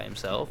shit by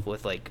himself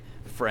with like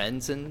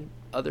friends and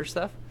other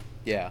stuff.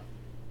 Yeah.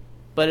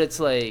 But it's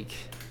like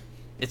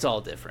it's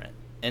all different.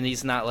 And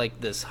he's not like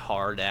this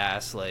hard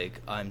ass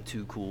like I'm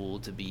too cool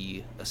to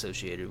be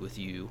associated with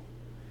you.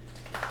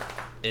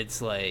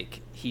 It's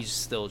like he's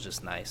still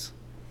just nice.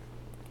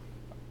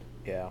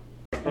 Yeah.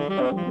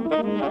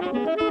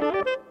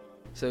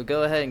 So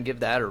go ahead and give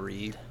that a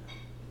read.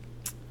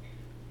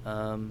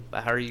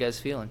 But how are you guys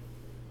feeling?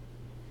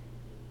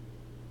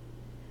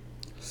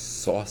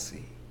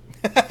 Saucy.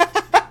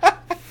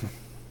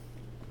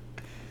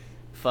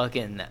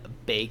 Fucking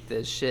bake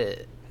this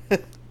shit.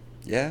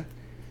 Yeah,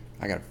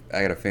 I got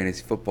a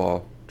fantasy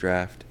football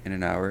draft in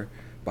an hour.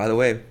 By the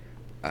way,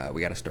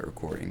 we got to start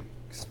recording.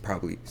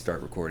 Probably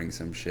start recording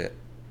some shit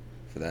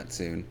for that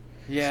soon.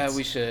 Yeah,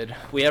 we should.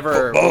 We have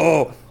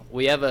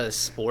a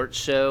sports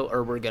show,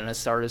 or we're gonna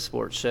start a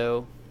sports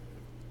show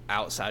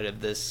outside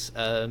of this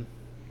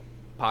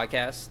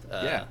podcast.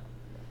 Yeah.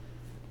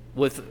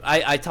 With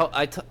I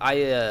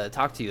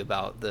talked to you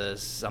about the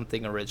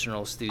Something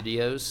Original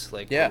Studios,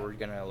 like Yeah. where we're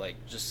gonna like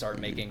just start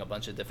making a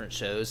bunch of different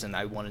shows, and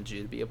I wanted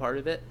you to be a part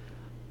of it.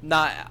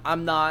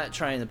 I'm not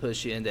trying to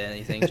push you into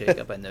anything,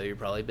 Jacob. I know you're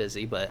probably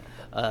busy, but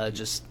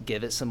just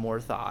give it some more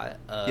thought.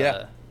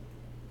 Yeah.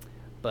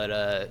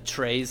 But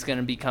Trey's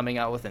gonna be coming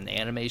out with an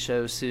anime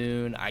show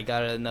soon. I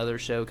got another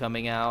show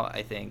coming out.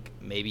 I think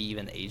maybe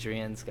even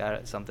Adrian's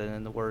got something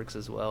in the works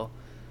as well.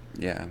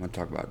 Yeah, I'm gonna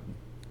talk about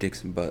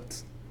dicks and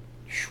butts.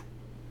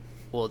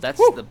 Well, that's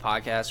the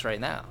podcast right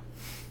now.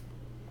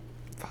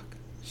 Fuck.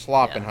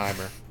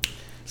 Sloppenheimer.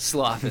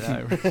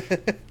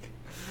 Sloppenheimer.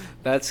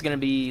 That's gonna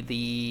be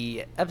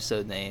the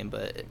episode name,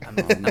 but I'm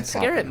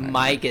scared it Sloppenheimer.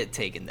 might get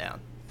taken down.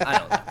 I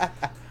don't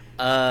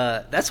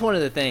know. That's one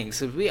of the things.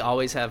 So we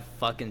always have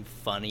fucking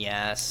funny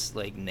ass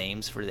like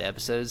names for the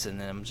episodes,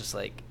 and then I'm just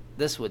like,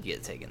 this would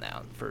get taken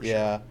down for sure.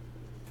 Yeah.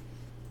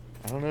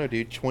 I don't know,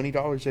 dude.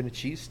 $20 and a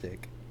cheese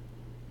stick.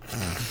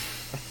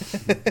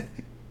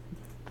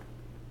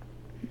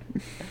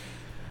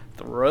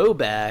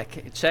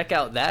 Throwback. Check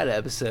out that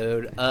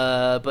episode.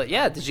 But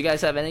yeah, did you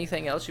guys have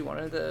anything else you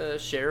wanted to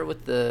share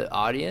with the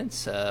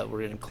audience?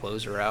 We're gonna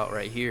close her out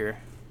right here.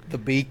 The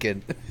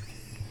beacon.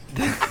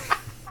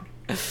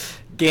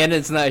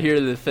 Ganon's not here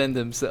to defend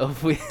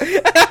himself.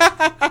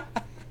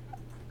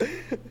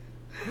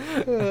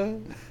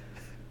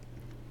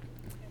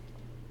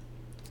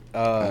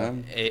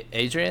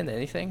 Adrian,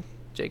 anything?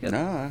 Jacob?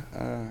 Nah, I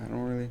don't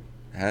really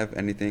have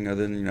anything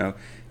other than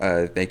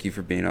thank you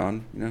for being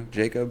on.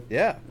 Jacob.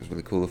 Yeah. It was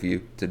really cool of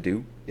you to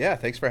do. Yeah,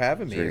 thanks for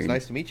having me. It was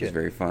nice to meet you. It was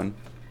very fun.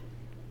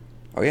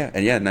 Oh yeah,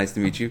 and yeah, nice to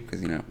meet you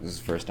because this is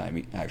the first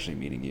time actually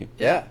meeting you.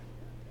 Yeah.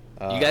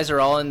 You guys are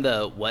all in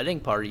the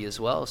wedding party as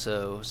well,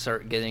 so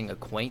start getting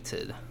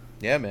acquainted.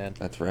 Yeah, man.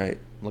 That's right.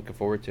 I'm looking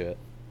forward to it.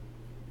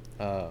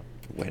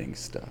 Wedding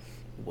stuff.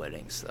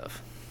 Wedding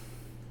stuff.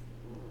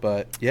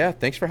 But yeah,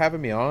 thanks for having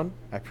me on.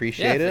 I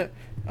appreciate Yeah,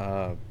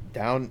 it.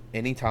 Down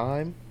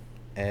anytime.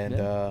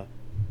 And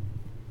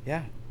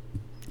yeah.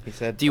 He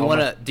said Do you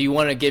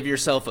wanna give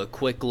yourself a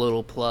quick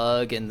little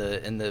plug in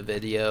the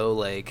video,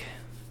 like?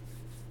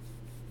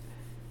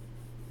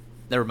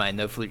 Never mind,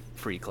 no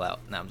free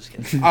clout. No, I'm just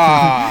kidding. Bleep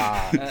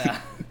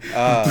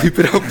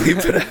it out.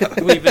 Bleep it out.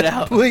 Bleep it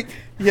out. bleep.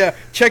 Yeah,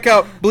 check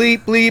out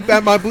bleep bleep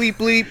at my bleep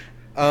bleep.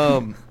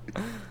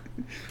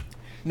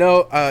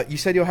 No, you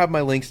said you'll have my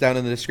links down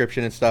in the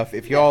description and stuff.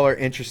 If y'all are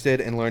interested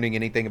in learning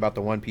anything about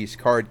the One Piece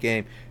card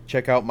game,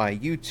 check out my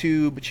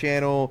YouTube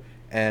channel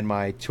and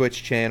my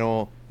Twitch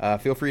channel.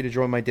 Feel free to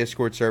join my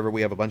Discord server.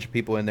 We have a bunch of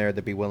people in there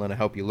that'd be willing to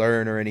help you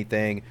learn or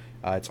anything.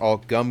 It's all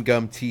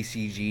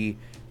GUMGUMTCG.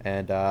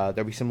 and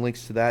there'll be some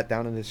links to that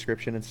down in the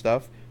description and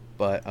stuff.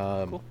 But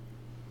Cool.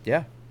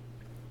 yeah.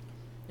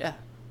 Yeah.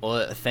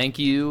 Well, thank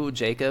you,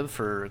 Jacob,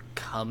 for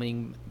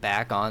coming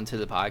back onto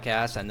the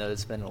podcast. I know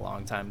it's been a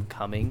long time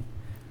coming.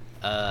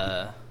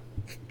 I'm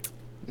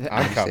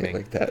Why'd you say coming. it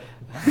like that?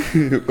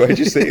 Why'd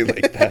you say it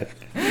like that?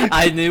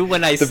 I knew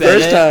when I The said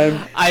first it.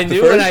 time, I the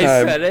knew first when I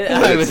time, said it.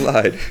 let I it was.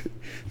 slide.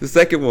 The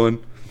second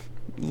one,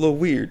 a little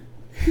weird.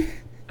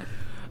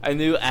 I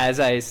knew as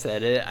I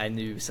said it. I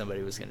knew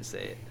somebody was going to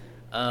say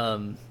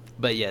it.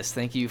 But yes,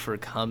 thank you for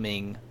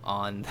coming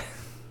on.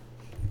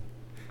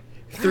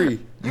 3,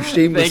 you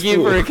shameless Thank you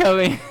fool. for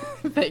coming.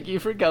 Thank you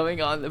for coming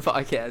on the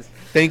podcast.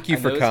 Thank you I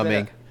for know it's been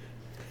coming.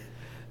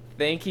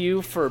 Thank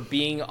you for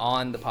being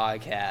on the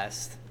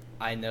podcast.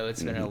 I know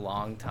it's been a Mm-hmm.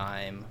 long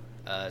time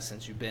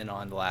since you've been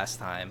on the last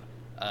time.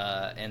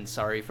 And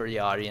sorry for the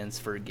audience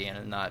for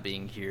Gannon not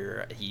being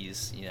here.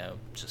 He's,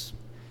 just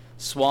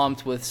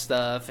swamped with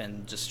stuff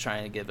and just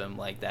trying to give him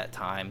like that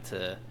time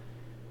to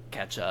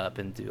catch up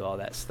and do all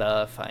that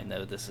stuff. I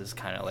know this is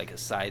kind of like a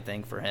side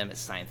thing for him.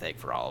 It's a side thing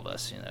for all of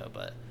us,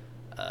 but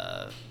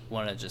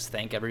want to just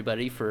thank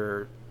everybody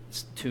for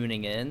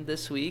tuning in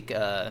this week.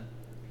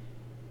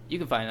 You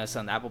can find us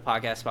on Apple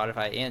Podcasts,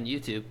 Spotify, and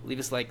YouTube. Leave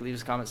us a like, leave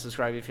us a comment,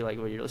 subscribe if you like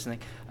what you're listening.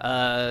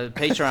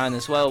 Patreon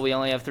as well. We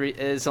only have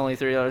it's only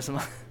 $3 a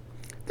month.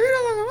 $3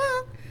 a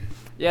month.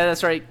 Yeah,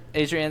 that's right,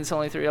 Adrian. It's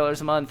only $3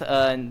 a month,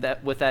 and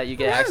with that you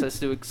get access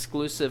to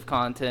exclusive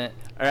content.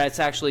 Or it's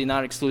actually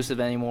not exclusive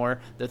anymore.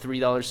 The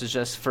 $3 is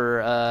just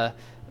for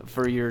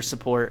your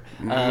support.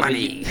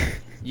 Money.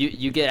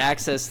 You get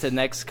access to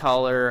Next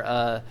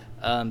Caller,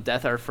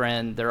 Death Our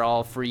Friend. They're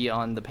all free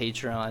on the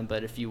Patreon,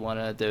 but if you want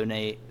to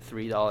donate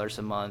 $3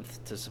 a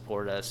month to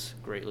support us,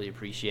 greatly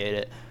appreciate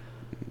it.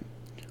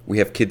 We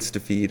have kids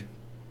to feed.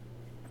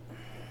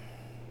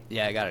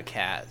 Yeah, I got a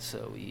cat,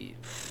 so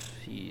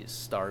he's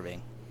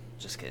starving.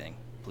 Just kidding.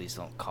 Please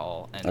don't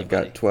call anybody. I've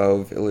got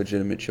 12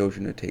 illegitimate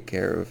children to take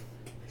care of.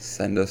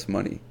 Send us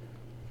money.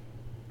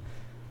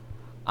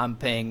 I'm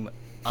paying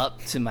up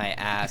to my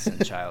ass in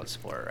child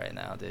support right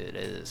now, dude. It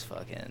is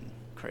fucking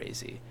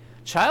crazy.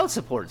 Child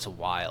support's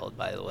wild,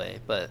 by the way,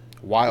 but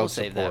Wild we'll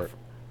save support.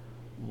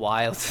 that.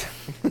 Wild.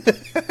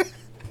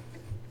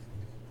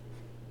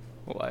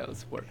 Wild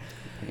support.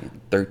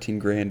 13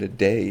 grand a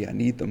day. I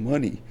need the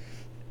money.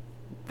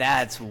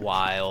 That's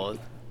wild.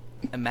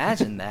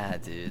 Imagine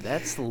that, dude.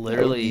 That's That would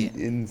literally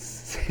be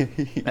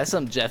insane. that's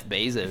some Jeff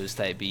Bezos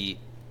type beat.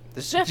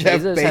 Does Jeff Jeff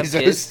Bezos have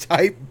kids? Bezos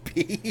type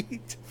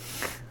beat.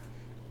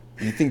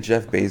 You think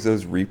Jeff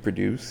Bezos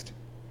reproduced?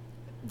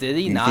 Did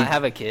he You not think-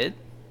 have a kid?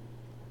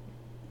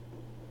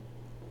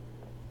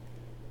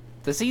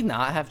 Does he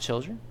not have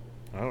children?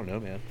 I don't know,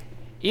 man.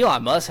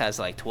 Elon Musk has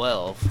like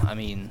 12. I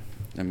mean,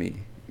 I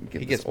mean,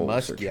 give He this gets old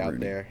musky search out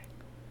Rooney. there.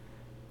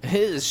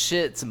 his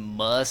shit's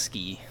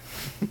musky.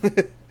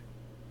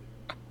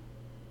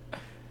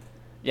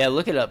 Yeah,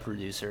 look it up,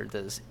 producer.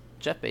 Does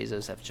Jeff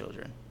Bezos have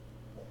children?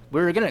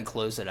 We were gonna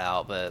close it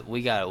out, but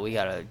we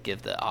gotta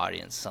give the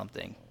audience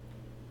something.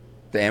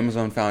 The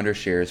Amazon founder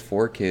shares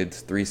 4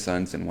 kids, 3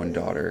 sons, and 1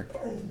 daughter.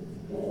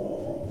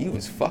 He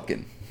was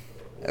fucking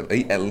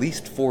at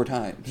least 4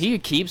 times. He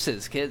keeps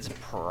his kids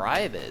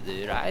private,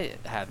 dude. I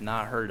have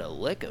not heard a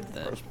lick of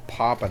them. Just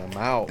popping them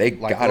out. They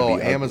like gotta little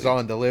be ugly.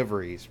 Amazon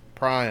deliveries.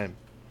 Prime.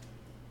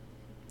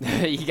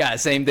 You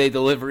got same day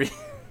delivery.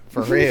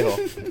 For real.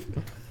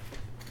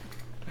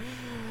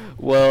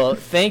 Well,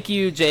 thank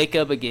you,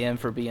 Jacob, again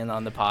for being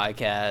on the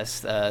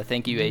podcast.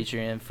 Thank you,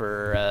 Adrian,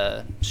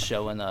 for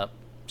showing up.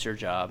 It's your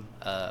job.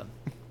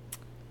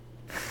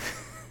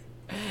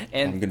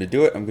 And I'm gonna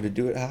do it. I'm gonna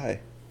do it high.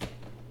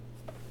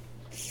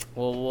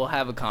 well, we'll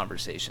have a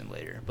conversation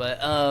later.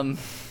 But I'm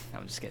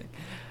just kidding.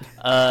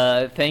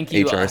 Thank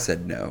you. HR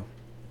said no.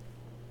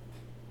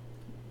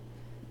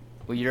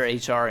 Well, you're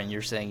HR, and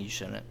you're saying you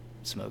shouldn't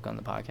smoke on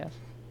the podcast.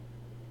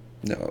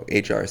 No,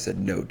 HR said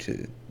no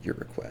to your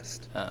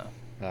request.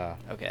 Oh,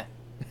 okay.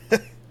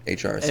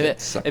 HR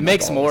said suck It my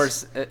makes more.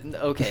 balls.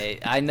 Okay,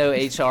 I know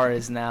HR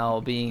is now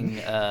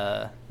being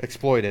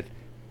Exploited.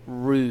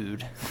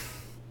 rude.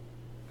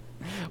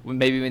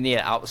 Maybe we need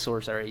to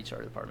outsource our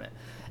HR department.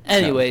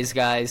 Anyways,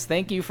 guys,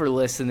 thank you for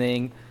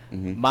listening.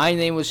 Mm-hmm. My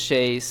name was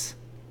Chase.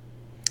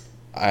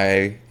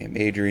 I am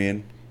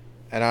Adrian.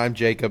 And I'm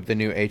Jacob, the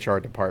new HR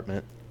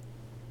department.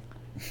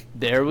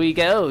 There we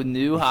go,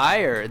 new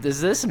hire.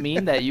 Does this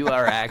mean that you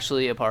are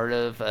actually a part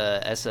of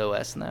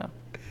SOS now?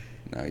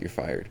 Now you're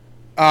fired.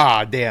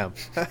 Ah, damn.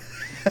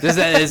 Is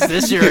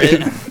this your?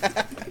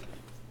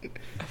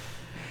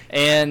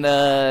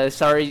 And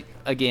sorry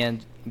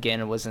again,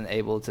 Gannon wasn't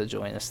able to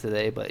join us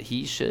today, but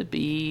he should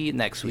be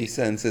next He week.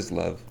 sends his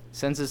love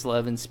Sends his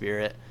love and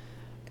spirit.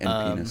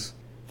 and penis.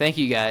 Thank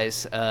you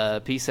guys.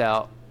 Peace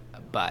out.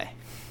 Bye.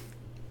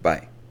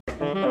 Bye.